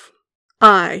paragraph.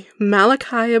 I,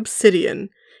 Malachi Obsidian,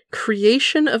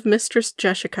 creation of Mistress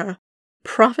Jessica,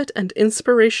 prophet and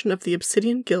inspiration of the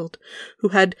Obsidian Guild, who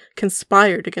had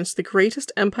conspired against the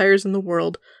greatest empires in the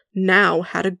world, now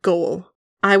had a goal.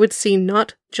 I would see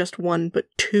not just 1, but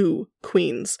 2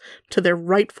 queens to their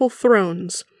rightful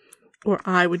thrones, or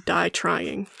I would die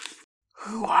trying.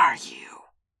 Who are you?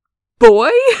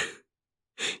 Boy,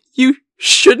 you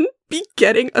shouldn't be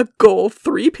getting a goal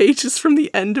 3 pages from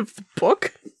the end of the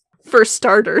book, for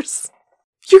starters.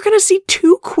 You're gonna see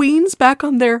 2 queens back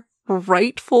on their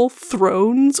rightful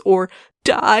thrones or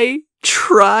die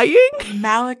trying?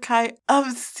 Malachi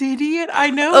Obsidian? I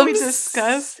know we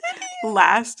discussed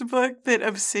last book that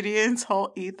Obsidian's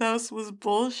whole ethos was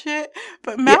bullshit,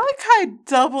 but Malachi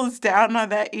doubles down on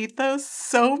that ethos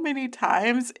so many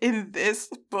times in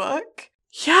this book.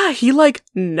 Yeah, he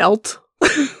knelt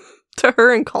to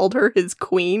her and called her his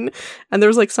queen. And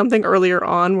there was something earlier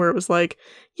on where it was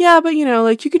yeah, but you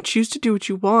can choose to do what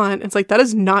you want. It's that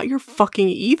is not your fucking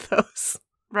ethos.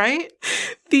 Right?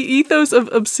 The ethos of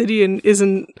Obsidian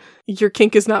isn't, your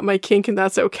kink is not my kink and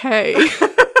that's okay.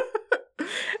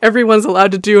 Everyone's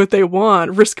allowed to do what they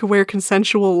want, risk-aware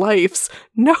consensual lives.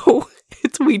 No,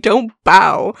 it's we don't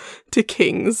bow to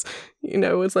kings.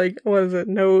 It's what is it?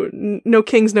 No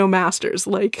kings, no masters.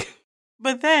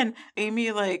 But then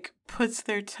Amy puts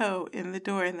their toe in the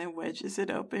door and then wedges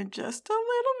it open just a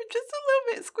little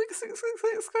bit, squeak, squeak, squeak,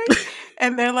 squeak, squeak.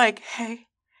 And they're like, hey,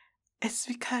 it's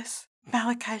because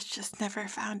Malachi's just never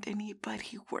found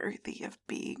anybody worthy of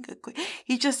being a queen.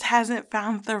 He just hasn't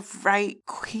found the right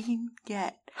queen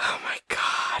yet. Oh my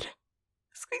god.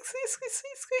 Squeak, squeak, squeak,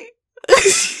 squeak, squeak.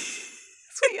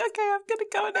 Sweet, okay, I'm gonna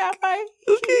go now, bye.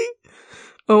 Okay.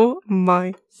 Oh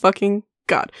my fucking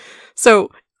god.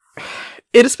 So,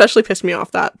 it especially pissed me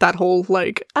off that whole,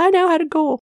 I now had a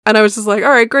goal. And I was just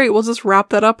alright, great, we'll just wrap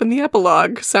that up in the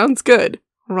epilogue. Sounds good.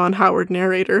 Ron Howard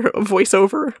narrator,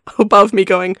 voiceover above me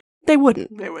going, They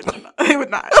wouldn't. They would not. They would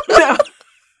not. No.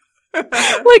 I know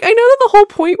that the whole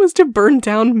point was to burn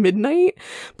down Midnight,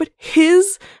 but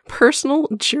his personal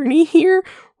journey here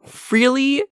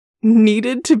really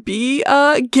needed to be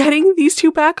getting these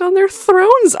 2 back on their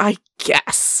thrones, I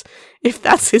guess. If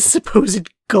that's his supposed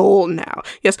goal now.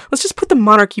 Yes, let's just put the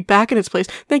monarchy back in its place.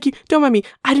 Thank you. Don't mind me.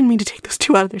 I didn't mean to take those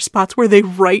 2 out of their spots where they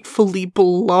rightfully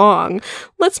belong.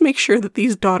 Let's make sure that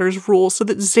these daughters rule so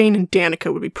that Zane and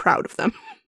Danica would be proud of them.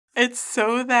 It's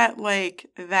so that,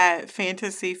 that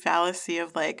fantasy fallacy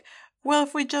of, well,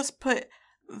 if we just put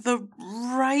the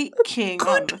right king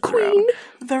on the throne,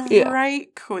 the right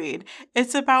queen.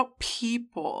 It's about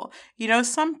people.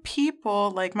 Some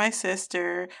people, like my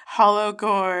sister, hollow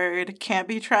gourd, can't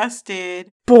be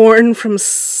trusted. Born from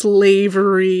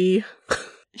slavery.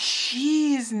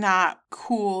 she's not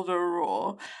cool to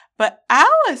rule. But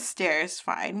Alistair's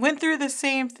fine. Went through the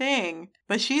same thing,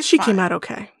 but she fine. Came out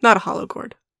okay. Not a hollow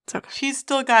gourd. It's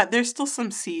okay. There's still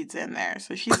some seeds in there,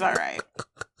 so she's all right.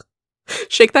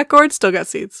 Shake that gourd, still got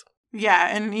seeds. Yeah,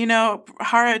 and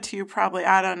Hara too, probably,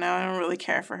 I don't know, I don't really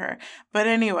care for her. But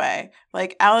anyway,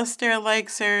 like, Alistair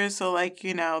likes her, so, like,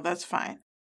 that's fine.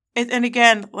 And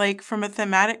again, like, from a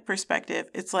thematic perspective,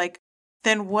 it's like,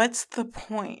 then what's the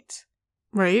point?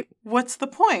 Right. What's the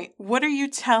point? What are you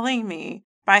telling me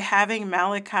by having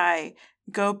Malachi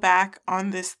go back on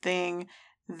this thing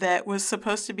that was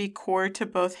supposed to be core to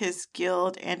both his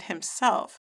guild and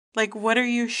himself? Like, what are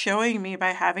you showing me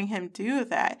by having him do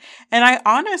that? And I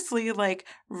honestly, like,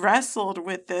 wrestled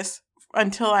with this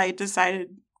until I decided,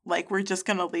 like, we're just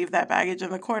going to leave that baggage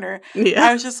in the corner. Yeah.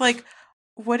 I was just like,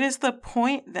 what is the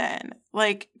point then?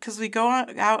 Like, because we go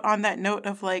out on that note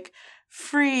of, like,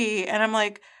 free. And I'm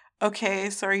like, okay,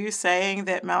 so are you saying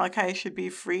that Malachi should be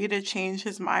free to change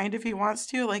his mind if he wants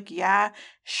to? Like, yeah,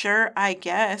 sure, I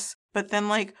guess. But then,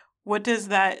 like, what does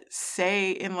that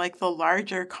say in, like, the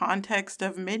larger context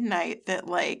of Midnight that,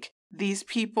 like, these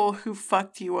people who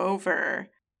fucked you over,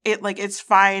 it's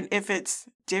fine if it's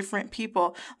different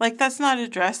people. Like, that's not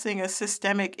addressing a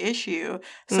systemic issue.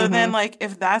 So then, like,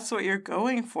 if that's what you're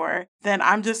going for, then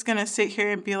I'm just going to sit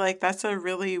here and be like, that's a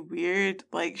really weird,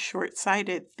 like,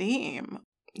 short-sighted theme.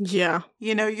 Yeah.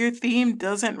 Your theme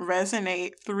doesn't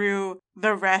resonate through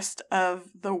the rest of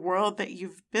the world that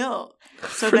you've built.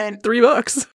 So for then 3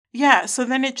 books. Yeah, so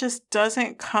then it just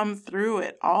doesn't come through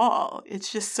at all.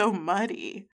 It's just so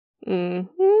muddy.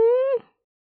 Mm-hmm.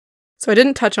 So I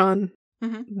didn't touch on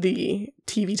the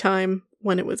TV time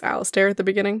when it was Alistair at the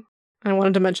beginning. I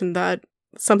wanted to mention that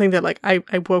something that, like, I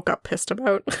woke up pissed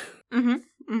about.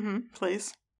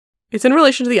 Please. It's in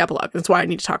relation to the epilogue. That's why I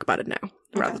need to talk about it now,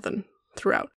 rather than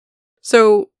throughout.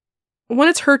 So when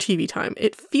it's her TV time,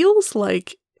 it feels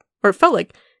like, or it felt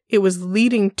like, it was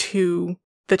leading to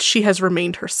that she has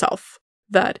remained herself.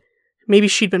 That maybe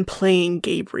she'd been playing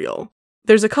Gabriel.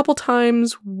 There's a couple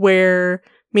times where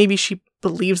maybe she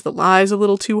believes the lies a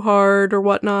little too hard or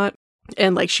whatnot.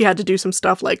 And, like, she had to do some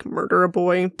stuff like murder a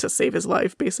boy to save his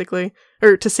life, basically.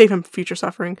 Or to save him from future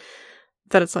suffering.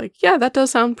 That it's like, yeah, that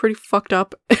does sound pretty fucked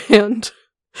up. And,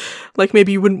 like,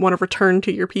 maybe you wouldn't want to return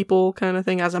to your people kind of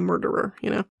thing as a murderer,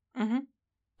 And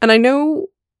I know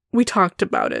we talked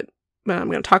about it, but I'm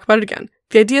going to talk about it again.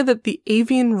 The idea that the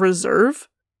Avian Reserve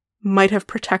might have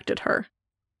protected her.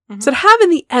 So to have in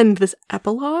the end this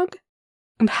epilogue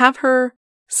and have her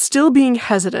still being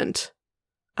hesitant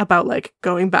about, like,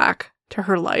 going back to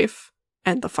her life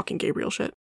and the fucking Gabriel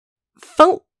shit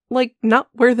felt like not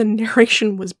where the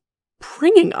narration was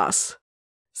bringing us.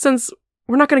 Since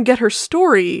we're not going to get her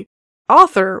story,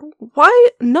 author, why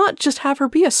not just have her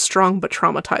be a strong but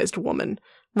traumatized woman?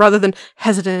 Rather than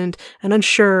hesitant and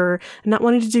unsure and not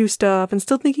wanting to do stuff and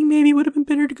still thinking maybe it would have been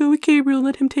better to go with Gabriel and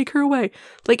let him take her away.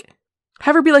 Like,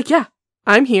 have her be like, yeah,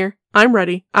 I'm here. I'm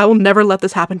ready. I will never let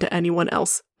this happen to anyone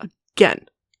else again.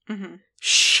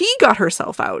 She got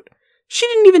herself out. She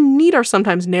didn't even need our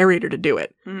sometimes narrator to do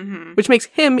it. Which makes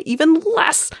him even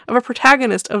less of a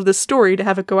protagonist of this story to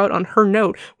have it go out on her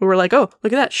note. Where we're like, oh,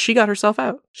 look at that. She got herself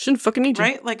out. She didn't fucking need you.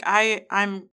 Right? Like,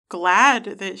 I'm glad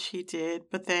that she did,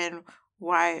 but then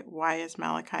why is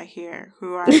Malachi here?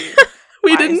 Who are you?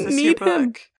 We didn't need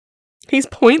him. He's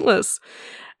pointless.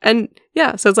 And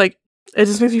yeah, so it's like, it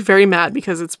just makes me very mad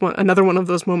because it's another one of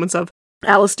those moments of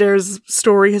Alistair's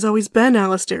story has always been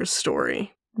Alistair's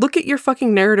story. Look at your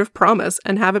fucking narrative promise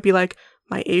and have it be like,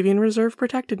 my Avian Reserve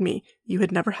protected me. You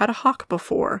had never had a hawk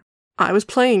before. I was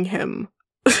playing him.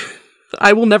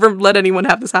 I will never let anyone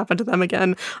have this happen to them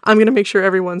again. I'm going to make sure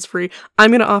everyone's free.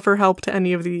 I'm going to offer help to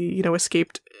any of the,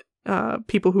 escaped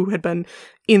people who had been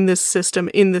in this system,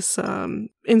 in this,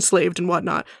 enslaved and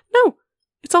whatnot. No,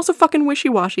 it's also fucking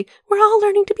wishy-washy. We're all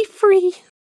learning to be free.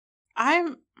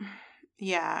 I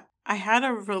had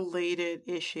a related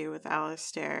issue with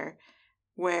Alistair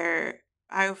where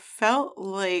I felt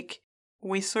like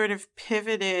we sort of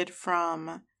pivoted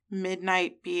from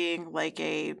Midnight being like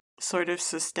a sort of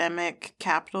systemic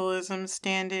capitalism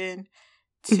stand-in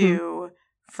to,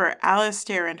 for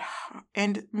Alistair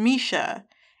and Misha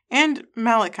and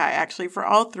Malachi, actually, for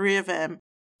all three of them,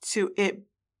 to it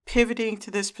pivoting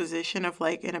to this position of,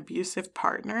 like, an abusive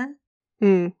partner.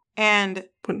 And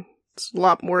it's a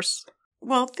lot worse.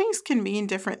 Well, things can mean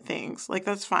different things. Like,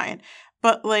 that's fine.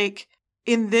 But, like,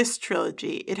 in this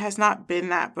trilogy, it has not been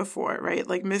that before, right?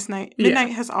 Like, Midnight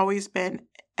has always been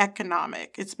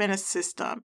economic. It's been a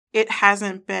system. It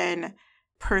hasn't been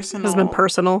personal. It has been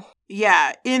personal.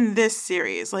 Yeah, in this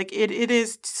series. Like, it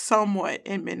is somewhat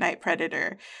in Midnight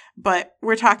Predator, but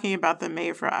we're talking about the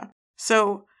Maeve'ra.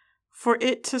 So for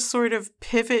it to sort of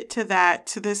pivot to that,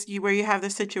 to this, where you have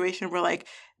this situation where, like,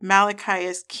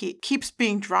 Malachi keeps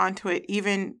being drawn to it,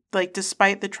 even, like,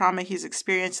 despite the trauma he's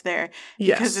experienced there,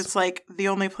 because it's, like, the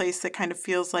only place that kind of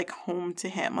feels like home to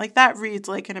him. Like, that reads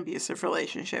like an abusive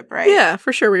relationship, right? Yeah,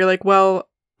 for sure. Where you're like, well,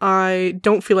 I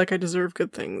don't feel like I deserve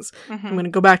good things. Mm-hmm. I'm going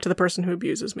to go back to the person who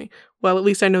abuses me. Well, at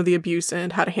least I know the abuse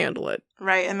and how to handle it.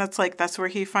 Right, and that's where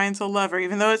he finds a lover,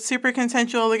 even though it's super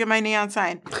consensual. Look at my neon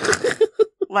sign.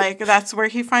 Like, that's where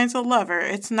he finds a lover.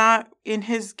 It's not in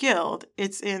his guild.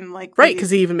 It's in, like... Right, because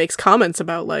he even makes comments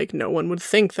about, like, no one would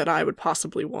think that I would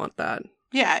possibly want that.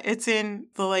 Yeah, it's in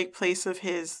the, like, place of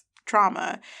his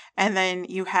trauma. And then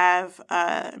you have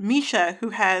Misha, who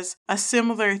has a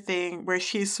similar thing where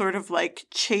she's sort of, like,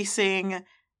 chasing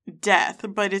death,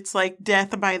 but it's, like,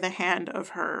 death by the hand of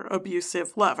her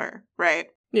abusive lover, right?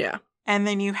 Yeah. And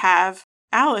then you have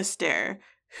Alistair,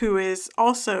 who is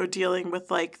also dealing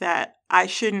with, like, that I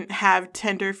shouldn't have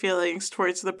tender feelings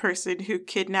towards the person who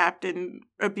kidnapped and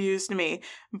abused me,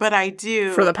 but I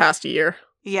do. For the past year.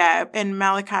 Yeah, and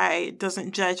Malachi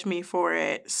doesn't judge me for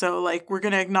it, so, like, we're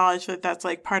going to acknowledge that that's,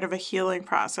 like, part of a healing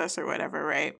process or whatever,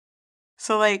 right?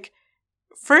 So, like,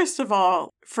 first of all,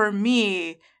 for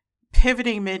me,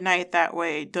 pivoting Midnight that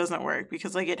way doesn't work,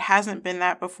 because, like, it hasn't been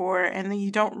that before, and then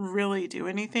you don't really do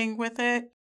anything with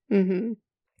it. Mm-hmm.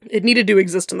 It needed to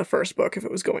exist in the first book if it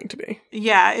was going to be.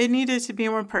 Yeah, it needed to be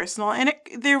more personal. And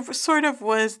there sort of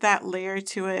was that layer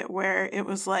to it where it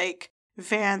was like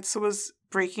Vance was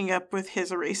breaking up with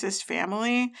his racist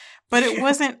family, but it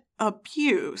wasn't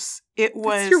abuse. It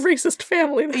was... It's your racist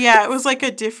family. Yeah, it was like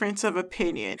a difference of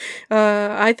opinion.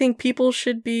 I think people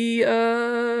should be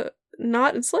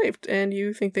not enslaved, and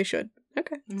you think they should.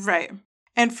 Okay. Right.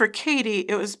 And for Katie,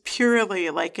 it was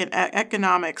purely like an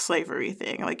economic slavery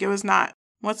thing. Like, it was not...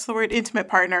 What's the word? Intimate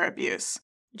partner abuse.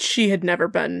 She had never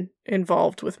been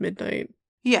involved with Midnight.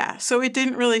 Yeah, so it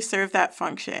didn't really serve that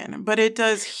function, but it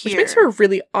does here. Which makes her a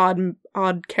really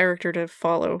odd character to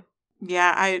follow.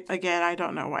 Yeah, I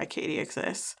don't know why Katie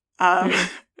exists. I've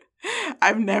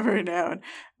never known.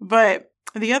 But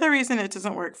the other reason it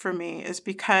doesn't work for me is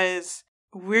because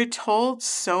we're told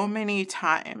so many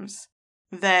times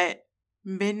that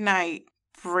Midnight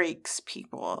breaks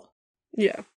people.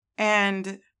 Yeah.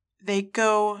 And they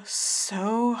go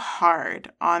so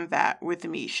hard on that with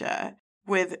Misha,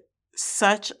 with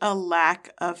such a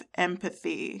lack of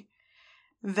empathy,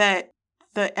 that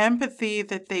the empathy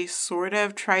that they sort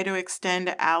of try to extend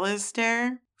to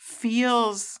Alistair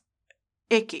feels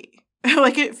icky.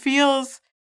 Like, it feels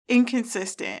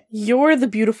inconsistent. You're the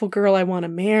beautiful girl I want to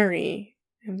marry,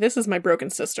 and this is my broken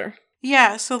sister.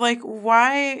 Yeah, so, like,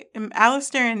 why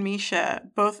Alistair and Misha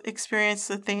both experienced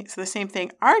the same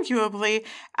thing. Arguably,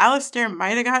 Alistair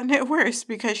might have gotten it worse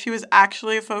because she was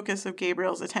actually a focus of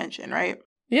Gabriel's attention, right?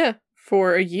 Yeah,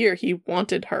 for a year he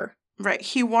wanted her. Right,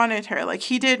 he wanted her. Like,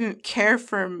 he didn't care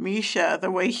for Misha the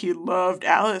way he loved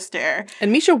Alistair.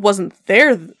 And Misha wasn't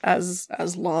there as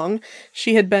long.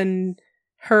 She had been...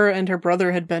 Her and her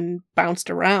brother had been bounced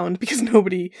around because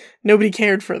nobody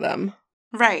cared for them.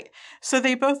 Right. So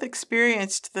they both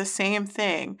experienced the same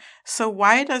thing. So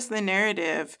why does the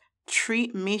narrative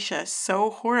treat Misha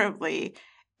so horribly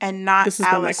and not This has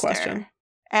Alistair? been my question.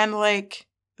 And, like,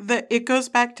 it goes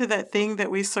back to that thing that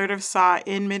we sort of saw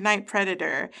in Midnight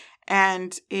Predator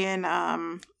and in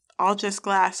All Just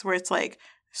Glass, where it's like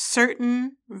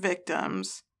certain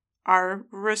victims are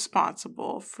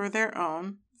responsible for their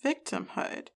own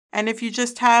victimhood. And if you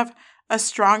just have a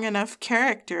strong enough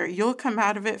character, you'll come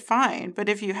out of it fine. But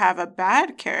if you have a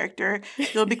bad character,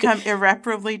 you'll become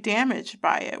irreparably damaged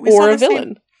by it. Or a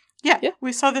villain. Yeah,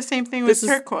 we saw the same thing with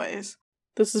Turquoise.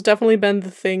 This has definitely been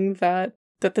the thing that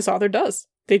this author does.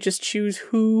 They just choose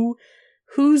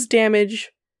whose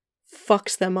damage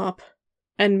fucks them up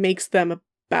and makes them a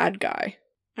bad guy.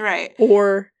 Right.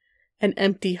 Or an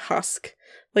empty husk.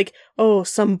 Like, oh,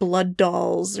 some blood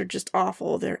dolls are just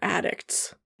awful. They're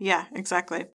addicts. Yeah,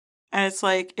 exactly. And it's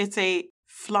like, it's a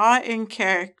flaw in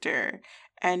character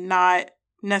and not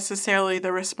necessarily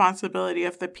the responsibility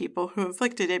of the people who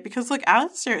inflicted it. Because, look,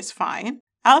 Alistair is fine.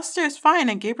 Alistair is fine,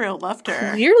 and Gabriel loved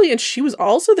her. Clearly, and she was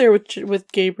also there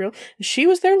with Gabriel. And she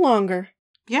was there longer.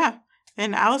 Yeah.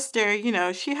 And Alistair, you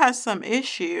know, she has some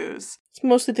issues. It's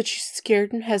mostly that she's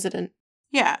scared and hesitant.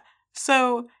 Yeah.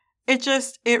 So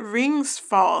it rings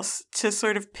false to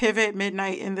sort of pivot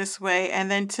Midnight in this way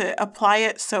and then to apply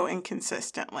it so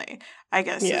inconsistently, I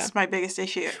guess, is my biggest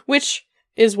issue. Which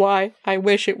is why I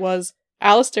wish it was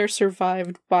Alistair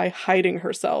survived by hiding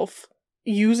herself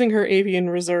using her avian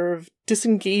reserve,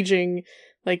 disengaging,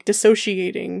 like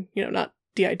dissociating, not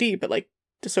DID, but like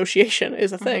dissociation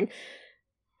is a thing.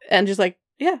 And just like,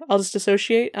 yeah, I'll just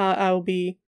dissociate. I will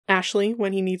be Ashley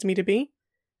when he needs me to be.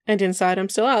 And inside I'm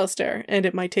still Alistair. And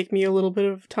it might take me a little bit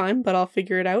of time, but I'll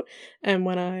figure it out. And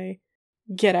when I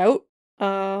get out,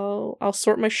 I'll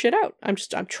sort my shit out. I'm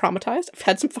traumatized. I've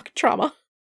had some fucking trauma.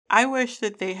 I wish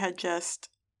that they had just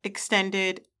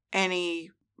extended any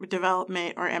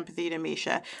development or empathy to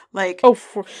Misha. Like,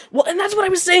 well, and that's what I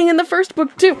was saying in the first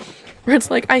book too, where it's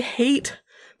like, I hate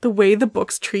the way the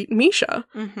books treat Misha.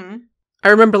 I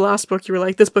remember last book you were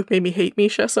like, this book made me hate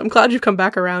Misha, so I'm glad you've come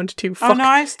back around to fuck. Oh no,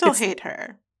 I still hate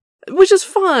her. Which is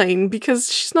fine,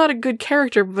 because she's not a good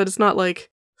character, but it's not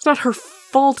her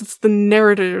fault, it's the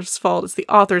narrator's fault, it's the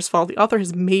author's fault. The author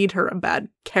has made her a bad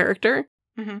character.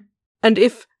 And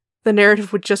if the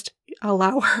narrative would just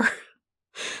allow her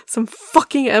some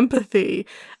fucking empathy,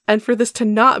 and for this to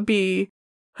not be,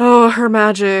 her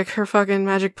fucking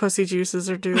magic pussy juices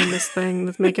are doing this thing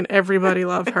that's making everybody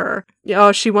love her.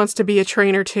 She wants to be a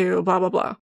trainer too, blah, blah,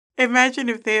 blah. Imagine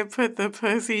if they had put the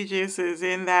pussy juices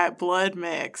in that blood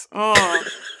mix. Oh,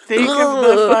 think of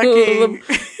the fucking...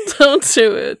 Don't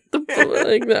do it.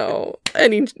 No.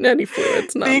 Any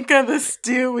fluids, no. Think of the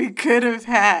stew we could have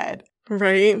had.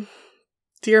 Right?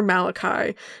 Dear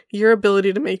Malachi, your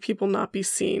ability to make people not be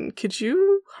seen. Could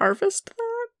you harvest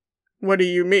that? What do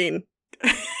you mean?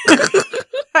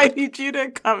 I need you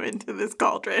to come into this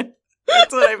cauldron.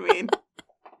 That's what I mean.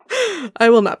 I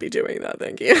will not be doing that,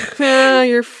 thank you.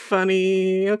 You're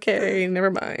funny. Okay, never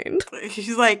mind.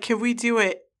 She's like, can we do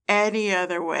it any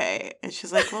other way? And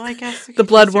she's like, well, I guess the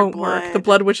blood won't work. The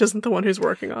blood witch isn't the one who's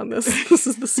working on this. This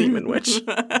is the semen witch.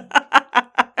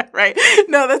 Right.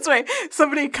 No, that's right.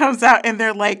 Somebody comes out and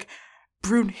they're like,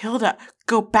 Brunhilde,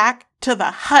 go back to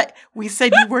the hut. We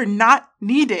said you were not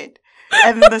needed.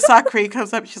 And then the Sakri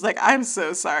comes up. She's like, I'm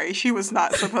so sorry. She was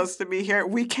not supposed to be here.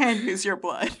 We can use your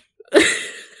blood.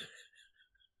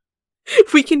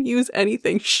 We can use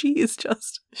anything. She's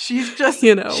just, she's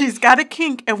got a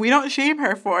kink and we don't shame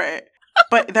her for it.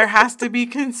 But there has to be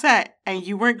consent. And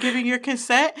you weren't giving your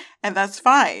consent, and that's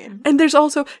fine. And there's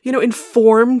also,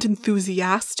 informed,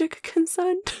 enthusiastic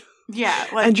consent. Yeah.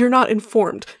 And you're not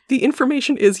informed. The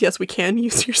information is, yes, we can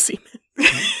use your semen.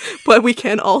 But we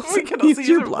can also use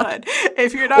your blood.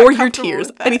 If you're not or your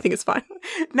tears. Anything is fine.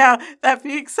 Now, that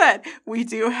being said, we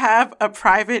do have a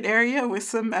private area with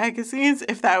some magazines,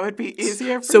 if that would be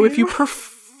easier for you. So if you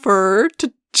prefer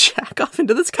to jack off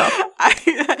into this cup.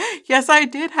 Yes, I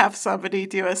did have somebody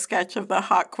do a sketch of the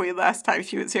Hot Queen last time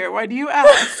she was here. Why do you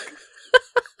ask?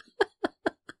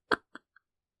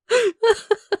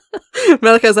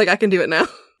 Malachi's like, I can do it now.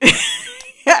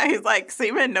 Yeah, he's like,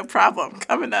 semen, no problem.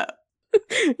 Coming up.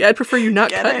 Yeah, I'd prefer you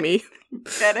not cut me.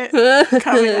 Get it?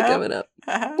 Coming up.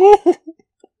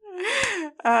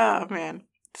 Oh, man.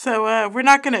 So, we're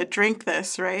not going to drink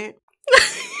this, right?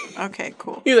 Okay,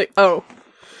 cool. You're like, oh.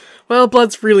 Well,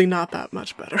 blood's really not that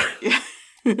much better. Yeah.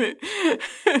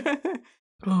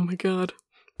 Oh my god.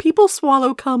 People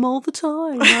swallow cum all the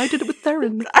time. I did it with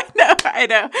Theron. I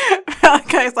know.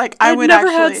 Malachi's like, I've never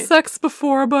had sex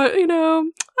before, but,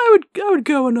 I would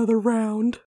go another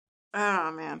round.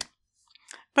 Oh, man.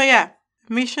 But yeah,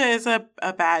 Misha is a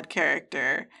bad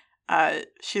character.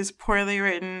 She's poorly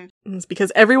written. It's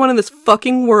because everyone in this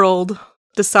fucking world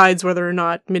decides whether or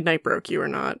not Midnight broke you or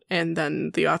not. And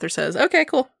then the author says, okay,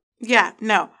 cool. Yeah,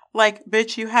 no. Like,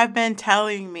 bitch, you have been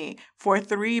telling me for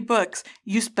 3 books,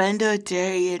 you spend a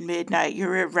day in Midnight,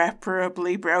 you're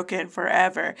irreparably broken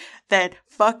forever. Then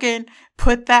fucking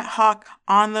put that hawk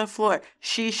on the floor.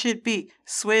 She should be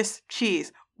Swiss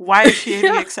cheese. Why is she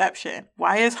the exception?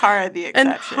 Why is Hara the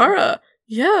exception? And Hara,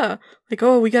 yeah. Like,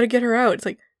 oh, we gotta get her out. It's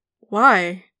like,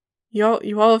 why?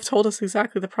 You all have told us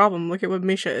exactly the problem. Look at what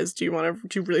Misha is. Do you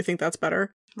really think that's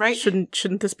better? Right.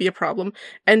 Shouldn't this be a problem?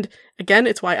 And again,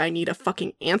 it's why I need a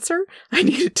fucking answer. I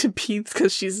need it to be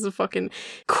because she's a fucking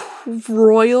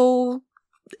royal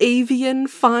avian.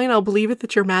 Fine, I'll believe it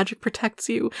that your magic protects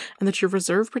you and that your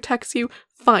reserve protects you.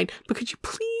 Fine. But could you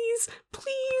please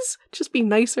just be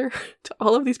nicer to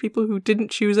all of these people who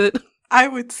didn't choose it? I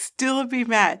would still be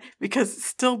mad because it's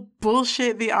still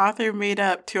bullshit the author made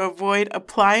up to avoid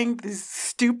applying these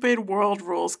stupid world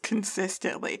rules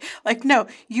consistently. Like, no,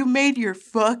 you made your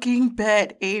fucking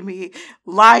bed, Amy.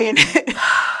 Lie in it.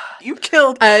 You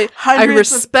killed hundreds of people. I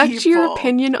respect your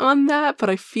opinion on that, but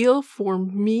I feel for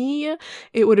me,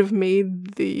 it would have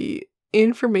made the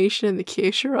information in the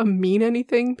Keishara mean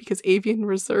anything because Avian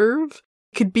Reserve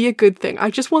could be a good thing. I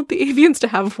just want the avians to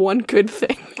have one good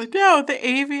thing. No, the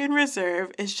avian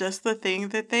reserve is just the thing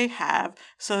that they have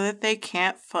so that they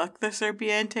can't fuck the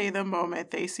Serpiente the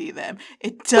moment they see them.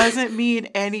 It doesn't mean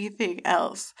anything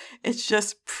else. It's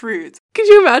just prudes. Could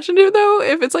you imagine it, though,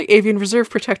 if it's like avian reserve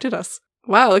protected us?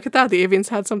 Wow, look at that. The avians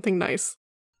had something nice.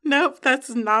 Nope,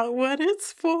 that's not what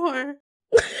it's for.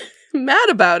 Mad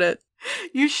about it.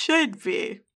 You should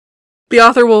be. The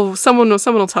author someone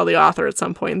will tell the author at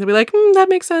some point, and they'll be like, that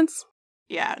makes sense.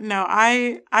 Yeah, no,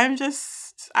 I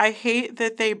hate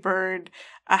that they burned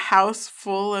a house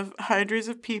full of hundreds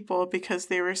of people because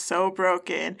they were so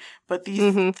broken, but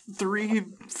these three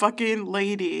fucking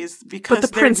ladies, because but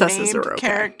the princesses named are okay.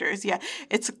 Characters, yeah,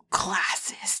 it's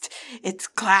classist. It's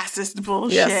classist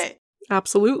bullshit. Yes,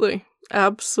 absolutely.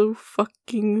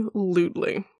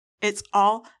 Abso-fucking-lutely. It's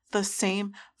all the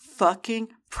same fucking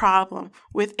problem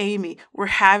with Amy. We're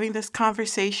having this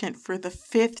conversation for the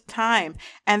 5th time,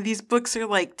 and these books are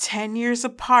like 10 years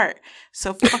apart.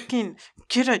 So fucking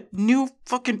get a new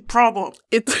fucking problem.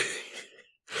 It's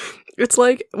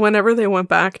like whenever they went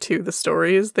back to the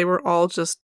stories, they were all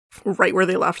just right where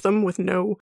they left them with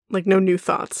no new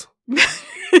thoughts.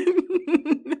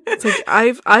 It's like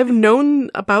I've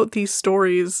known about these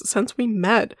stories since we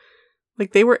met.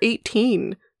 Like, they were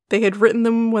 18. They had written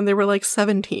them when they were like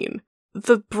 17.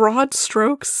 The broad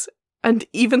strokes, and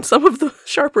even some of the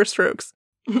sharper strokes,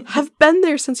 have been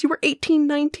there since you were 18,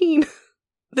 19.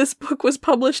 This book was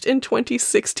published in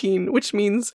 2016, which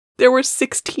means there were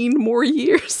 16 more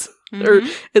years, or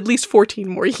at least 14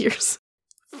 more years,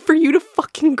 for you to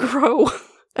fucking grow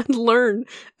and learn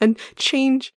and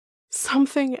change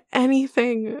something,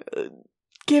 anything.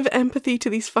 Give empathy to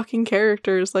these fucking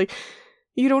characters. Like,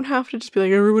 you don't have to just be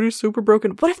like, everybody's super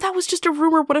broken. What if that was just a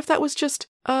rumor? What if that was just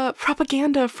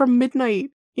propaganda from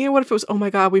midnight? You know, what if it was, oh my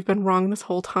god, we've been wrong this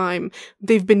whole time.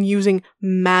 They've been using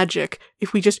magic.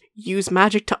 If we just use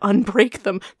magic to unbreak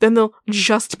them, then they'll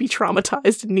just be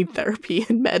traumatized and need therapy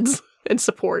and meds and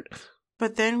support.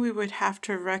 But then we would have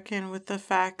to reckon with the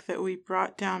fact that we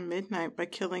brought down midnight by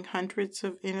killing hundreds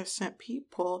of innocent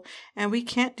people. And we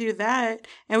can't do that.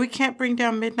 And we can't bring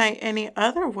down midnight any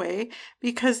other way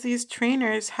because these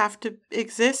trainers have to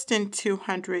exist in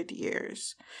 200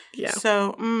 years. Yeah.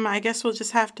 So I guess we'll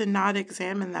just have to not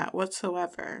examine that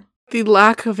whatsoever. The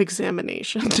lack of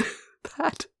examination.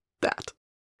 that.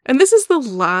 And this is the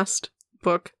last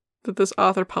book that this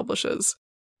author publishes.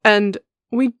 And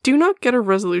we do not get a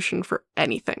resolution for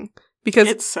anything, because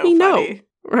it's so we know, funny.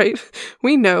 Right?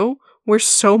 We know where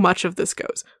so much of this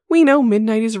goes. We know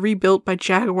Midnight is rebuilt by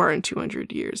Jaguar in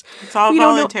 200 years. It's all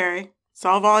voluntary. It's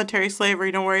all voluntary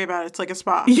slavery. Don't worry about it. It's like a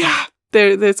spa. Yeah,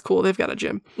 that's cool. They've got a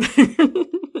gym.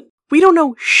 We don't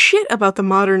know shit about the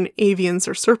modern avians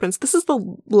or serpents. This is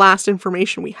the last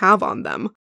information we have on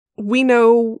them. We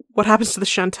know what happens to the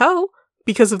Chantel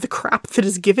because of the crap that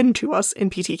is given to us in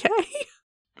PTK.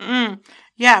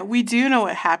 Yeah, we do know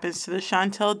what happens to the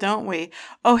Chantel, don't we?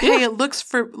 Oh, hey,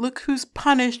 look who's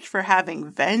punished for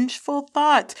having vengeful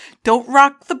thoughts. Don't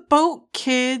rock the boat,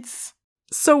 kids.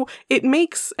 So it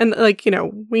makes, and like, you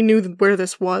know, we knew where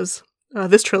this was,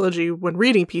 this trilogy when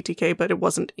reading PTK, but it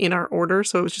wasn't in our order,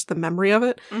 so it was just the memory of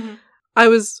it. I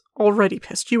was already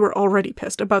pissed. You were already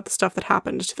pissed about the stuff that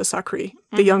happened to the Sakri,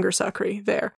 the younger Sakri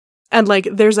there. And like,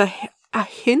 there's a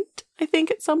hint, I think,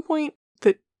 at some point,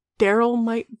 that Daryl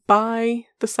might buy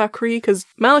the Sakri, because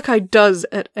Malachi does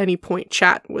at any point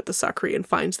chat with the Sakri and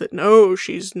finds that no,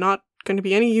 she's not going to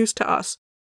be any use to us.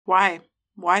 Why?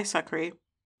 Why Sakri?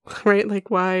 Right?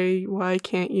 Like, why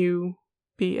can't you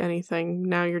be anything?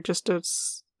 Now you're just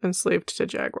enslaved to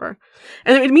Jaguar.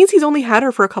 And it means he's only had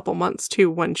her for a couple months,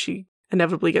 too, when she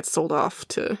inevitably gets sold off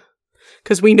to...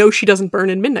 Because we know she doesn't burn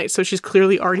in midnight, so she's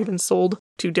clearly already been sold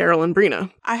to Daryl and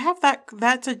Brina. I have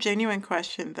that's a genuine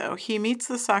question, though. He meets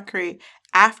the Sakri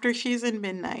after she's in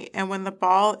midnight, and when the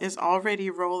ball is already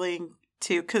rolling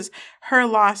too, because her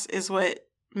loss is what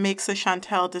makes the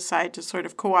Chantel decide to sort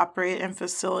of cooperate and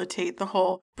facilitate the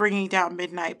whole bringing down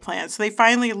midnight plan. So they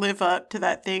finally live up to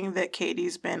that thing that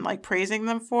Katie's been like praising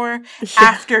them for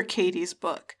after Katie's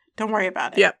book. Don't worry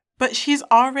about it. Yeah. But she's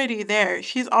already there.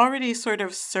 She's already sort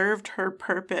of served her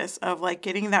purpose of like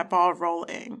getting that ball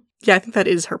rolling. Yeah, I think that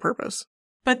is her purpose.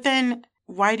 But then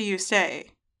why do you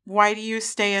stay? Why do you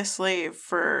stay a slave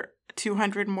for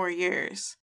 200 more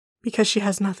years? Because she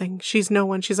has nothing. She's no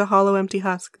one. She's a hollow, empty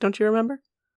husk. Don't you remember?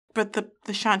 But the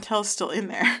Chantel's still in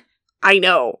there. I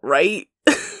know, right?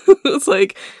 It's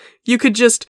like, you could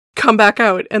just come back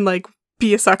out and like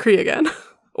be a Sakri again.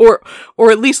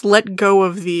 Or at least let go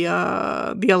of the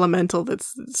elemental that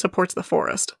supports the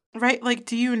forest. Right? Like,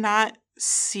 do you not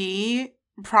see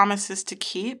promises to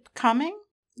keep coming?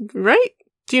 Right?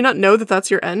 Do you not know that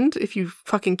that's your end if you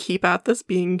fucking keep at this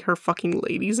being her fucking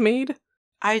lady's maid?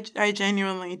 I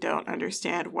genuinely don't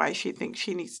understand why she thinks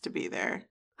she needs to be there.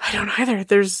 I don't either.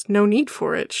 There's no need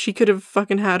for it. She could have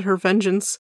fucking had her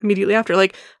vengeance immediately after.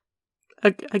 Like,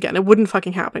 again, it wouldn't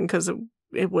fucking happen because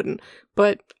it wouldn't.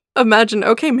 But imagine,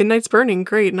 okay, Midnight's burning,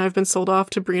 great, and I've been sold off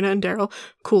to Brina and Daryl.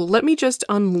 Cool, let me just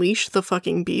unleash the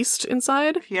fucking beast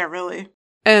inside. Yeah, really.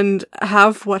 And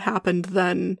have what happened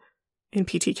then in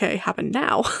PTK happen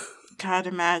now. God,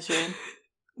 imagine.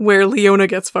 Where Leona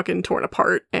gets fucking torn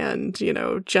apart and,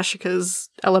 Jessica's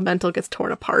elemental gets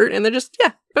torn apart and they're just,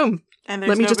 yeah, boom. And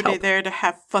there's nobody there to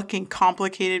have fucking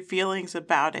complicated feelings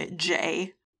about it,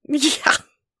 Jay. Yeah,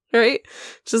 right?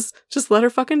 Just let her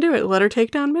fucking do it. Let her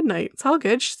take down Midnight. It's all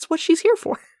good. It's what she's here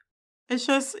for. It's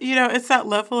just, it's that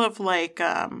level of,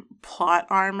 plot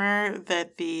armor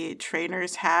that the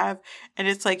trainers have. And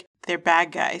it's like, they're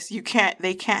bad guys.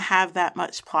 They can't have that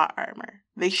much plot armor.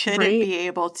 They shouldn't be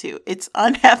able to. It's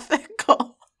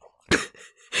unethical.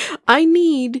 I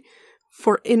need,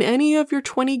 in any of your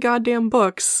 20 goddamn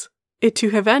books, it to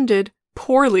have ended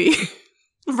poorly.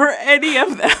 For any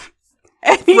of them.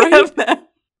 Any of them.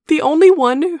 The only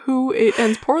one who it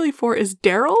ends poorly for is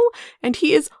Daryl, and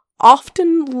he is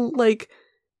often,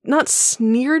 not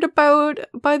sneered about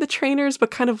by the trainers,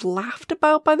 but kind of laughed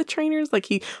about by the trainers. Like,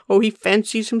 he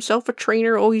fancies himself a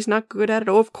trainer. Oh, he's not good at it.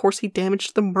 Oh, of course he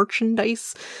damaged the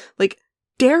merchandise. Like,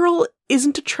 Daryl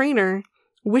isn't a trainer,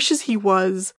 wishes he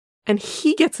was, and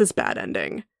he gets his bad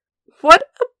ending. What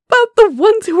about the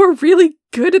ones who are really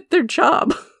good at their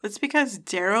job? It's because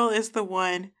Daryl is the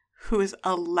one who is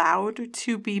allowed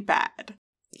to be bad.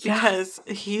 Yeah. Because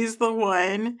he's the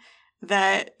one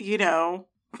that,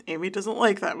 Amy doesn't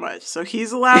like that much. So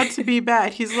he's allowed to be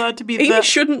bad. He's allowed to be Amy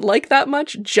shouldn't like that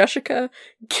much. Jessica,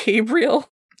 Gabriel,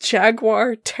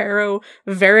 Jaguar, Taro,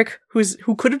 Varric,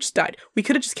 who could have just died. We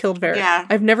could have just killed Varric. Yeah.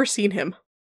 I've never seen him.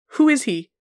 Who is he?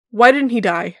 Why didn't he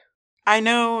die? I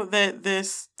know that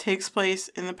this takes place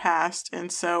in the past,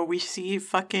 and so we see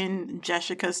fucking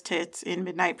Jessica's tits in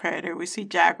Midnight Predator. We see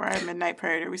Jaguar in Midnight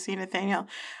Predator. We see Nathaniel.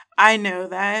 I know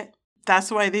that.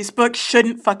 That's why these books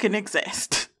shouldn't fucking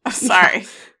exist. I'm sorry. Yeah.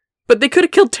 But they could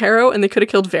have killed Taro and they could have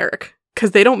killed Varric.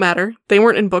 Because they don't matter. They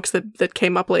weren't in books that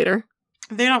came up later.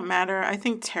 They don't matter. I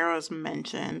think Taro's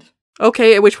mentioned.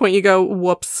 Okay, at which point you go,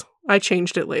 whoops, I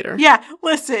changed it later. Yeah,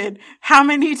 listen. How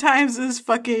many times is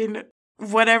fucking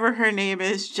whatever her name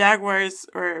is, Jaguar's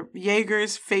or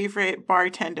Jaeger's favorite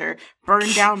bartender,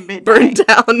 burned down Midnight? Burned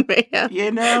down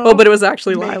Mayhem. Oh, but it was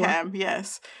actually Mayhem,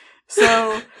 yes.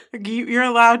 So, you're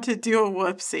allowed to do a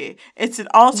whoopsie. It's an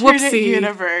alternate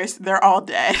universe. They're all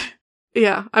dead.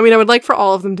 Yeah. I mean, I would like for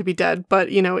all of them to be dead, but,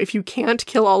 if you can't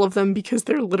kill all of them because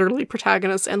they're literally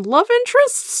protagonists and love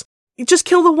interests, you just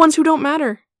kill the ones who don't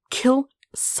matter. Kill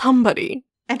somebody.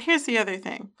 And here's the other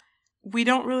thing. We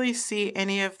don't really see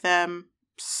any of them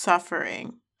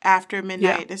suffering after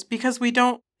Midnight. It's because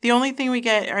the only thing we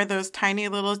get are those tiny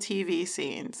little TV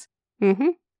scenes.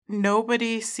 Mm-hmm.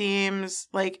 Nobody seems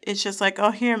like, it's just like,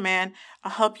 oh, here, man,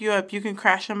 I'll help you up. You can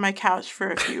crash on my couch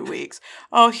for a few weeks.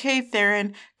 Oh, hey,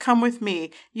 Theron, come with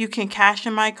me. You can cash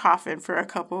in my coffin for a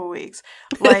couple of weeks.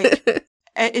 Like,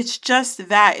 it's just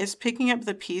that. It's picking up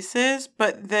the pieces,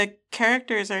 but the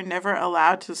characters are never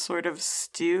allowed to sort of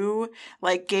stew.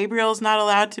 Like, Gabriel's not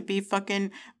allowed to be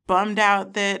fucking bummed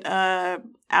out that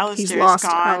Alistair's lost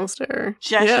gone. Alistair.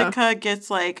 Jessica gets,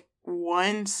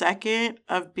 1 second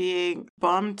of being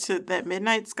bummed that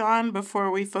Midnight's gone before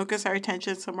we focus our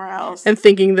attention somewhere else. And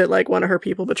thinking that, one of her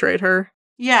people betrayed her.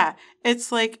 Yeah,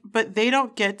 it's but they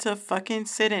don't get to fucking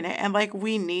sit in it. And,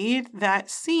 we need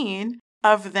that scene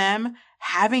of them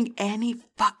having any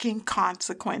fucking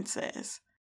consequences.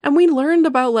 And we learned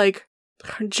about,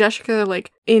 Jessica,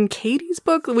 in Katie's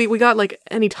book. We got,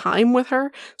 any time with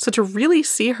her. So to really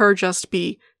see her just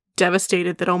be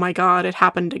devastated that, oh my god, it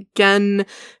happened again.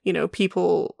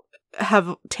 People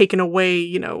have taken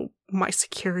away, my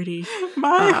security.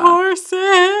 My horses!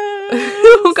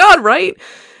 Oh god, right?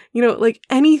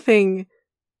 Anything.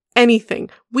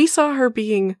 We saw her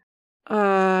being,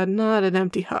 not an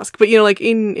empty husk, but,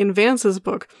 in Vance's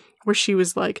book, where she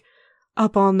was,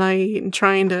 up all night and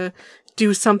trying to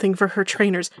do something for her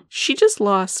trainers. She just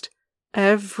lost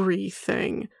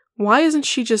everything. Why isn't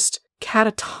she just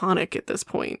catatonic at this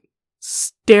point,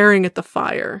 staring at the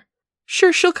fire?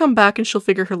 Sure, she'll come back and she'll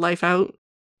figure her life out,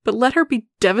 but let her be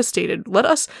devastated. Let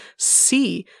us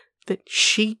see that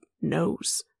she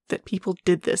knows that people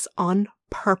did this on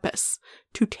purpose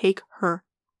to take her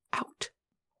out.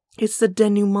 It's the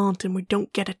denouement and we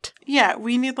don't get it. Yeah,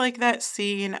 we need like that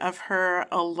scene of her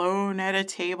alone at a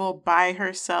table by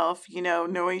herself, you know,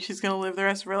 knowing she's going to live the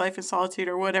rest of her life in solitude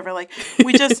or whatever. Like,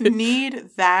 we just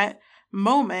need that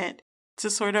moment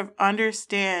to sort of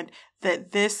understand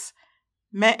that this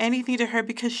meant anything to her,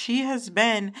 because she has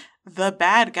been the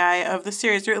bad guy of the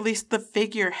series, or at least the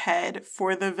figurehead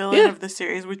for the villain of the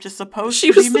series, which is supposed to be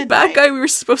Midnight. She was the bad guy we were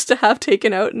supposed to have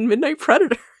taken out in Midnight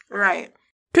Predator. Right.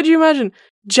 Could you imagine?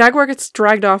 Jaguar gets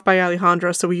dragged off by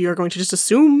Alejandra, so we are going to just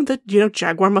assume that, you know,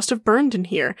 Jaguar must have burned in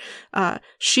here.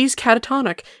 She's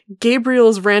catatonic.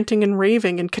 Gabriel's ranting and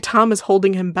raving, and Katama's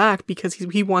holding him back because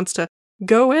he wants to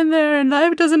go in there and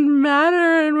life doesn't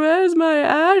matter and where's my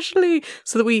Ashley?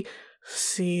 So that we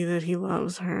see that he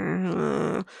loves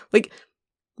her.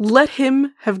 Let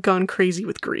him have gone crazy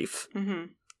with grief. Mm-hmm.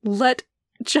 Let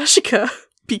Jessica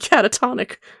be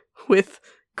catatonic with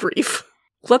grief.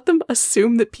 Let them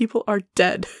assume that people are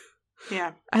dead.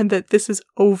 Yeah. And that this is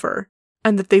over.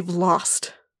 And that they've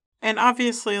lost. And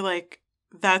obviously, like,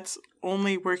 that's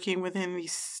only working within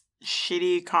these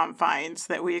shitty confines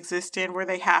that we exist in, where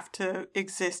they have to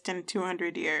exist in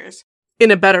 200 years.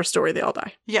 In a better story, they all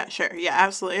die. Yeah, sure. Yeah,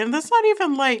 absolutely. And that's not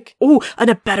even like... Oh, in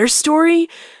a better story?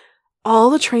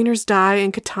 All the trainers die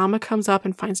and Katama comes up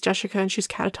and finds Jessica and she's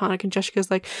catatonic and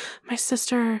Jessica's like, my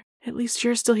sister, at least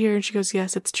you're still here. And she goes,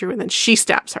 yes, it's true. And then she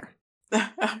stabs her.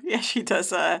 Yeah, she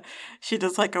does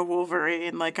like a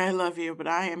Wolverine, like, I love you, but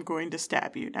I am going to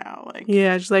stab you now. Like,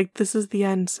 yeah, she's like, this is the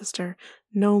end, sister.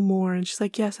 No more. And she's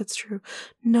like, yes, it's true.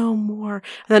 No more.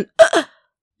 And then,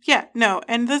 yeah, no.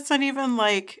 And that's not even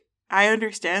like, I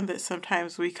understand that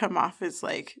sometimes we come off as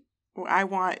like, I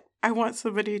want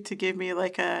somebody to give me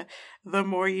like the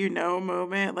more you know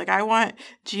moment. Like, I want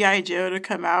G.I. Joe to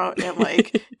come out and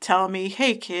like tell me,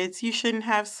 hey kids, you shouldn't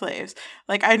have slaves.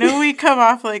 Like, I know we come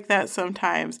off like that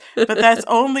sometimes, but that's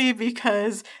only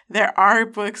because there are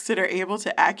books that are able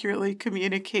to accurately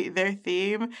communicate their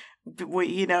theme,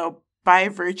 you know, by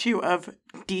virtue of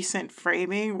decent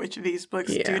framing, which these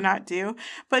books do not do.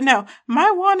 But no, my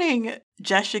wanting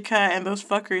Jessica and those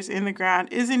fuckers in the ground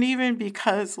isn't even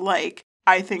because, like,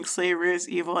 I think slavery is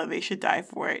evil and they should die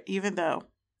for it, even though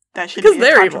that should be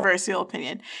a controversial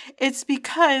opinion. It's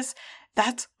because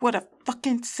that's what a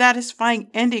fucking satisfying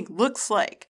ending looks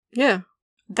like. Yeah.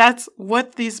 That's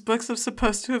what these books are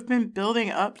supposed to have been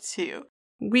building up to.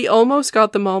 We almost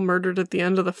got them all murdered at the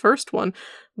end of the first one.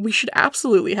 We should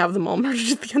absolutely have them all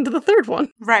murdered at the end of the third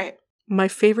one. Right. My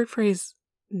favorite phrase,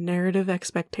 narrative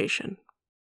expectation.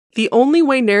 The only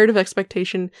way narrative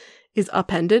expectation is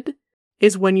upended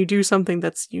is when you do something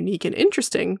that's unique and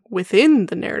interesting within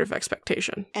the narrative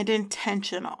expectation. And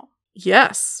intentional.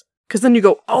 Yes. Because then you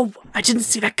go, oh, I didn't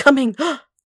see that coming.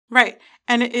 Right.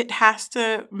 And it has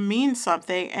to mean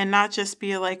something and not just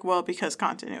be like, well, because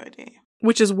continuity.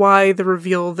 Which is why the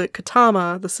reveal that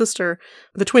Katama, the sister,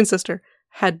 the twin sister,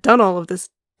 had done all of this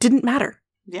didn't matter.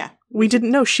 Yeah. We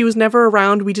didn't know. She was never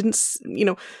around. We didn't,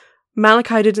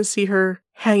 Malachi didn't see her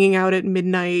hanging out at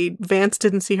midnight. Vance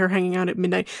didn't see her hanging out at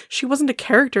midnight. She wasn't a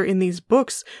character in these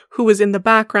books who was in the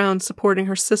background supporting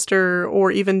her sister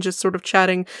or even just sort of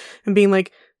chatting and being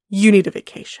like, you need a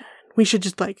vacation. We should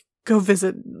just like go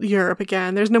visit Europe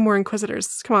again. There's no more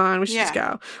Inquisitors. Come on, we should just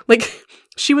go. Like,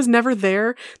 she was never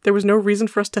there. There was no reason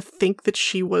for us to think that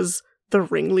she was the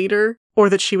ringleader or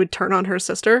that she would turn on her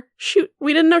sister.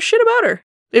 We didn't know shit about her.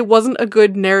 It wasn't a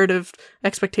good narrative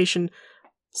expectation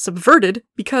subverted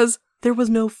because there was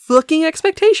no fucking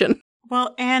expectation.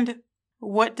 Well, and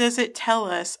what does it tell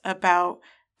us about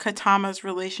Katama's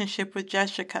relationship with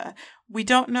Jessica? We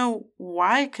don't know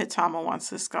why Katama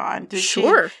wants this gone. Does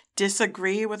she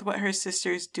disagree with what her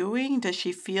sister's doing? Does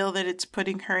she feel that it's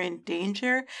putting her in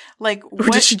danger? Like, or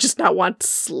does she just not want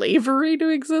slavery to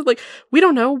exist? Like, we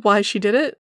don't know why she did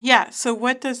it. Yeah, so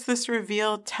what does this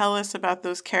reveal tell us about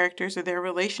those characters or their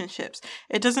relationships?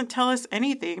 It doesn't tell us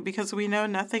anything because we know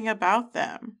nothing about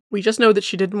them. We just know that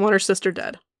she didn't want her sister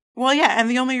dead. Well, yeah,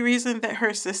 and the only reason that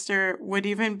her sister would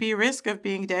even be risk of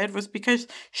being dead was because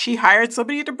she hired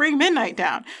somebody to bring Midnight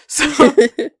down. So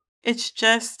it's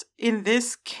just, in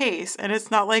this case, and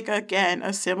it's not like, again,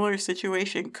 a similar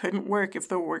situation couldn't work if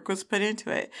the work was put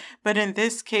into it. But in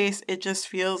this case, it just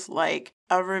feels like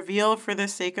a reveal for the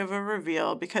sake of a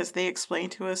reveal because they explain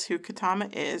to us who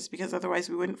Katama is, because otherwise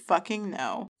we wouldn't fucking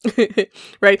know.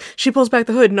 Right. She pulls back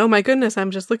the hood and, oh my goodness, I'm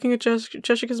just looking at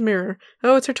Jessica's mirror.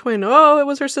 Oh, it's her twin. Oh, it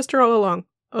was her sister all along.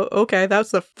 Oh, okay,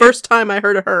 that's the first time I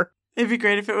heard of her. It'd be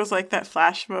great if it was like that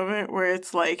Flash moment where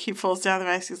it's like he pulls down the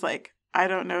mask, he's like, I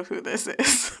don't know who this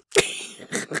is.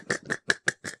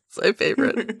 It's my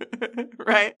favorite.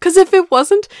 Right? Because if it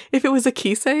was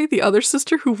Akise, the other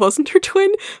sister who wasn't her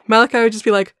twin, Malachi would just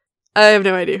be like, I have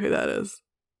no idea who that is.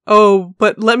 Oh,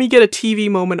 but let me get a TV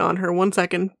moment on her. 1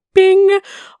 second. Bing!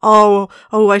 Oh,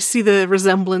 I see the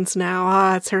resemblance now.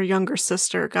 Ah, it's her younger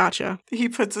sister. Gotcha. He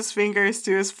puts his fingers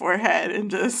to his forehead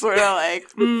and just sort of like,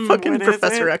 fucking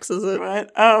Professor X is it? What?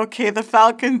 Oh, okay, the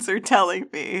Falcons are telling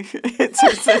me it's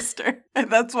her sister, and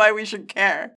that's why we should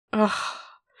care.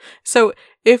 So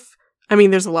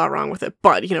there's a lot wrong with it,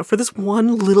 but, for this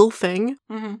one little thing,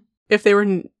 if they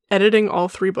were editing all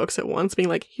 3 books at once, being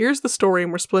like, here's the story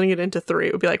and we're splitting it into 3,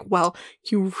 it would be like, well,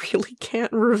 you really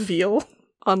can't reveal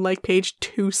on like page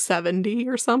 270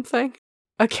 or something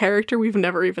a character we've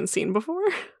never even seen before.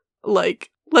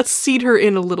 Like, let's seed her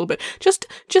in a little bit. Just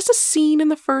a scene in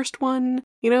the first one,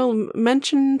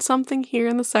 mention something here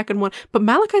in the second one. But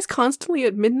Malachi's constantly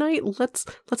at midnight. Let's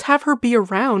have her be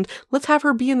around. Let's have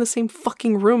her be in the same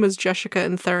fucking room as Jessica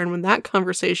and Theron when that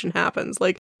conversation happens.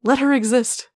 Like, let her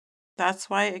exist. That's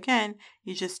why, again,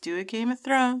 you just do a Game of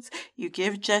Thrones. You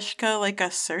give Jessica like a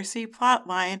Cersei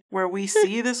plotline where we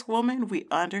see this woman, we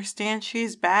understand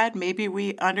she's bad, maybe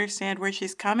we understand where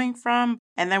she's coming from,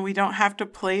 and then we don't have to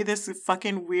play this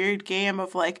fucking weird game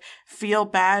of like feel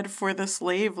bad for the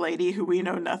slave lady who we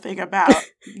know nothing about.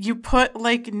 You put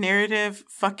like narrative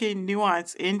fucking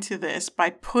nuance into this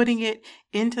by putting it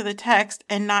into the text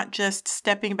and not just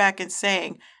stepping back and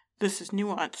saying, this is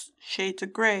nuance, shades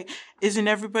of gray. Isn't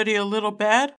everybody a little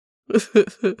bad? And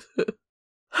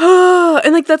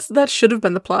like that should have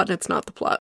been the plot, and it's not the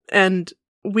plot. And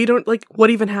we don't what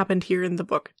even happened here in the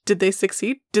book. Did they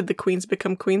succeed? Did the queens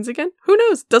become queens again? Who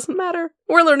knows? Doesn't matter.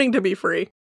 We're learning to be free.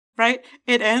 Right?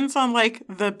 It ends on like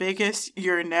the biggest,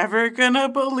 you're never gonna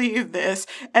believe this.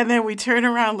 And then we turn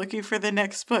around looking for the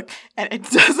next book and it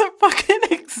doesn't fucking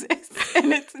exist.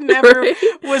 And it's never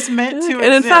was meant to exist.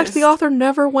 And in fact, the author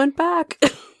never went back.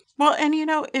 Well, and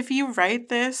if you write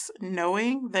this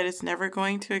knowing that it's never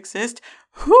going to exist,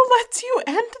 who lets you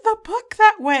end the book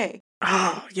that way?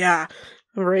 Oh, yeah.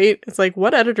 Right? It's like,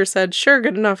 what editor said, sure,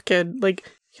 good enough, kid. Like,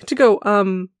 you have to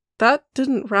go, that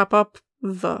didn't wrap up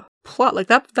the plot. Like,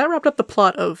 that wrapped up the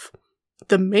plot of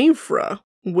the Maeve'ra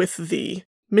with the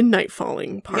midnight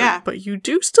falling part. Yeah. But you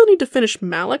do still need to finish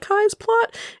Malachi's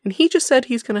plot, and he just said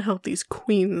he's going to help these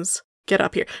queens get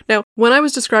up here. Now, when I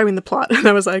was describing the plot, and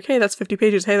I was like, hey, that's 50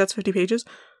 pages, hey, that's 50 pages,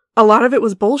 a lot of it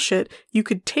was bullshit. You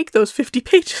could take those 50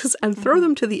 pages and throw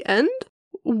them to the end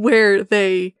where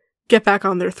they get back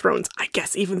on their thrones, I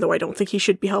guess, even though I don't think he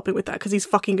should be helping with that because he's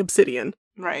fucking Obsidian.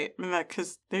 Right,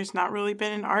 because there's not really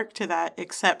been an arc to that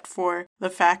except for the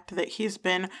fact that he's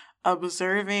been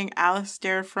observing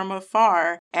Alistair from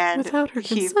afar and without her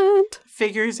he consent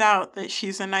figures out that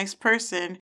she's a nice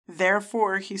person.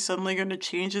 Therefore, he's suddenly going to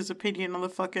change his opinion on the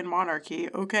fucking monarchy.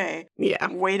 Okay. Yeah.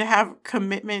 Way to have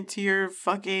commitment to your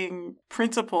fucking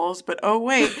principles, but oh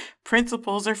wait,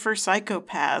 principles are for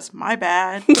psychopaths. My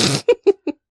bad.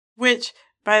 Which,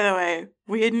 by the way,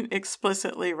 we didn't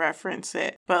explicitly reference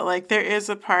it, but like there is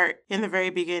a part in the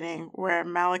very beginning where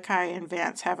Malachi and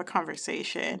Vance have a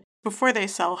conversation before they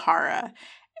sell Hara.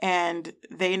 And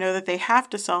they know that they have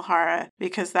to sell Hara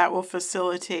because that will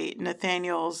facilitate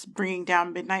Nathaniel's bringing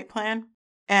down Midnight plan.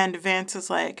 And Vance is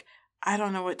like, I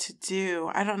don't know what to do.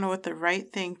 I don't know what the right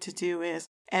thing to do is.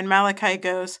 And Malachi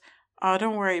goes, oh,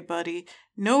 don't worry, buddy.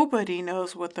 Nobody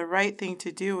knows what the right thing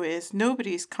to do is.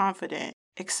 Nobody's confident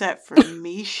except for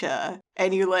Misha.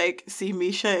 And you see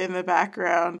Misha in the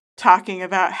background talking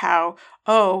about how,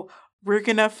 oh, we're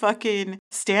gonna fucking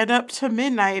stand up to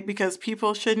Midnight because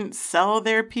people shouldn't sell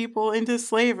their people into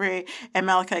slavery. And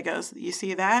Malachi goes, you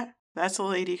see that? That's a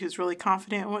lady who's really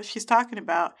confident in what she's talking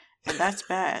about. And that's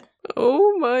bad.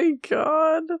 Oh my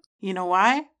god. You know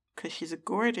why? Because she's a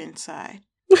gourd inside.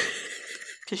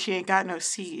 Because she ain't got no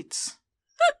seeds.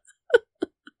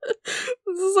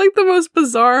 This is like the most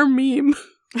bizarre meme.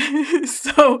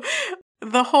 So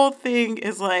the whole thing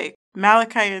is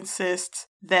Malachi insists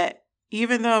that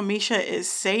even though Misha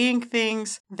is saying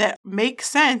things that make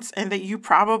sense and that you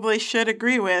probably should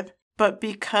agree with, but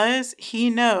because he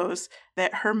knows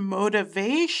that her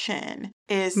motivation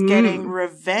is getting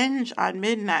revenge on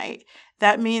Midnight,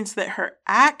 that means that her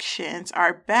actions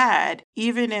are bad,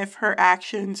 even if her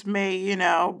actions may,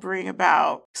 bring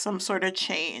about some sort of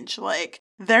change.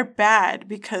 They're bad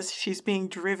because she's being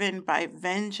driven by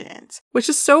vengeance. Which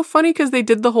is so funny because they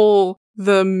did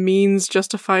the means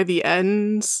justify the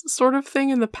ends sort of thing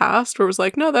in the past where it was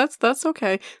like, no, that's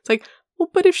okay. It's like, well,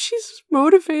 but if she's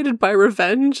motivated by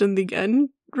revenge and the end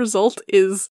result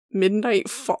is Midnight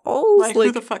falls,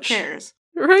 who the fuck cares?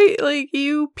 Right? Like,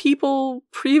 you people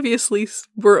previously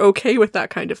were okay with that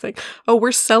kind of thing. Oh,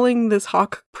 we're selling this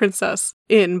hawk princess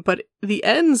in, but the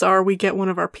ends are we get one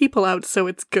of our people out, so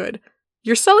it's good.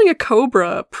 You're selling a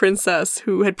cobra princess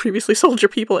who had previously sold your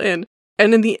people in,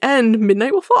 and in the end,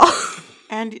 midnight will fall.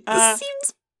 And this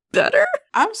seems better.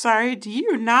 I'm sorry, do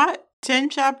you not 10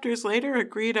 chapters later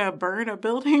agree to burn a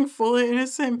building full of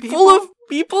innocent people? Full of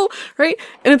people, right?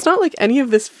 And it's not like any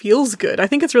of this feels good. I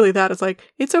think it's really that. It's like,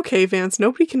 it's okay, Vance.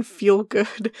 Nobody can feel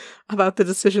good about the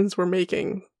decisions we're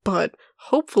making, but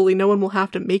hopefully no one will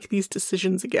have to make these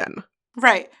decisions again.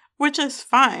 Right, which is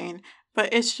fine,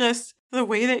 but it's just the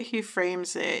way that he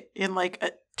frames it in like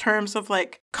terms of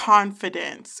like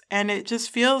confidence. And it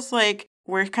just feels like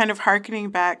we're kind of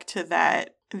hearkening back to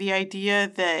that, the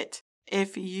idea that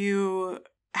if you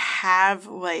have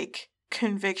like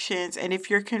convictions, and if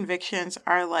your convictions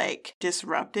are like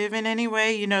disruptive in any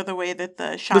way, you know, the way that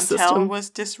the Chantel was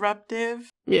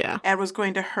disruptive, and was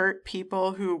going to hurt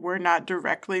people who were not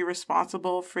directly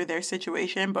responsible for their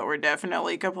situation, but were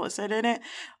definitely complicit in it.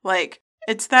 Like,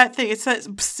 it's that thing. It's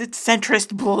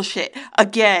centrist bullshit.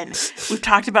 Again, we've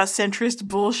talked about centrist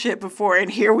bullshit before, and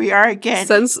here we are again.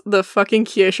 Since the fucking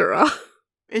Kieshara.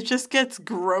 It just gets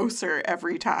grosser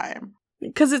every time.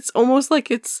 Because it's almost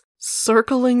like it's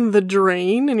circling the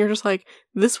drain, and you're just like,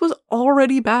 this was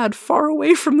already bad far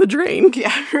away from the drain.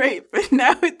 Yeah, right. But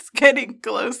now it's getting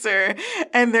closer,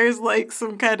 and there's like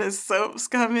some kind of soap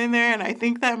scum in there, and I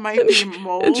think that might be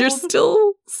mold. And you're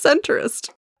still centrist.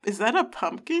 Is that a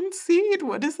pumpkin seed?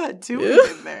 What is that doing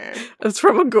in there? It's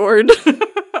from a gourd.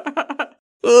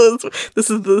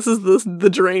 This is the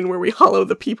drain where we hollow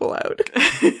the people out.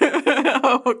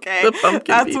 Oh, okay. The pumpkin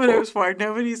That's people. What it was for.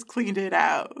 Nobody's cleaned it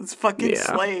out. It's fucking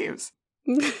slaves.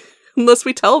 Unless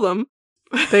we tell them.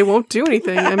 They won't do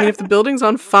anything. I mean, if the building's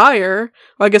on fire,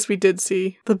 well, I guess we did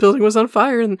see the building was on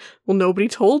fire, and well, nobody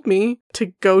told me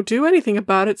to go do anything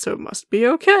about it, so it must be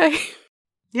okay.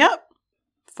 Yep.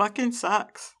 Fucking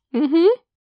sucks. Mm-hmm.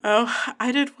 Oh,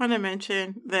 I did want to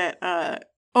mention that,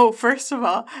 first of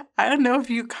all, I don't know if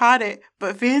you caught it,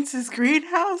 but Vance's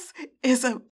greenhouse is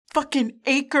a fucking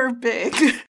acre big.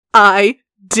 I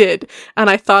did. And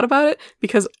I thought about it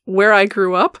because where I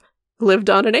grew up lived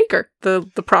on an acre. The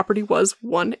property was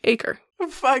 1 acre.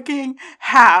 Fucking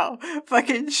how?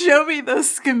 Fucking show me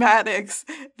those schematics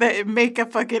that make a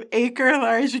fucking acre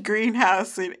large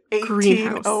greenhouse in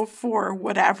 1804,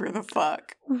 whatever the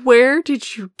fuck. Where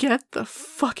did you get the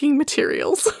fucking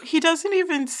materials? He doesn't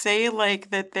even say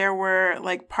like that there were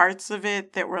like parts of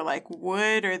it that were like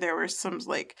wood, or there were some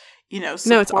like, you know,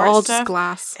 support no, it's all stuff. just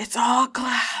glass. It's all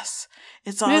glass.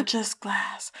 It's all just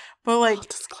glass. But like,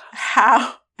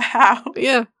 how?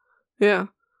 Yeah.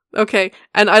 Okay,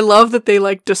 and I love that they,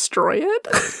 like, destroy it.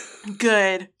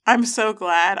 Good. I'm so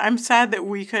glad. I'm sad that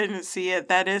we couldn't see it.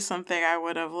 That is something I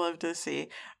would have loved to see.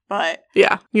 But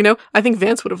yeah, you know, I think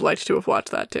Vance would have liked to have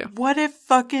watched that, too. What if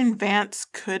fucking Vance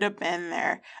could have been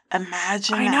there?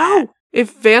 Imagine that. I know!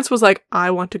 If Vance was like,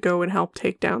 I want to go and help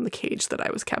take down the cage that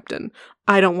I was kept in,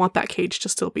 I don't want that cage to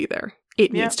still be there.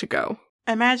 It needs to go.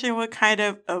 Imagine what kind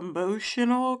of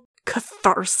emotional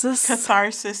catharsis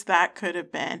that could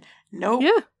have been. Nope.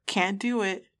 Yeah. Can't do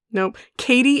it. Nope.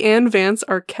 Katie and Vance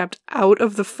are kept out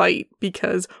of the fight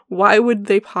because why would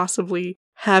they possibly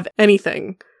have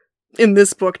anything in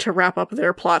this book to wrap up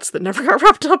their plots that never got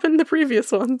wrapped up in the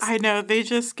previous ones? I know. They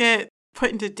just get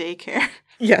put into daycare.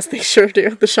 Yes, they sure do.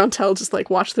 The Chantel just, like,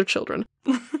 watch their children.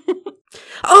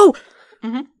 Oh!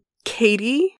 Mm-hmm.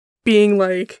 Katie being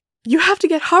like, you have to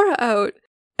get Hara out.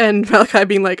 And Malachi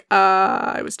being like,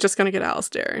 I was just gonna get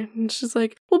Alistair. And she's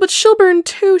like, well, but she'll burn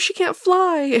too. She can't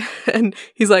fly. And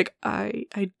he's like, I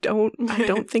don't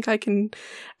think I can.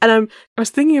 And I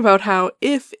was thinking about how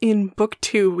if in book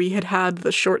 2 we had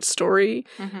the short story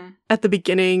at the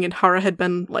beginning and Hara had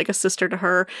been like a sister to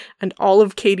her, and all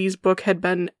of Katie's book had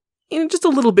been, you know, just a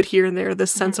little bit here and there,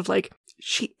 this sense of like,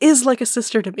 she is like a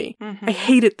sister to me. I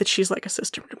hate it that she's like a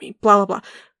sister to me. Blah, blah, blah.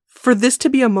 For this to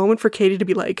be a moment for Katie to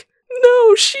be like,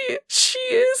 no, she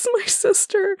is my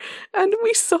sister, and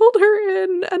we sold her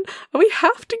in, and we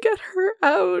have to get her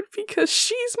out because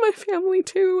she's my family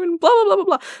too, and blah, blah, blah, blah,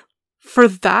 blah. For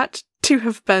that to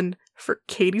have been for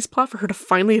Katie's plot, for her to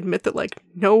finally admit that, like,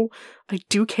 no, I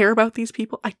do care about these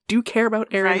people, I do care about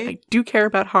Aaron, right? I do care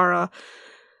about Hara,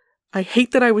 I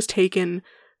hate that I was taken,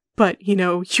 but, you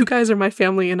know, you guys are my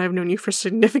family, and I've known you for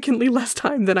significantly less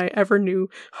time than I ever knew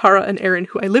Hara and Aaron,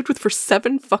 who I lived with for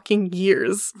 7 fucking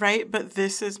years. Right, but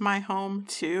this is my home,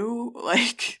 too?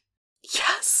 Like...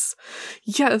 Yes!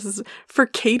 Yes! For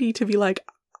Katie to be like,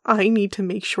 I need to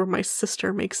make sure my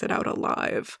sister makes it out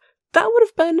alive. That would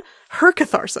have been her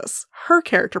catharsis. Her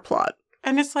character plot.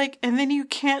 And it's like, and then you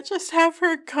can't just have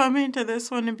her come into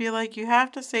this one and be like, you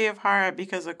have to save Hara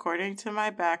because according to my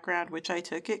background, which I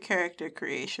took at character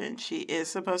creation, she is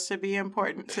supposed to be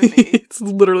important to me. It's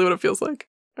literally what it feels like.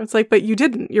 It's like, but you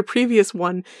didn't. Your previous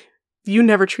one, you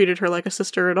never treated her like a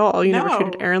sister at all. You never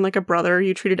treated Eren like a brother.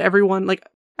 You treated everyone like,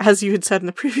 as you had said in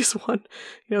the previous one,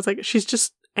 it's like, she's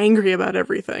just angry about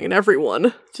everything and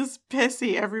everyone. Just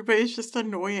pissy. Everybody's just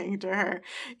annoying to her.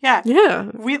 Yeah. Yeah.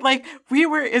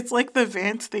 It's like the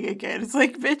Vance thing again. It's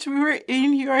like, bitch, we were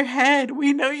in your head.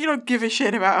 We know you don't give a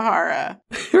shit about Hara.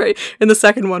 Right. And the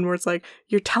second one where it's like,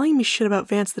 you're telling me shit about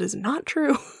Vance that is not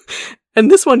true. And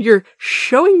this one, you're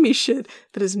showing me shit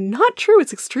that is not true.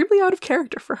 It's extremely out of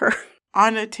character for her.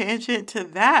 On a tangent to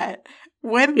that,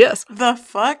 when the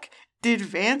fuck did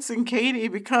Vance and Katie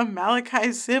become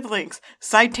Malachi's siblings?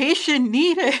 Citation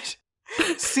needed.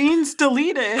 Scenes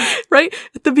deleted. Right?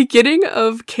 At the beginning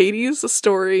of Katie's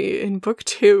story in book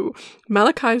 2,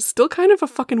 Malachi's still kind of a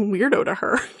fucking weirdo to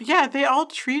her. Yeah, they all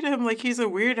treat him like he's a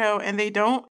weirdo, and they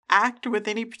don't act with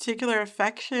any particular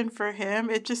affection for him.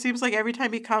 It just seems like every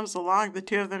time he comes along, the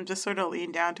two of them just sort of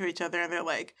lean down to each other and they're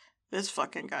like, this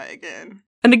fucking guy again.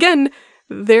 And again,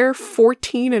 they're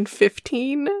 14 and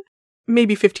 15,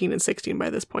 maybe 15 and 16 by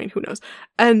this point, who knows.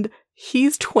 And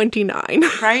he's 29.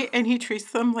 Right? And he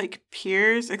treats them like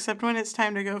peers, except when it's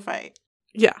time to go fight.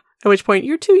 Yeah. At which point,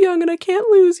 you're too young and I can't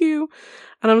lose you.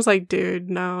 And I was like, dude,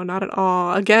 no, not at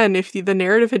all. Again, if the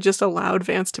narrative had just allowed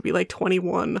Vance to be like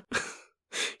 21...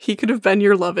 he could have been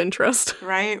your love interest.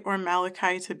 Right? Or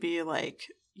Malachi to be, like,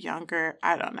 younger.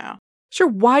 I don't know. Sure,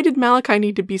 why did Malachi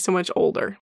need to be so much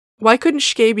older? Why couldn't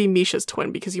Shkei be Misha's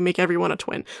twin? Because you make everyone a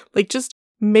twin. Like, just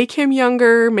make him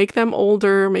younger, make them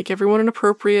older, make everyone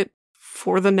inappropriate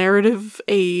for the narrative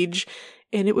age,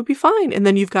 and it would be fine. And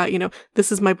then you've got,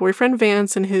 this is my boyfriend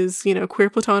Vance and his, queer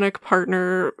platonic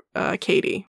partner,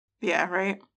 Katie. Yeah,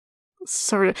 right?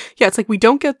 Sort of. Yeah, it's like we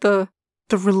don't get the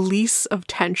release of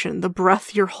tension, the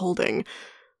breath you're holding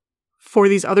for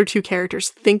these other two characters,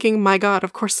 thinking, my God,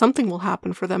 of course something will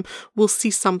happen for them. We'll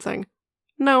see something.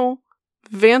 No.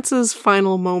 Vance's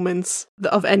final moments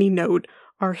of any note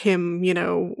are him,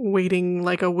 waiting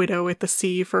like a widow at the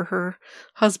sea for her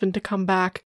husband to come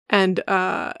back. And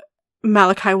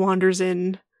Malachi wanders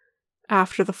in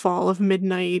after the fall of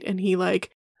midnight and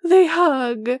they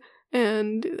hug.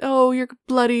 And, oh, you're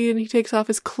bloody, and he takes off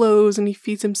his clothes, and he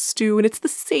feeds him stew, and it's the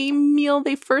same meal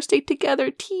they first ate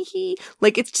together, tee-hee.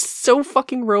 Like, it's just so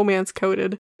fucking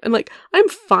romance-coded. And, I'm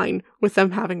fine with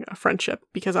them having a friendship,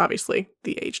 because obviously,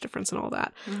 the age difference and all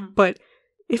that. Mm-hmm. But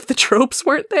if the tropes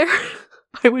weren't there,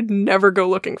 I would never go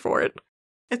looking for it.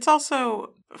 It's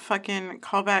also a fucking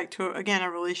callback to, again,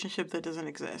 a relationship that doesn't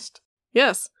exist.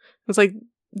 Yes. It's like,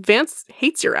 Vance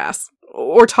hates your ass.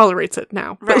 Or tolerates it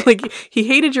now. Right. But, he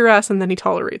hated your ass and then he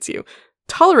tolerates you.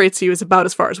 Tolerates you is about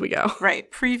as far as we go. Right.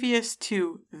 Previous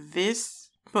to this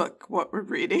book, what we're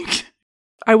reading.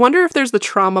 I wonder if there's the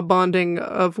trauma bonding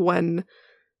of when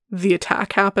the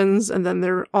attack happens and then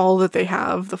they're all that they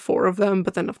have, the four of them.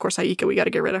 But then, of course, Aika, we got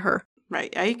to get rid of her.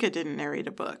 Right. Aika didn't narrate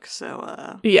a book,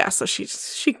 so... Yeah, so she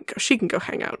can go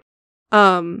hang out.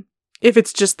 If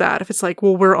it's just that, if it's like,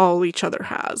 well, we're all each other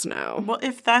has now. Well,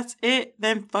 if that's it,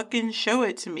 then fucking show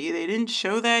it to me. They didn't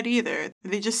show that either.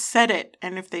 They just said it.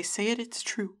 And if they say it, it's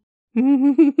true.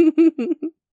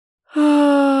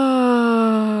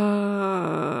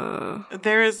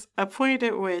 There is a point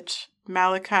at which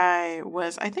Malachi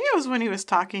was, I think it was when he was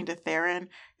talking to Theron.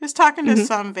 He was talking to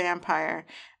some vampire.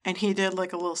 And he did a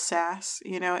little sass,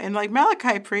 And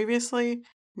Malachi previously...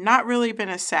 not really been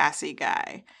a sassy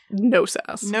guy. No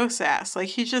sass. No sass.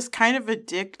 He's just kind of a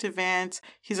dick to Vance.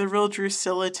 He's a real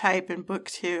Drusilla type in book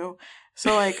 2.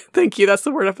 So, Thank you. That's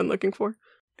the word I've been looking for.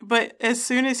 But as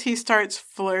soon as he starts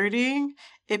flirting,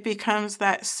 it becomes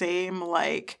that same,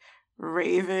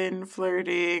 Raven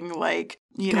flirting, God.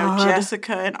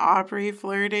 Jessica and Aubrey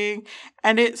flirting.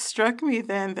 And it struck me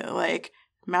then that,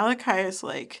 Malachi is,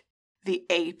 the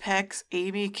apex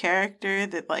Amy character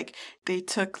that they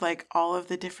took all of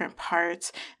the different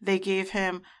parts. They gave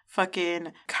him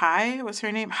fucking Kai, what's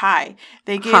her name? Hai.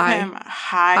 They gave him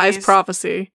Hai's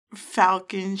prophecy.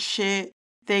 Falcon shit.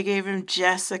 They gave him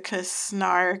Jessica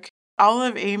snark. All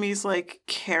of Amy's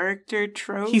character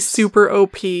tropes. He's super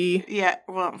OP. Yeah,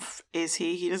 well, is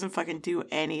he? He doesn't fucking do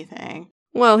anything.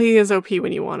 Well, he is OP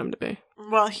when you want him to be.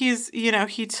 Well, he's,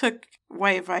 he took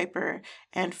White Viper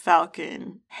and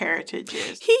Falcon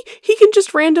heritages. He can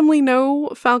just randomly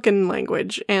know Falcon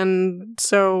language, and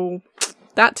so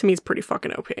that to me is pretty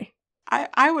fucking OP.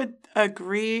 I would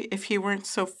agree if he weren't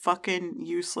so fucking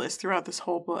useless throughout this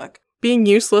whole book. Being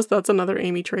useless, that's another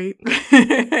Amy trait.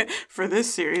 For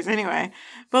this series, anyway.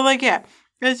 But, like, yeah,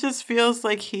 it just feels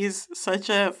like he's such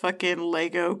a fucking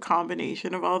Lego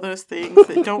combination of all those things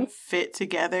that don't fit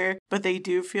together, but they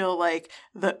do feel like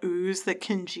the ooze that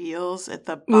congeals at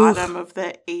the bottom of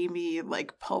the Amy,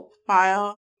 like, pulp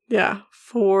pile. Yeah,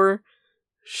 for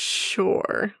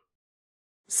sure.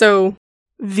 So,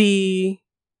 the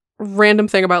random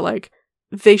thing about, like,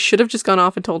 they should have just gone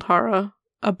off and told Hara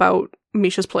about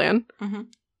Misha's plan. Mm-hmm.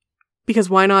 Because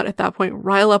why not, at that point,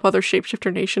 rile up other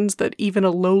shapeshifter nations that even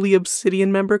a lowly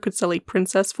Obsidian member could sell a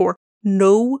princess for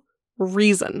no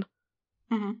reason?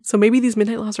 Mm-hmm. So maybe these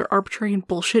midnight laws are arbitrary and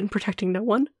bullshit and protecting no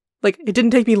one? Like, it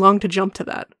didn't take me long to jump to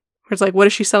that. Where it's like, what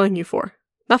is she selling you for?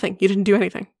 Nothing. You didn't do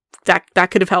anything.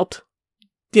 That could have helped,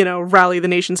 rally the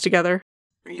nations together.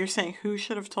 You're saying who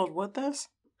should have told what this?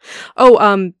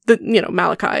 Oh,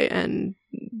 Malachi and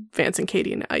Vance and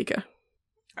Katie and Aika.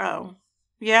 Oh.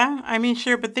 Yeah, I mean,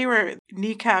 sure, but they were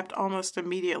kneecapped almost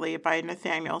immediately by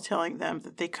Nathaniel telling them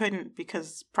that they couldn't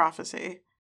because prophecy.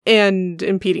 And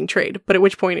impeding trade. But at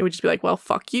which point it would just be like, well,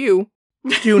 fuck you.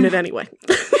 Doing it anyway.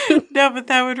 No, but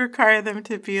that would require them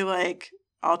to be, like,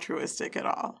 altruistic at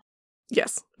all.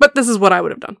 Yes. But this is what I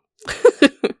would have done.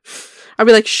 I'd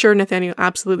be like, sure, Nathaniel,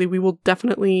 absolutely. We will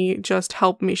definitely just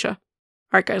help Misha. All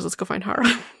right, guys, let's go find Hara.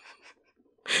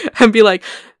 And be like,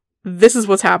 this is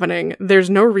what's happening.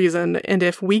 There's no reason. And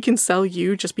if we can sell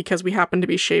you just because we happen to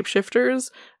be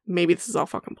shapeshifters, maybe this is all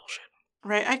fucking bullshit.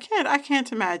 Right. I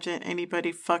can't imagine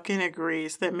anybody fucking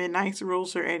agrees that Midnight's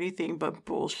rules are anything but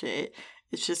bullshit.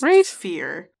 It's just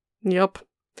fear. Yep.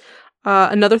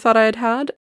 Another thought I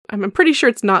had, I'm pretty sure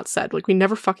it's not said. Like, we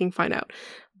never fucking find out.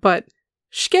 But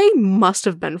Shkay must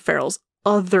have been Farrell's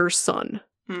other son.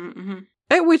 Mm-hmm.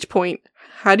 At which point,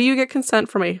 how do you get consent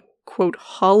from a, quote,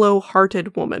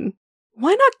 hollow-hearted woman?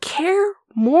 Why not care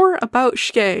more about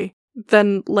Shkay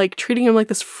than, like, treating him like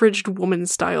this frigid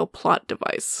woman-style plot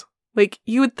device? Like,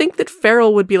 you would think that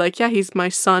Farrell would be like, yeah, he's my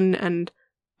son, and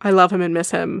I love him and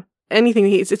miss him. Anything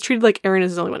it's treated like Aaron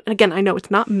is his only one. And again, I know it's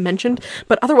not mentioned,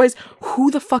 but otherwise, who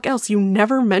the fuck else? You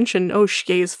never mention, oh,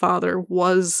 Shkay's father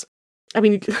was... I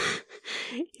mean,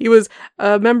 he was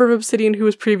a member of Obsidian who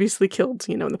was previously killed,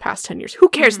 in the past 10 years. Who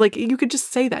cares? Mm-hmm. Like, you could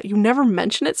just say that. You never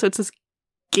mention it, so it's this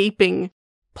gaping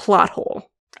plot hole.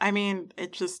 I mean,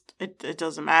 it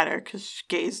doesn't matter, because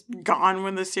Shkay's gone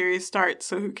when the series starts,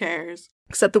 so who cares?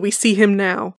 Except that we see him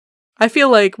now. I feel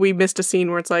like we missed a scene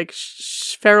where it's like,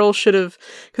 Farrell should have...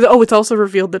 Because, it's also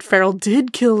revealed that Farrell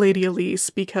did kill Lady Elise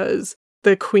because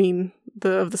the queen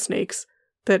of the snakes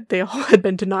that they all had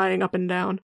been denying up and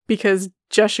down. Because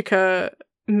Jessica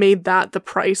made that the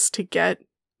price to get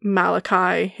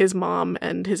Malachi, his mom,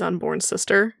 and his unborn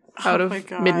sister out of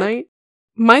Midnight.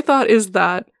 My thought is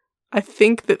that I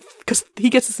think that, because he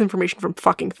gets this information from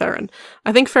fucking Theron,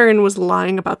 I think Theron was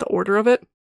lying about the order of it,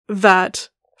 that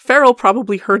Farrell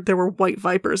probably heard there were white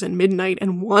vipers in Midnight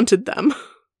and wanted them.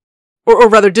 or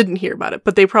rather didn't hear about it,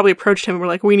 but they probably approached him and were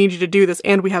like, we need you to do this,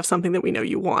 and we have something that we know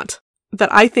you want.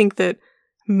 That I think that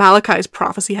Malachi's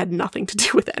prophecy had nothing to do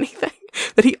with anything.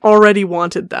 That he already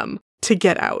wanted them to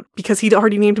get out, because he'd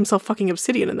already named himself fucking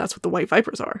Obsidian, and that's what the white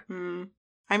vipers are.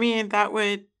 I mean, that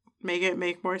would make it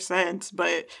make more sense,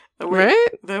 but the way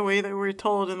that we're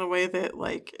told and the way that,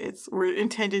 like, we're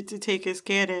intended to take as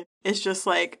canon, it's just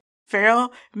like,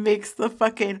 Farrell makes the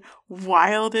fucking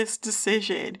wildest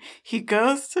decision. He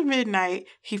goes to Midnight,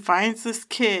 he finds this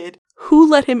kid. Who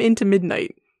let him into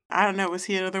Midnight? I don't know, was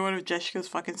he another one of Jessica's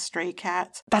fucking stray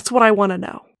cats? That's what I want to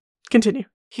know. Continue.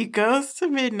 He goes to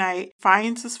Midnight,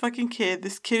 finds this fucking kid.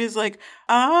 This kid is like,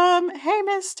 hey,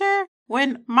 mister,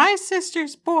 when my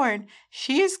sister's born,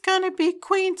 she's gonna be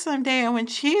queen someday, and when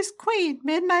she's queen,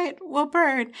 Midnight will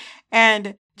burn.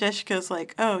 And Jessica's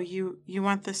like, oh, you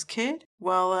want this kid?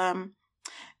 Well,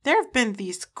 there have been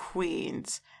these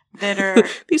queens that are...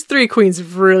 These 3 queens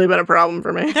have really been a problem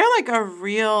for me. They're like a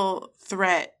real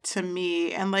threat to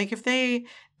me. And like, if they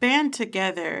band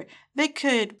together, they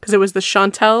could... Because it was the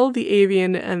Chantel, the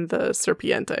Avian, and the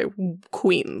Serpiente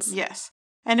queens. Yes.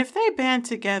 And if they band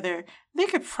together, they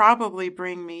could probably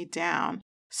bring me down.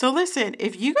 So listen,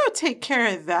 if you go take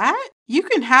care of that, you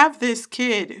can have this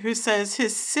kid who says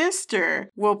his sister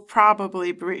will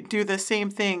probably do the same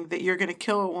thing that you're going to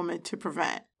kill a woman to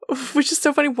prevent. Which is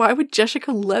so funny. Why would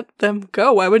Jessica let them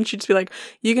go? Why wouldn't she just be like,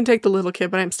 you can take the little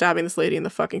kid, but I'm stabbing this lady in the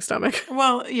fucking stomach?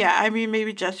 Well, yeah, I mean,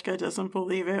 maybe Jessica doesn't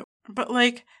believe it. But,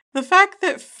 like, The fact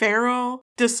that Farrell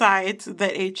decides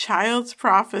that a child's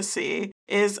prophecy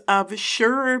is of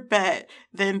surer bet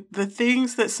than the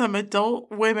things that some adult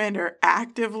women are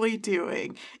actively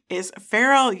doing is,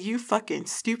 Farrell, you fucking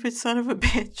stupid son of a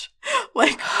bitch.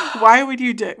 Like, why would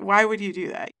you do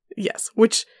that? Yes,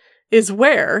 which is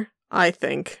where, I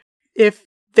think, if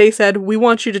they said, we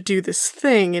want you to do this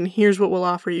thing and here's what we'll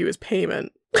offer you as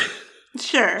payment.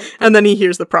 Sure. And then he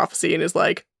hears the prophecy and is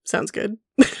like, sounds good.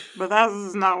 But that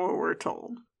is not what we're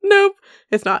told. Nope,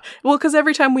 it's not. Well, because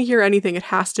every time we hear anything, it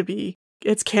has to be,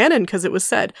 it's canon because it was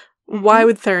said. Why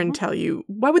would Theron tell you?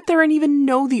 Why would Theron even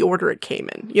know the order it came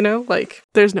in? You know, like,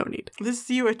 there's no need. This is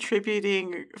you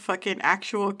attributing fucking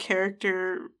actual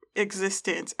character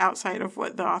existence outside of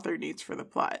what the author needs for the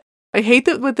plot. I hate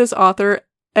that with this author,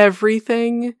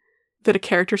 everything that a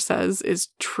character says is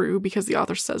true because the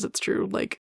author says it's true.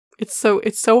 Like, it's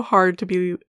so hard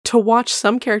to watch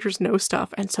some characters know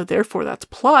stuff, and so therefore that's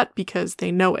plot because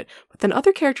they know it. But then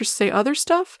other characters say other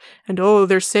stuff, and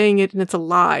they're saying it and it's a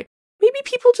lie. Maybe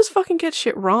people just fucking get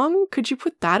shit wrong. Could you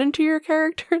put that into your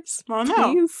characters? Well, please?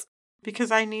 no.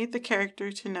 Because I need the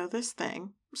character to know this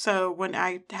thing. So when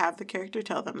I have the character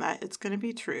tell them that, it's going to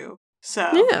be true.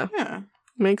 So, yeah.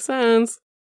 Makes sense.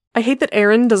 I hate that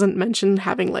Aaron doesn't mention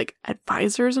having, like,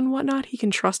 advisors and whatnot he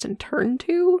can trust and turn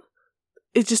to.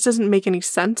 It just doesn't make any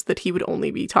sense that he would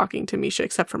only be talking to Misha,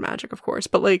 except for magic, of course.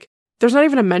 But, like, there's not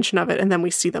even a mention of it, and then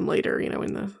we see them later, you know,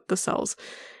 in the cells.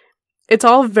 It's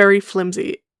all very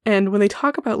flimsy. And when they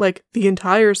talk about, like, the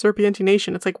entire Serpiente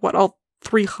Nation, it's like, what, all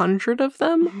 300 of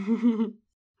them?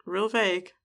 Real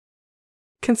vague.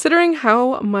 Considering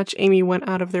how much Amy went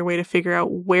out of their way to figure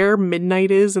out where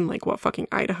Midnight is in, like, what, fucking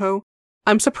Idaho,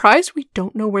 I'm surprised we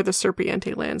don't know where the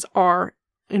Serpiente lands are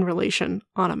in relation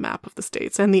on a map of the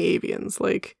states and the avians.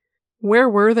 Like, where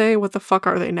were they? What the fuck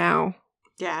are they now?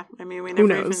 Yeah, I mean, we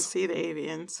never even see the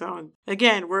avians. So,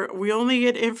 again, we only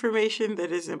get information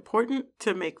that is important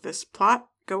to make this plot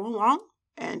go along,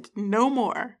 and no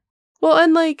more. Well,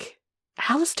 and, like,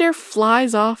 Alistair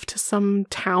flies off to some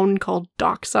town called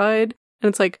Dockside, and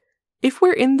it's like, if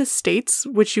we're in the States,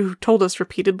 which you told us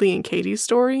repeatedly in Katie's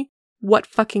story, what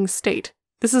fucking state?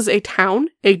 This is a town?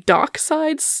 A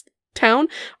Dockside town?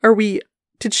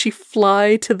 Did she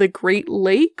fly to the Great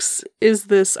Lakes? Is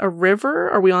this a river?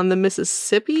 Are we on the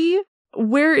Mississippi?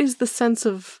 Where is the sense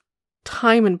of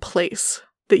time and place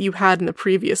that you had in the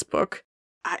previous book?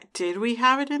 Did we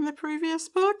have it in the previous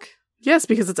book? Yes,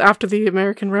 because it's after the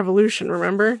American Revolution,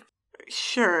 remember?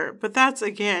 Sure, but that's,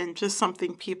 again, just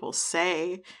something people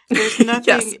say. There's nothing...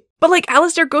 Yes, but, like,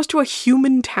 Alistair goes to a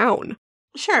human town.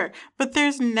 Sure, but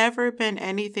there's never been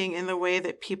anything in the way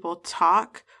that people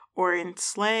talk, or in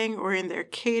slang, or in their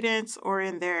cadence, or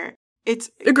in their...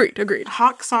 Agreed.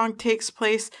 Hawk Song takes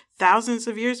place thousands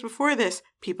of years before this.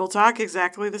 People talk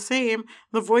exactly the same.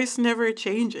 The voice never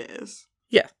changes.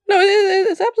 Yeah. No,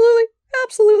 it's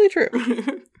absolutely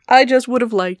true. I just would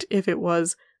have liked if it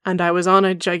was, and I was on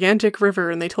a gigantic river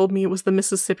and they told me it was the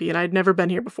Mississippi and I'd never been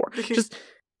here before. Just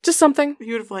something.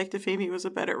 You would have liked if Amy was a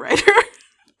better writer.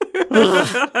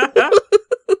 I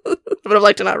would have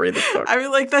liked to not read this book. I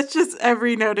mean, like, that's just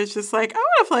every note. It's just like, I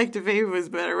would have liked if Amy was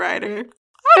a better writer.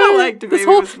 I would have liked if Amy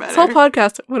was better. This whole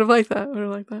podcast would have liked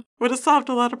that. Would have solved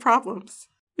a lot of problems.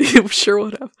 You sure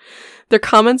would have. Their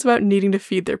comments about needing to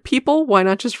feed their people, why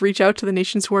not just reach out to the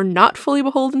nations who are not fully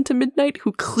beholden to Midnight,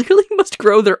 who clearly must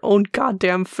grow their own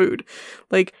goddamn food.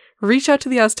 Like, reach out to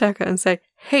the Azteca and say,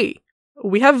 hey,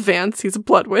 we have Vance, he's a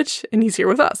blood witch, and he's here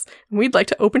with us, and we'd like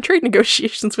to open trade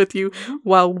negotiations with you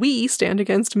while we stand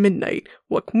against Midnight.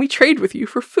 What can we trade with you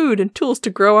for food and tools to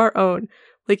grow our own?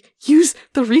 Like, use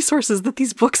the resources that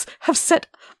these books have set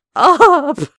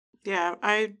up! Yeah,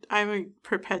 I'm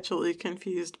perpetually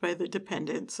confused by the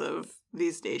dependence of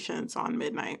these nations on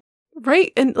Midnight.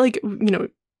 Right? And, like, you know,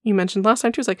 you mentioned last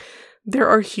time, too, it's like, there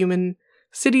are human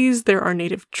cities, there are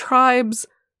native tribes,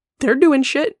 they're doing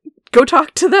shit. Go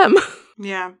talk to them.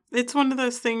 Yeah, it's one of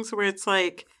those things where it's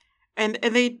like, and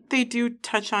they do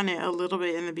touch on it a little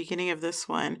bit in the beginning of this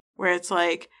one, where it's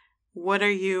like, what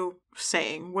are you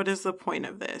saying? What is the point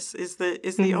of this? Is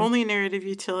the only narrative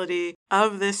utility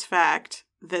of this fact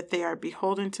that they are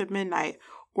beholden to Midnight,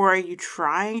 or are you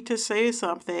trying to say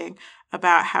something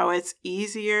about how it's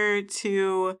easier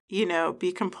to, you know,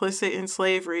 be complicit in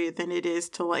slavery than it is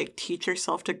to, like, teach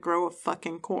yourself to grow a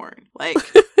fucking corn? Like,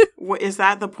 is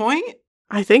that the point?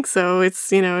 I think so.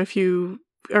 It's, you know, if you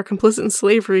are complicit in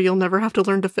slavery, you'll never have to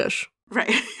learn to fish.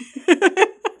 Right.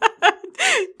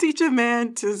 Teach a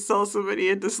man to sell somebody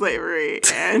into slavery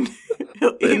and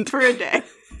he'll eat for a day.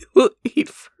 He'll eat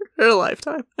for a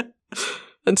lifetime.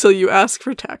 Until you ask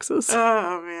for taxes.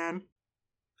 Oh, man.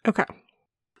 Okay.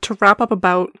 to wrap up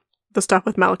about the stuff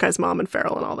with Malachi's mom and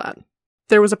Farrell and all that,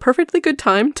 there was a perfectly good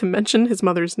time to mention his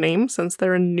mother's name since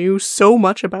Theron knew so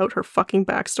much about her fucking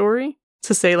backstory.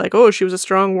 To say, like, oh, she was a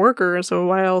strong worker, so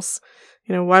why else,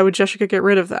 why would Jessica get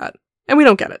rid of that? And we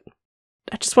don't get it.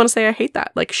 I just want to say I hate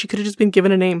that. Like, she could have just been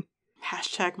given a name.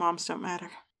 Hashtag moms don't matter.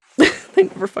 They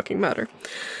never fucking matter.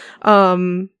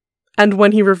 And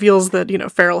when he reveals that,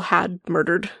 Farrell had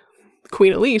murdered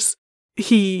Queen Elise,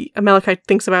 Malachi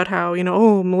thinks about how,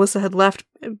 Melissa had left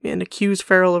and accused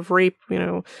Farrell of rape,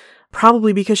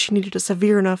 probably because she needed a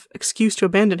severe enough excuse to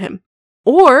abandon him.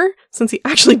 Or, since he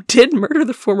actually did murder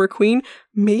the former queen,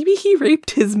 maybe he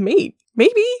raped his mate.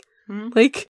 Maybe.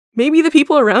 Like, maybe the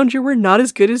people around you were not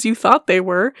as good as you thought they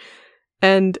were.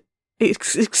 And it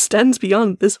extends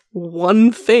beyond this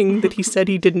one thing that he said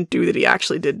he didn't do that he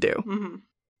actually did do. Mm-hmm.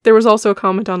 There was also a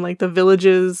comment on, like, the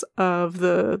villages of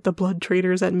the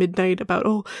Bloodtraitors at midnight about,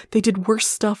 oh, they did worse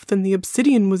stuff than the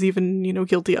Obsidian was even,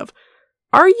 guilty of.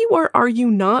 Are you or are you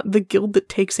not the guild that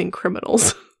takes in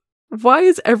criminals? Why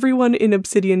is everyone in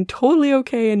Obsidian totally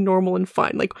okay and normal and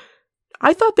fine? Like,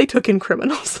 I thought they took in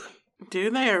criminals. Do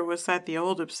they, or was that the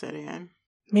old Obsidian?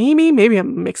 Maybe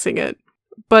I'm mixing it.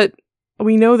 But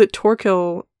we know that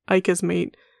Torquil, Ika's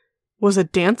mate, was a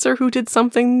dancer who did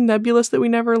something nebulous that we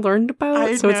never learned about.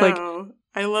 It's like,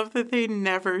 I love that they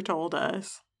never told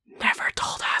us. Never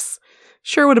told us.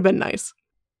 Sure would have been nice.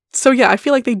 So yeah, I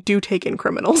feel like they do take in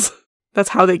criminals. That's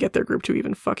how they get their group to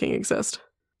even fucking exist.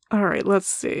 Alright, let's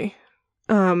see.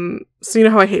 So you know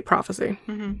how I hate prophecy.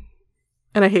 Mm-hmm.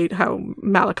 And I hate how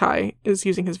Malachi is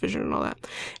using his vision and all that. It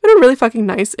would have been really fucking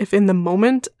nice if in the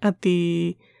moment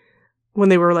when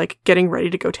they were, like, getting ready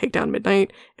to go take down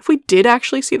Midnight, if we did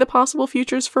actually see the possible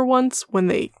futures for once when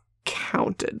they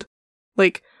counted.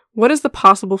 Like, what is the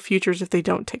possible futures if they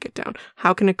don't take it down?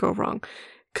 How can it go wrong?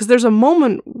 Because there's a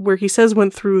moment where he says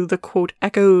went through the, quote,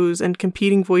 echoes and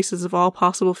competing voices of all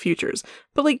possible futures.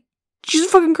 But, like,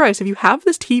 Jesus fucking Christ, if you have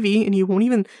this TV and you won't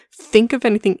even think of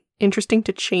anything interesting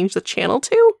to change the channel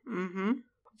to? Mm-hmm.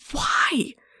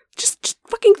 Why? Just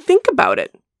fucking think about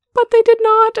it. But they did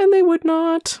not, and they would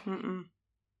not. Mm-mm.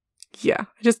 Yeah,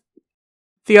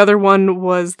 the other one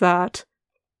was that,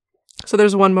 so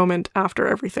there's one moment after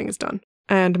everything is done,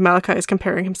 and Malachi is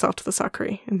comparing himself to the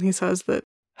Sakri, and he says that,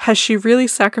 has she really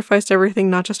sacrificed everything,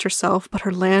 not just herself, but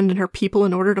her land and her people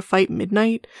in order to fight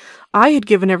Midnight? I had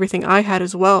given everything I had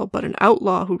as well, but an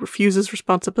outlaw who refuses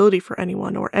responsibility for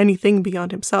anyone or anything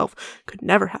beyond himself could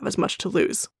never have as much to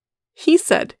lose. He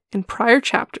said in prior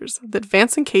chapters that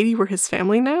Vance and Katie were his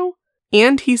family now,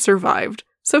 and he survived.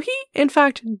 So he, in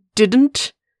fact,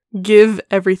 didn't give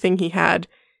everything he had,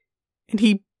 and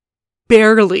he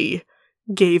barely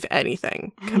gave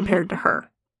anything compared to her.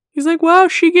 He's like, wow,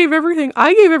 she gave everything.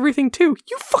 I gave everything too.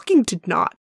 You fucking did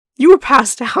not. You were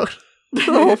passed out. The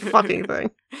whole fucking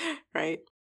thing. Right.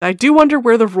 I do wonder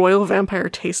where the royal vampire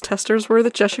taste testers were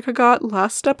that Jessica got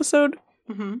last episode.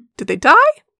 Mm-hmm. Did they die?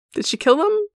 Did she kill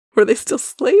them? Were they still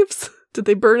slaves? Did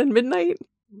they burn in midnight?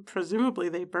 Presumably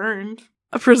they burned.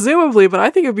 Presumably, but I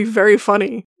think it would be very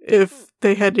funny if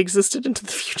they had existed into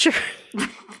the future.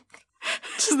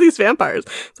 Just these vampires.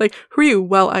 It's like, who are you?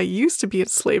 Well, I used to be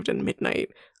enslaved in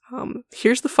midnight.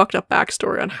 Here's the fucked up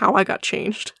backstory on how I got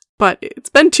changed. But it's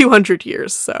been 200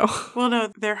 years, so. Well,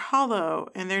 no, they're hollow,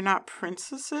 and they're not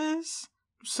princesses.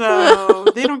 So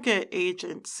they don't get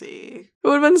agency. It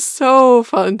would have been so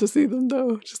fun to see them,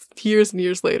 though. Just years and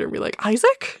years later and be like,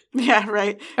 Isaac? Yeah,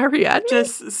 right. Ariadne?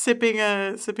 Just sipping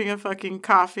a fucking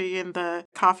coffee in the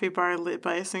coffee bar lit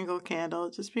by a single candle.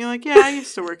 Just being like, yeah, I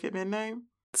used to work at midnight.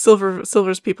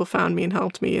 Silver's people found me and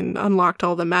helped me and unlocked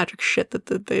all the magic shit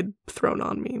that they'd thrown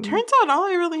on me. Turns out all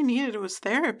I really needed was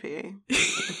therapy.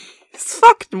 It's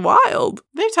fucking wild.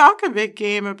 They talk a big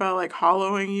game about, like,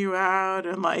 hollowing you out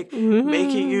and, like,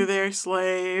 making you their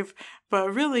slave.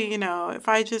 But really, I'm not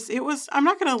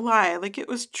going to lie, like, it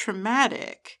was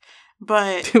traumatic.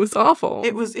 But it was awful.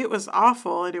 It was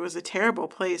awful, and it was a terrible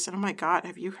place. And oh my God,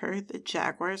 have you heard that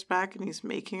Jaguar's back and he's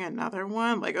making another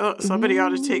one? Like, oh, somebody ought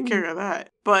to take care of that.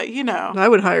 But I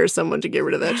would hire someone to get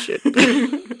rid of that shit.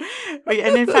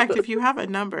 And in fact, if you have a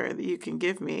number that you can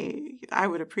give me, I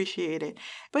would appreciate it.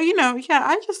 But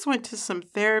I just went to some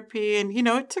therapy, and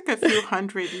it took a few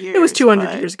hundred years. It was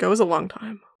 200 years ago. It was a long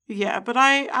time. Yeah, but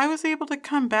I was able to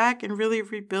come back and really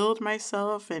rebuild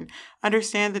myself and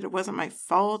understand that it wasn't my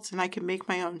fault and I could make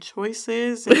my own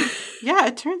choices. And yeah,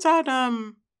 it turns out,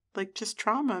 like, just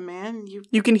trauma, man.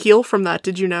 You can heal from that,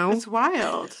 did you know? It's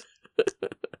wild.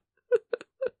 All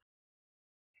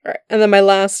right, and then my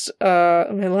last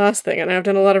thing, and I've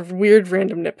done a lot of weird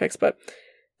random nitpicks, but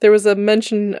there was a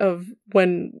mention of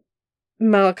when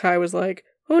Malachi was like,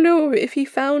 oh no, if he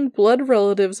found blood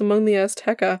relatives among the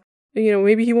Azteca,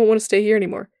 maybe he won't want to stay here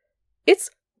anymore. It's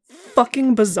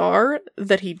fucking bizarre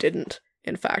that he didn't,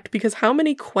 in fact, because how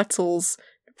many Quetzals,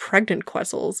 pregnant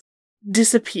Quetzals,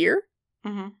 disappear?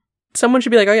 Mm-hmm. Someone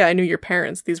should be like, oh yeah, I knew your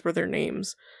parents, these were their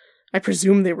names. I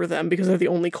presume they were them because they're the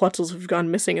only Quetzals who've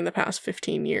gone missing in the past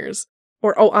 15 years.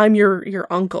 Or, oh, I'm your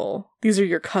uncle. These are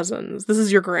your cousins. This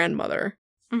is your grandmother.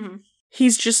 Mm-hmm.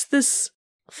 He's just this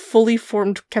fully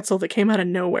formed Quetzal that came out of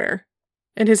nowhere.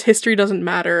 And his history doesn't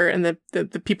matter, and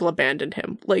the people abandoned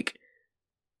him. Like,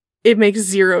 it makes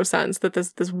zero sense that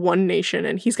this one nation,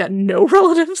 and he's got no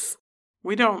relatives.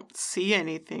 We don't see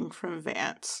anything from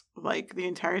Vance. Like, the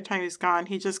entire time he's gone,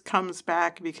 he just comes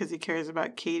back because he cares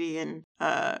about Katie and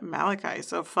Malachi.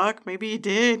 So, maybe he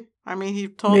did. I mean, he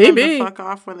told them to fuck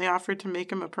off when they offered to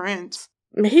make him a prince.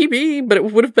 Maybe, but it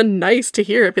would have been nice to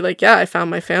hear it. Be like, yeah, I found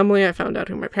my family. I found out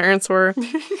who my parents were.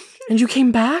 And you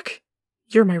came back?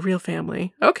 You're my real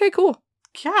family. Okay, cool.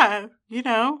 Yeah,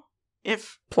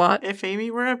 if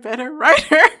Amy were a better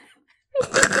writer...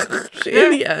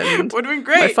 In the end, would have been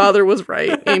great. My father was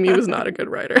right. Amy was not a good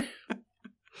writer.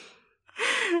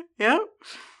 Yep.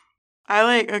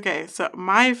 Okay, so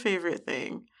my favorite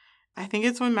thing, I think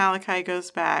it's when Malachi goes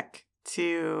back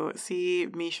to see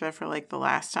Misha for the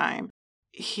last time.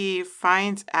 He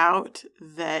finds out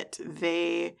that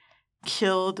they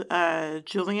killed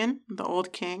Julian, the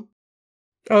old king.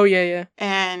 Oh, yeah.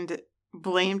 And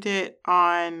blamed it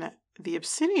on the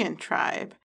Obsidian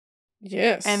tribe.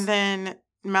 Yes. And then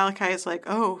Malachi is like,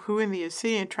 oh, who in the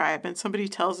Obsidian tribe? And somebody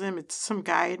tells him it's some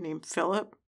guy named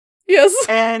Philip. Yes.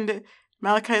 And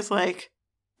Malachi's like,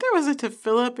 there wasn't a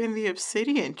Philip in the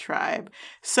Obsidian tribe.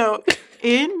 So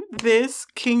in this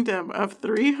kingdom of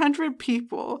 300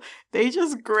 people, they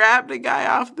just grabbed a guy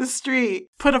off the street,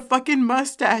 put a fucking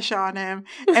mustache on him,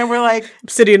 and we're like...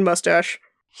 Obsidian mustache.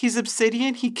 He's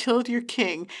Obsidian, he killed your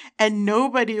king. And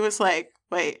nobody was like,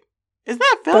 wait, is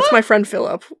that Philip? That's my friend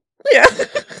Philip. Yeah.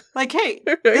 Hey,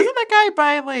 doesn't that guy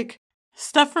buy,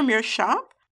 stuff from your shop?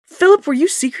 Philip, were you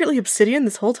secretly Obsidian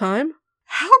this whole time?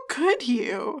 How could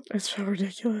you? It's so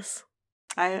ridiculous.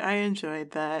 I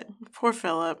enjoyed that. Poor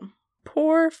Philip.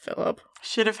 Poor Philip.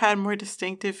 Should have had more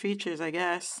distinctive features, I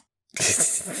guess.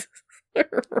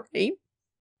 Right?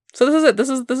 So this is it.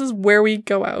 This is where we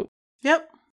go out. Yep.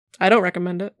 I don't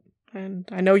recommend it. And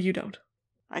I know you don't.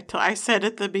 I said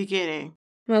at the beginning.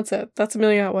 That's it. That's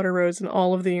Amelia Atwater-Rhodes and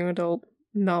all of the young adult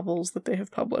novels that they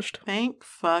have published. Thank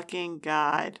fucking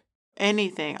God.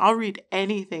 Anything. I'll read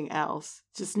anything else.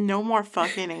 Just no more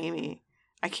fucking Amy.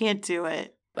 I can't do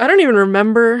it. I don't even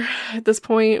remember at this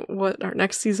point what our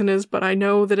next season is, but I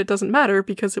know that it doesn't matter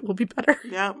because it will be better.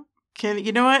 Yep.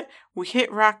 You know what? We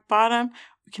hit rock bottom.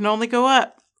 We can only go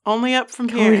up. Only up from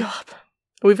here. Only up.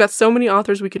 We've got so many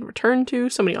authors we can return to,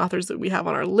 so many authors that we have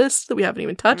on our list that we haven't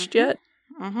even touched yet.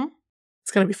 Mm-hmm.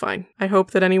 It's going to be fine. I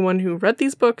hope that anyone who read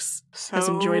these books has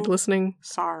enjoyed listening.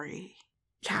 Sorry.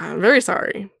 Yeah, I'm very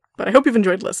sorry. But I hope you've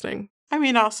enjoyed listening. I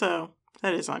mean, also,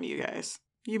 that is on you guys.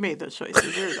 You made those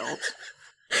choices. You're adults.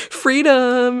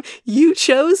 Freedom! You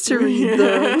chose to read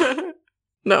them.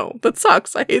 No, that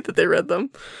sucks. I hate that they read them.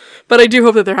 But I do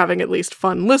hope that they're having at least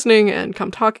fun listening and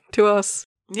come talking to us.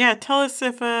 Yeah, tell us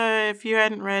if you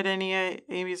hadn't read any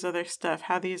Amy's other stuff,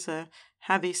 how these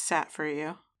sat for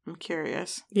you. I'm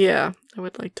curious. Yeah, I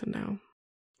would like to know.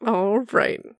 All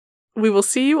right. We will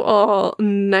see you all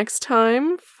next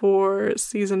time for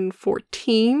season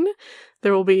 14.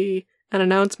 There will be an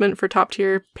announcement for top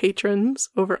tier patrons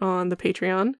over on the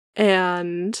Patreon.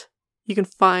 And you can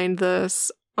find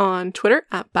this on Twitter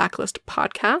at Backlist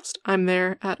Podcast. I'm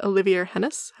there at Olivia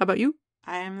Hennis. How about you?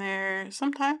 I am there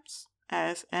sometimes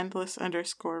as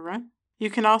endless_run. You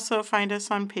can also find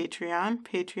us on Patreon,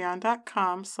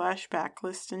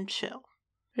 patreon.com/backlistandchill.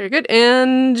 Very good.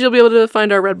 And you'll be able to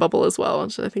find our Redbubble as well,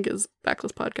 which I think is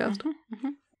Backlist Podcast. Mm-hmm, mm-hmm.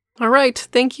 All right.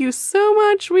 Thank you so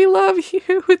much. We love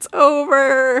you. It's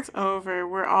over. It's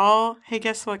over. Hey,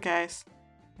 guess what, guys?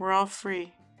 We're all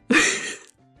free.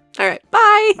 All right.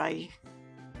 Bye. Bye.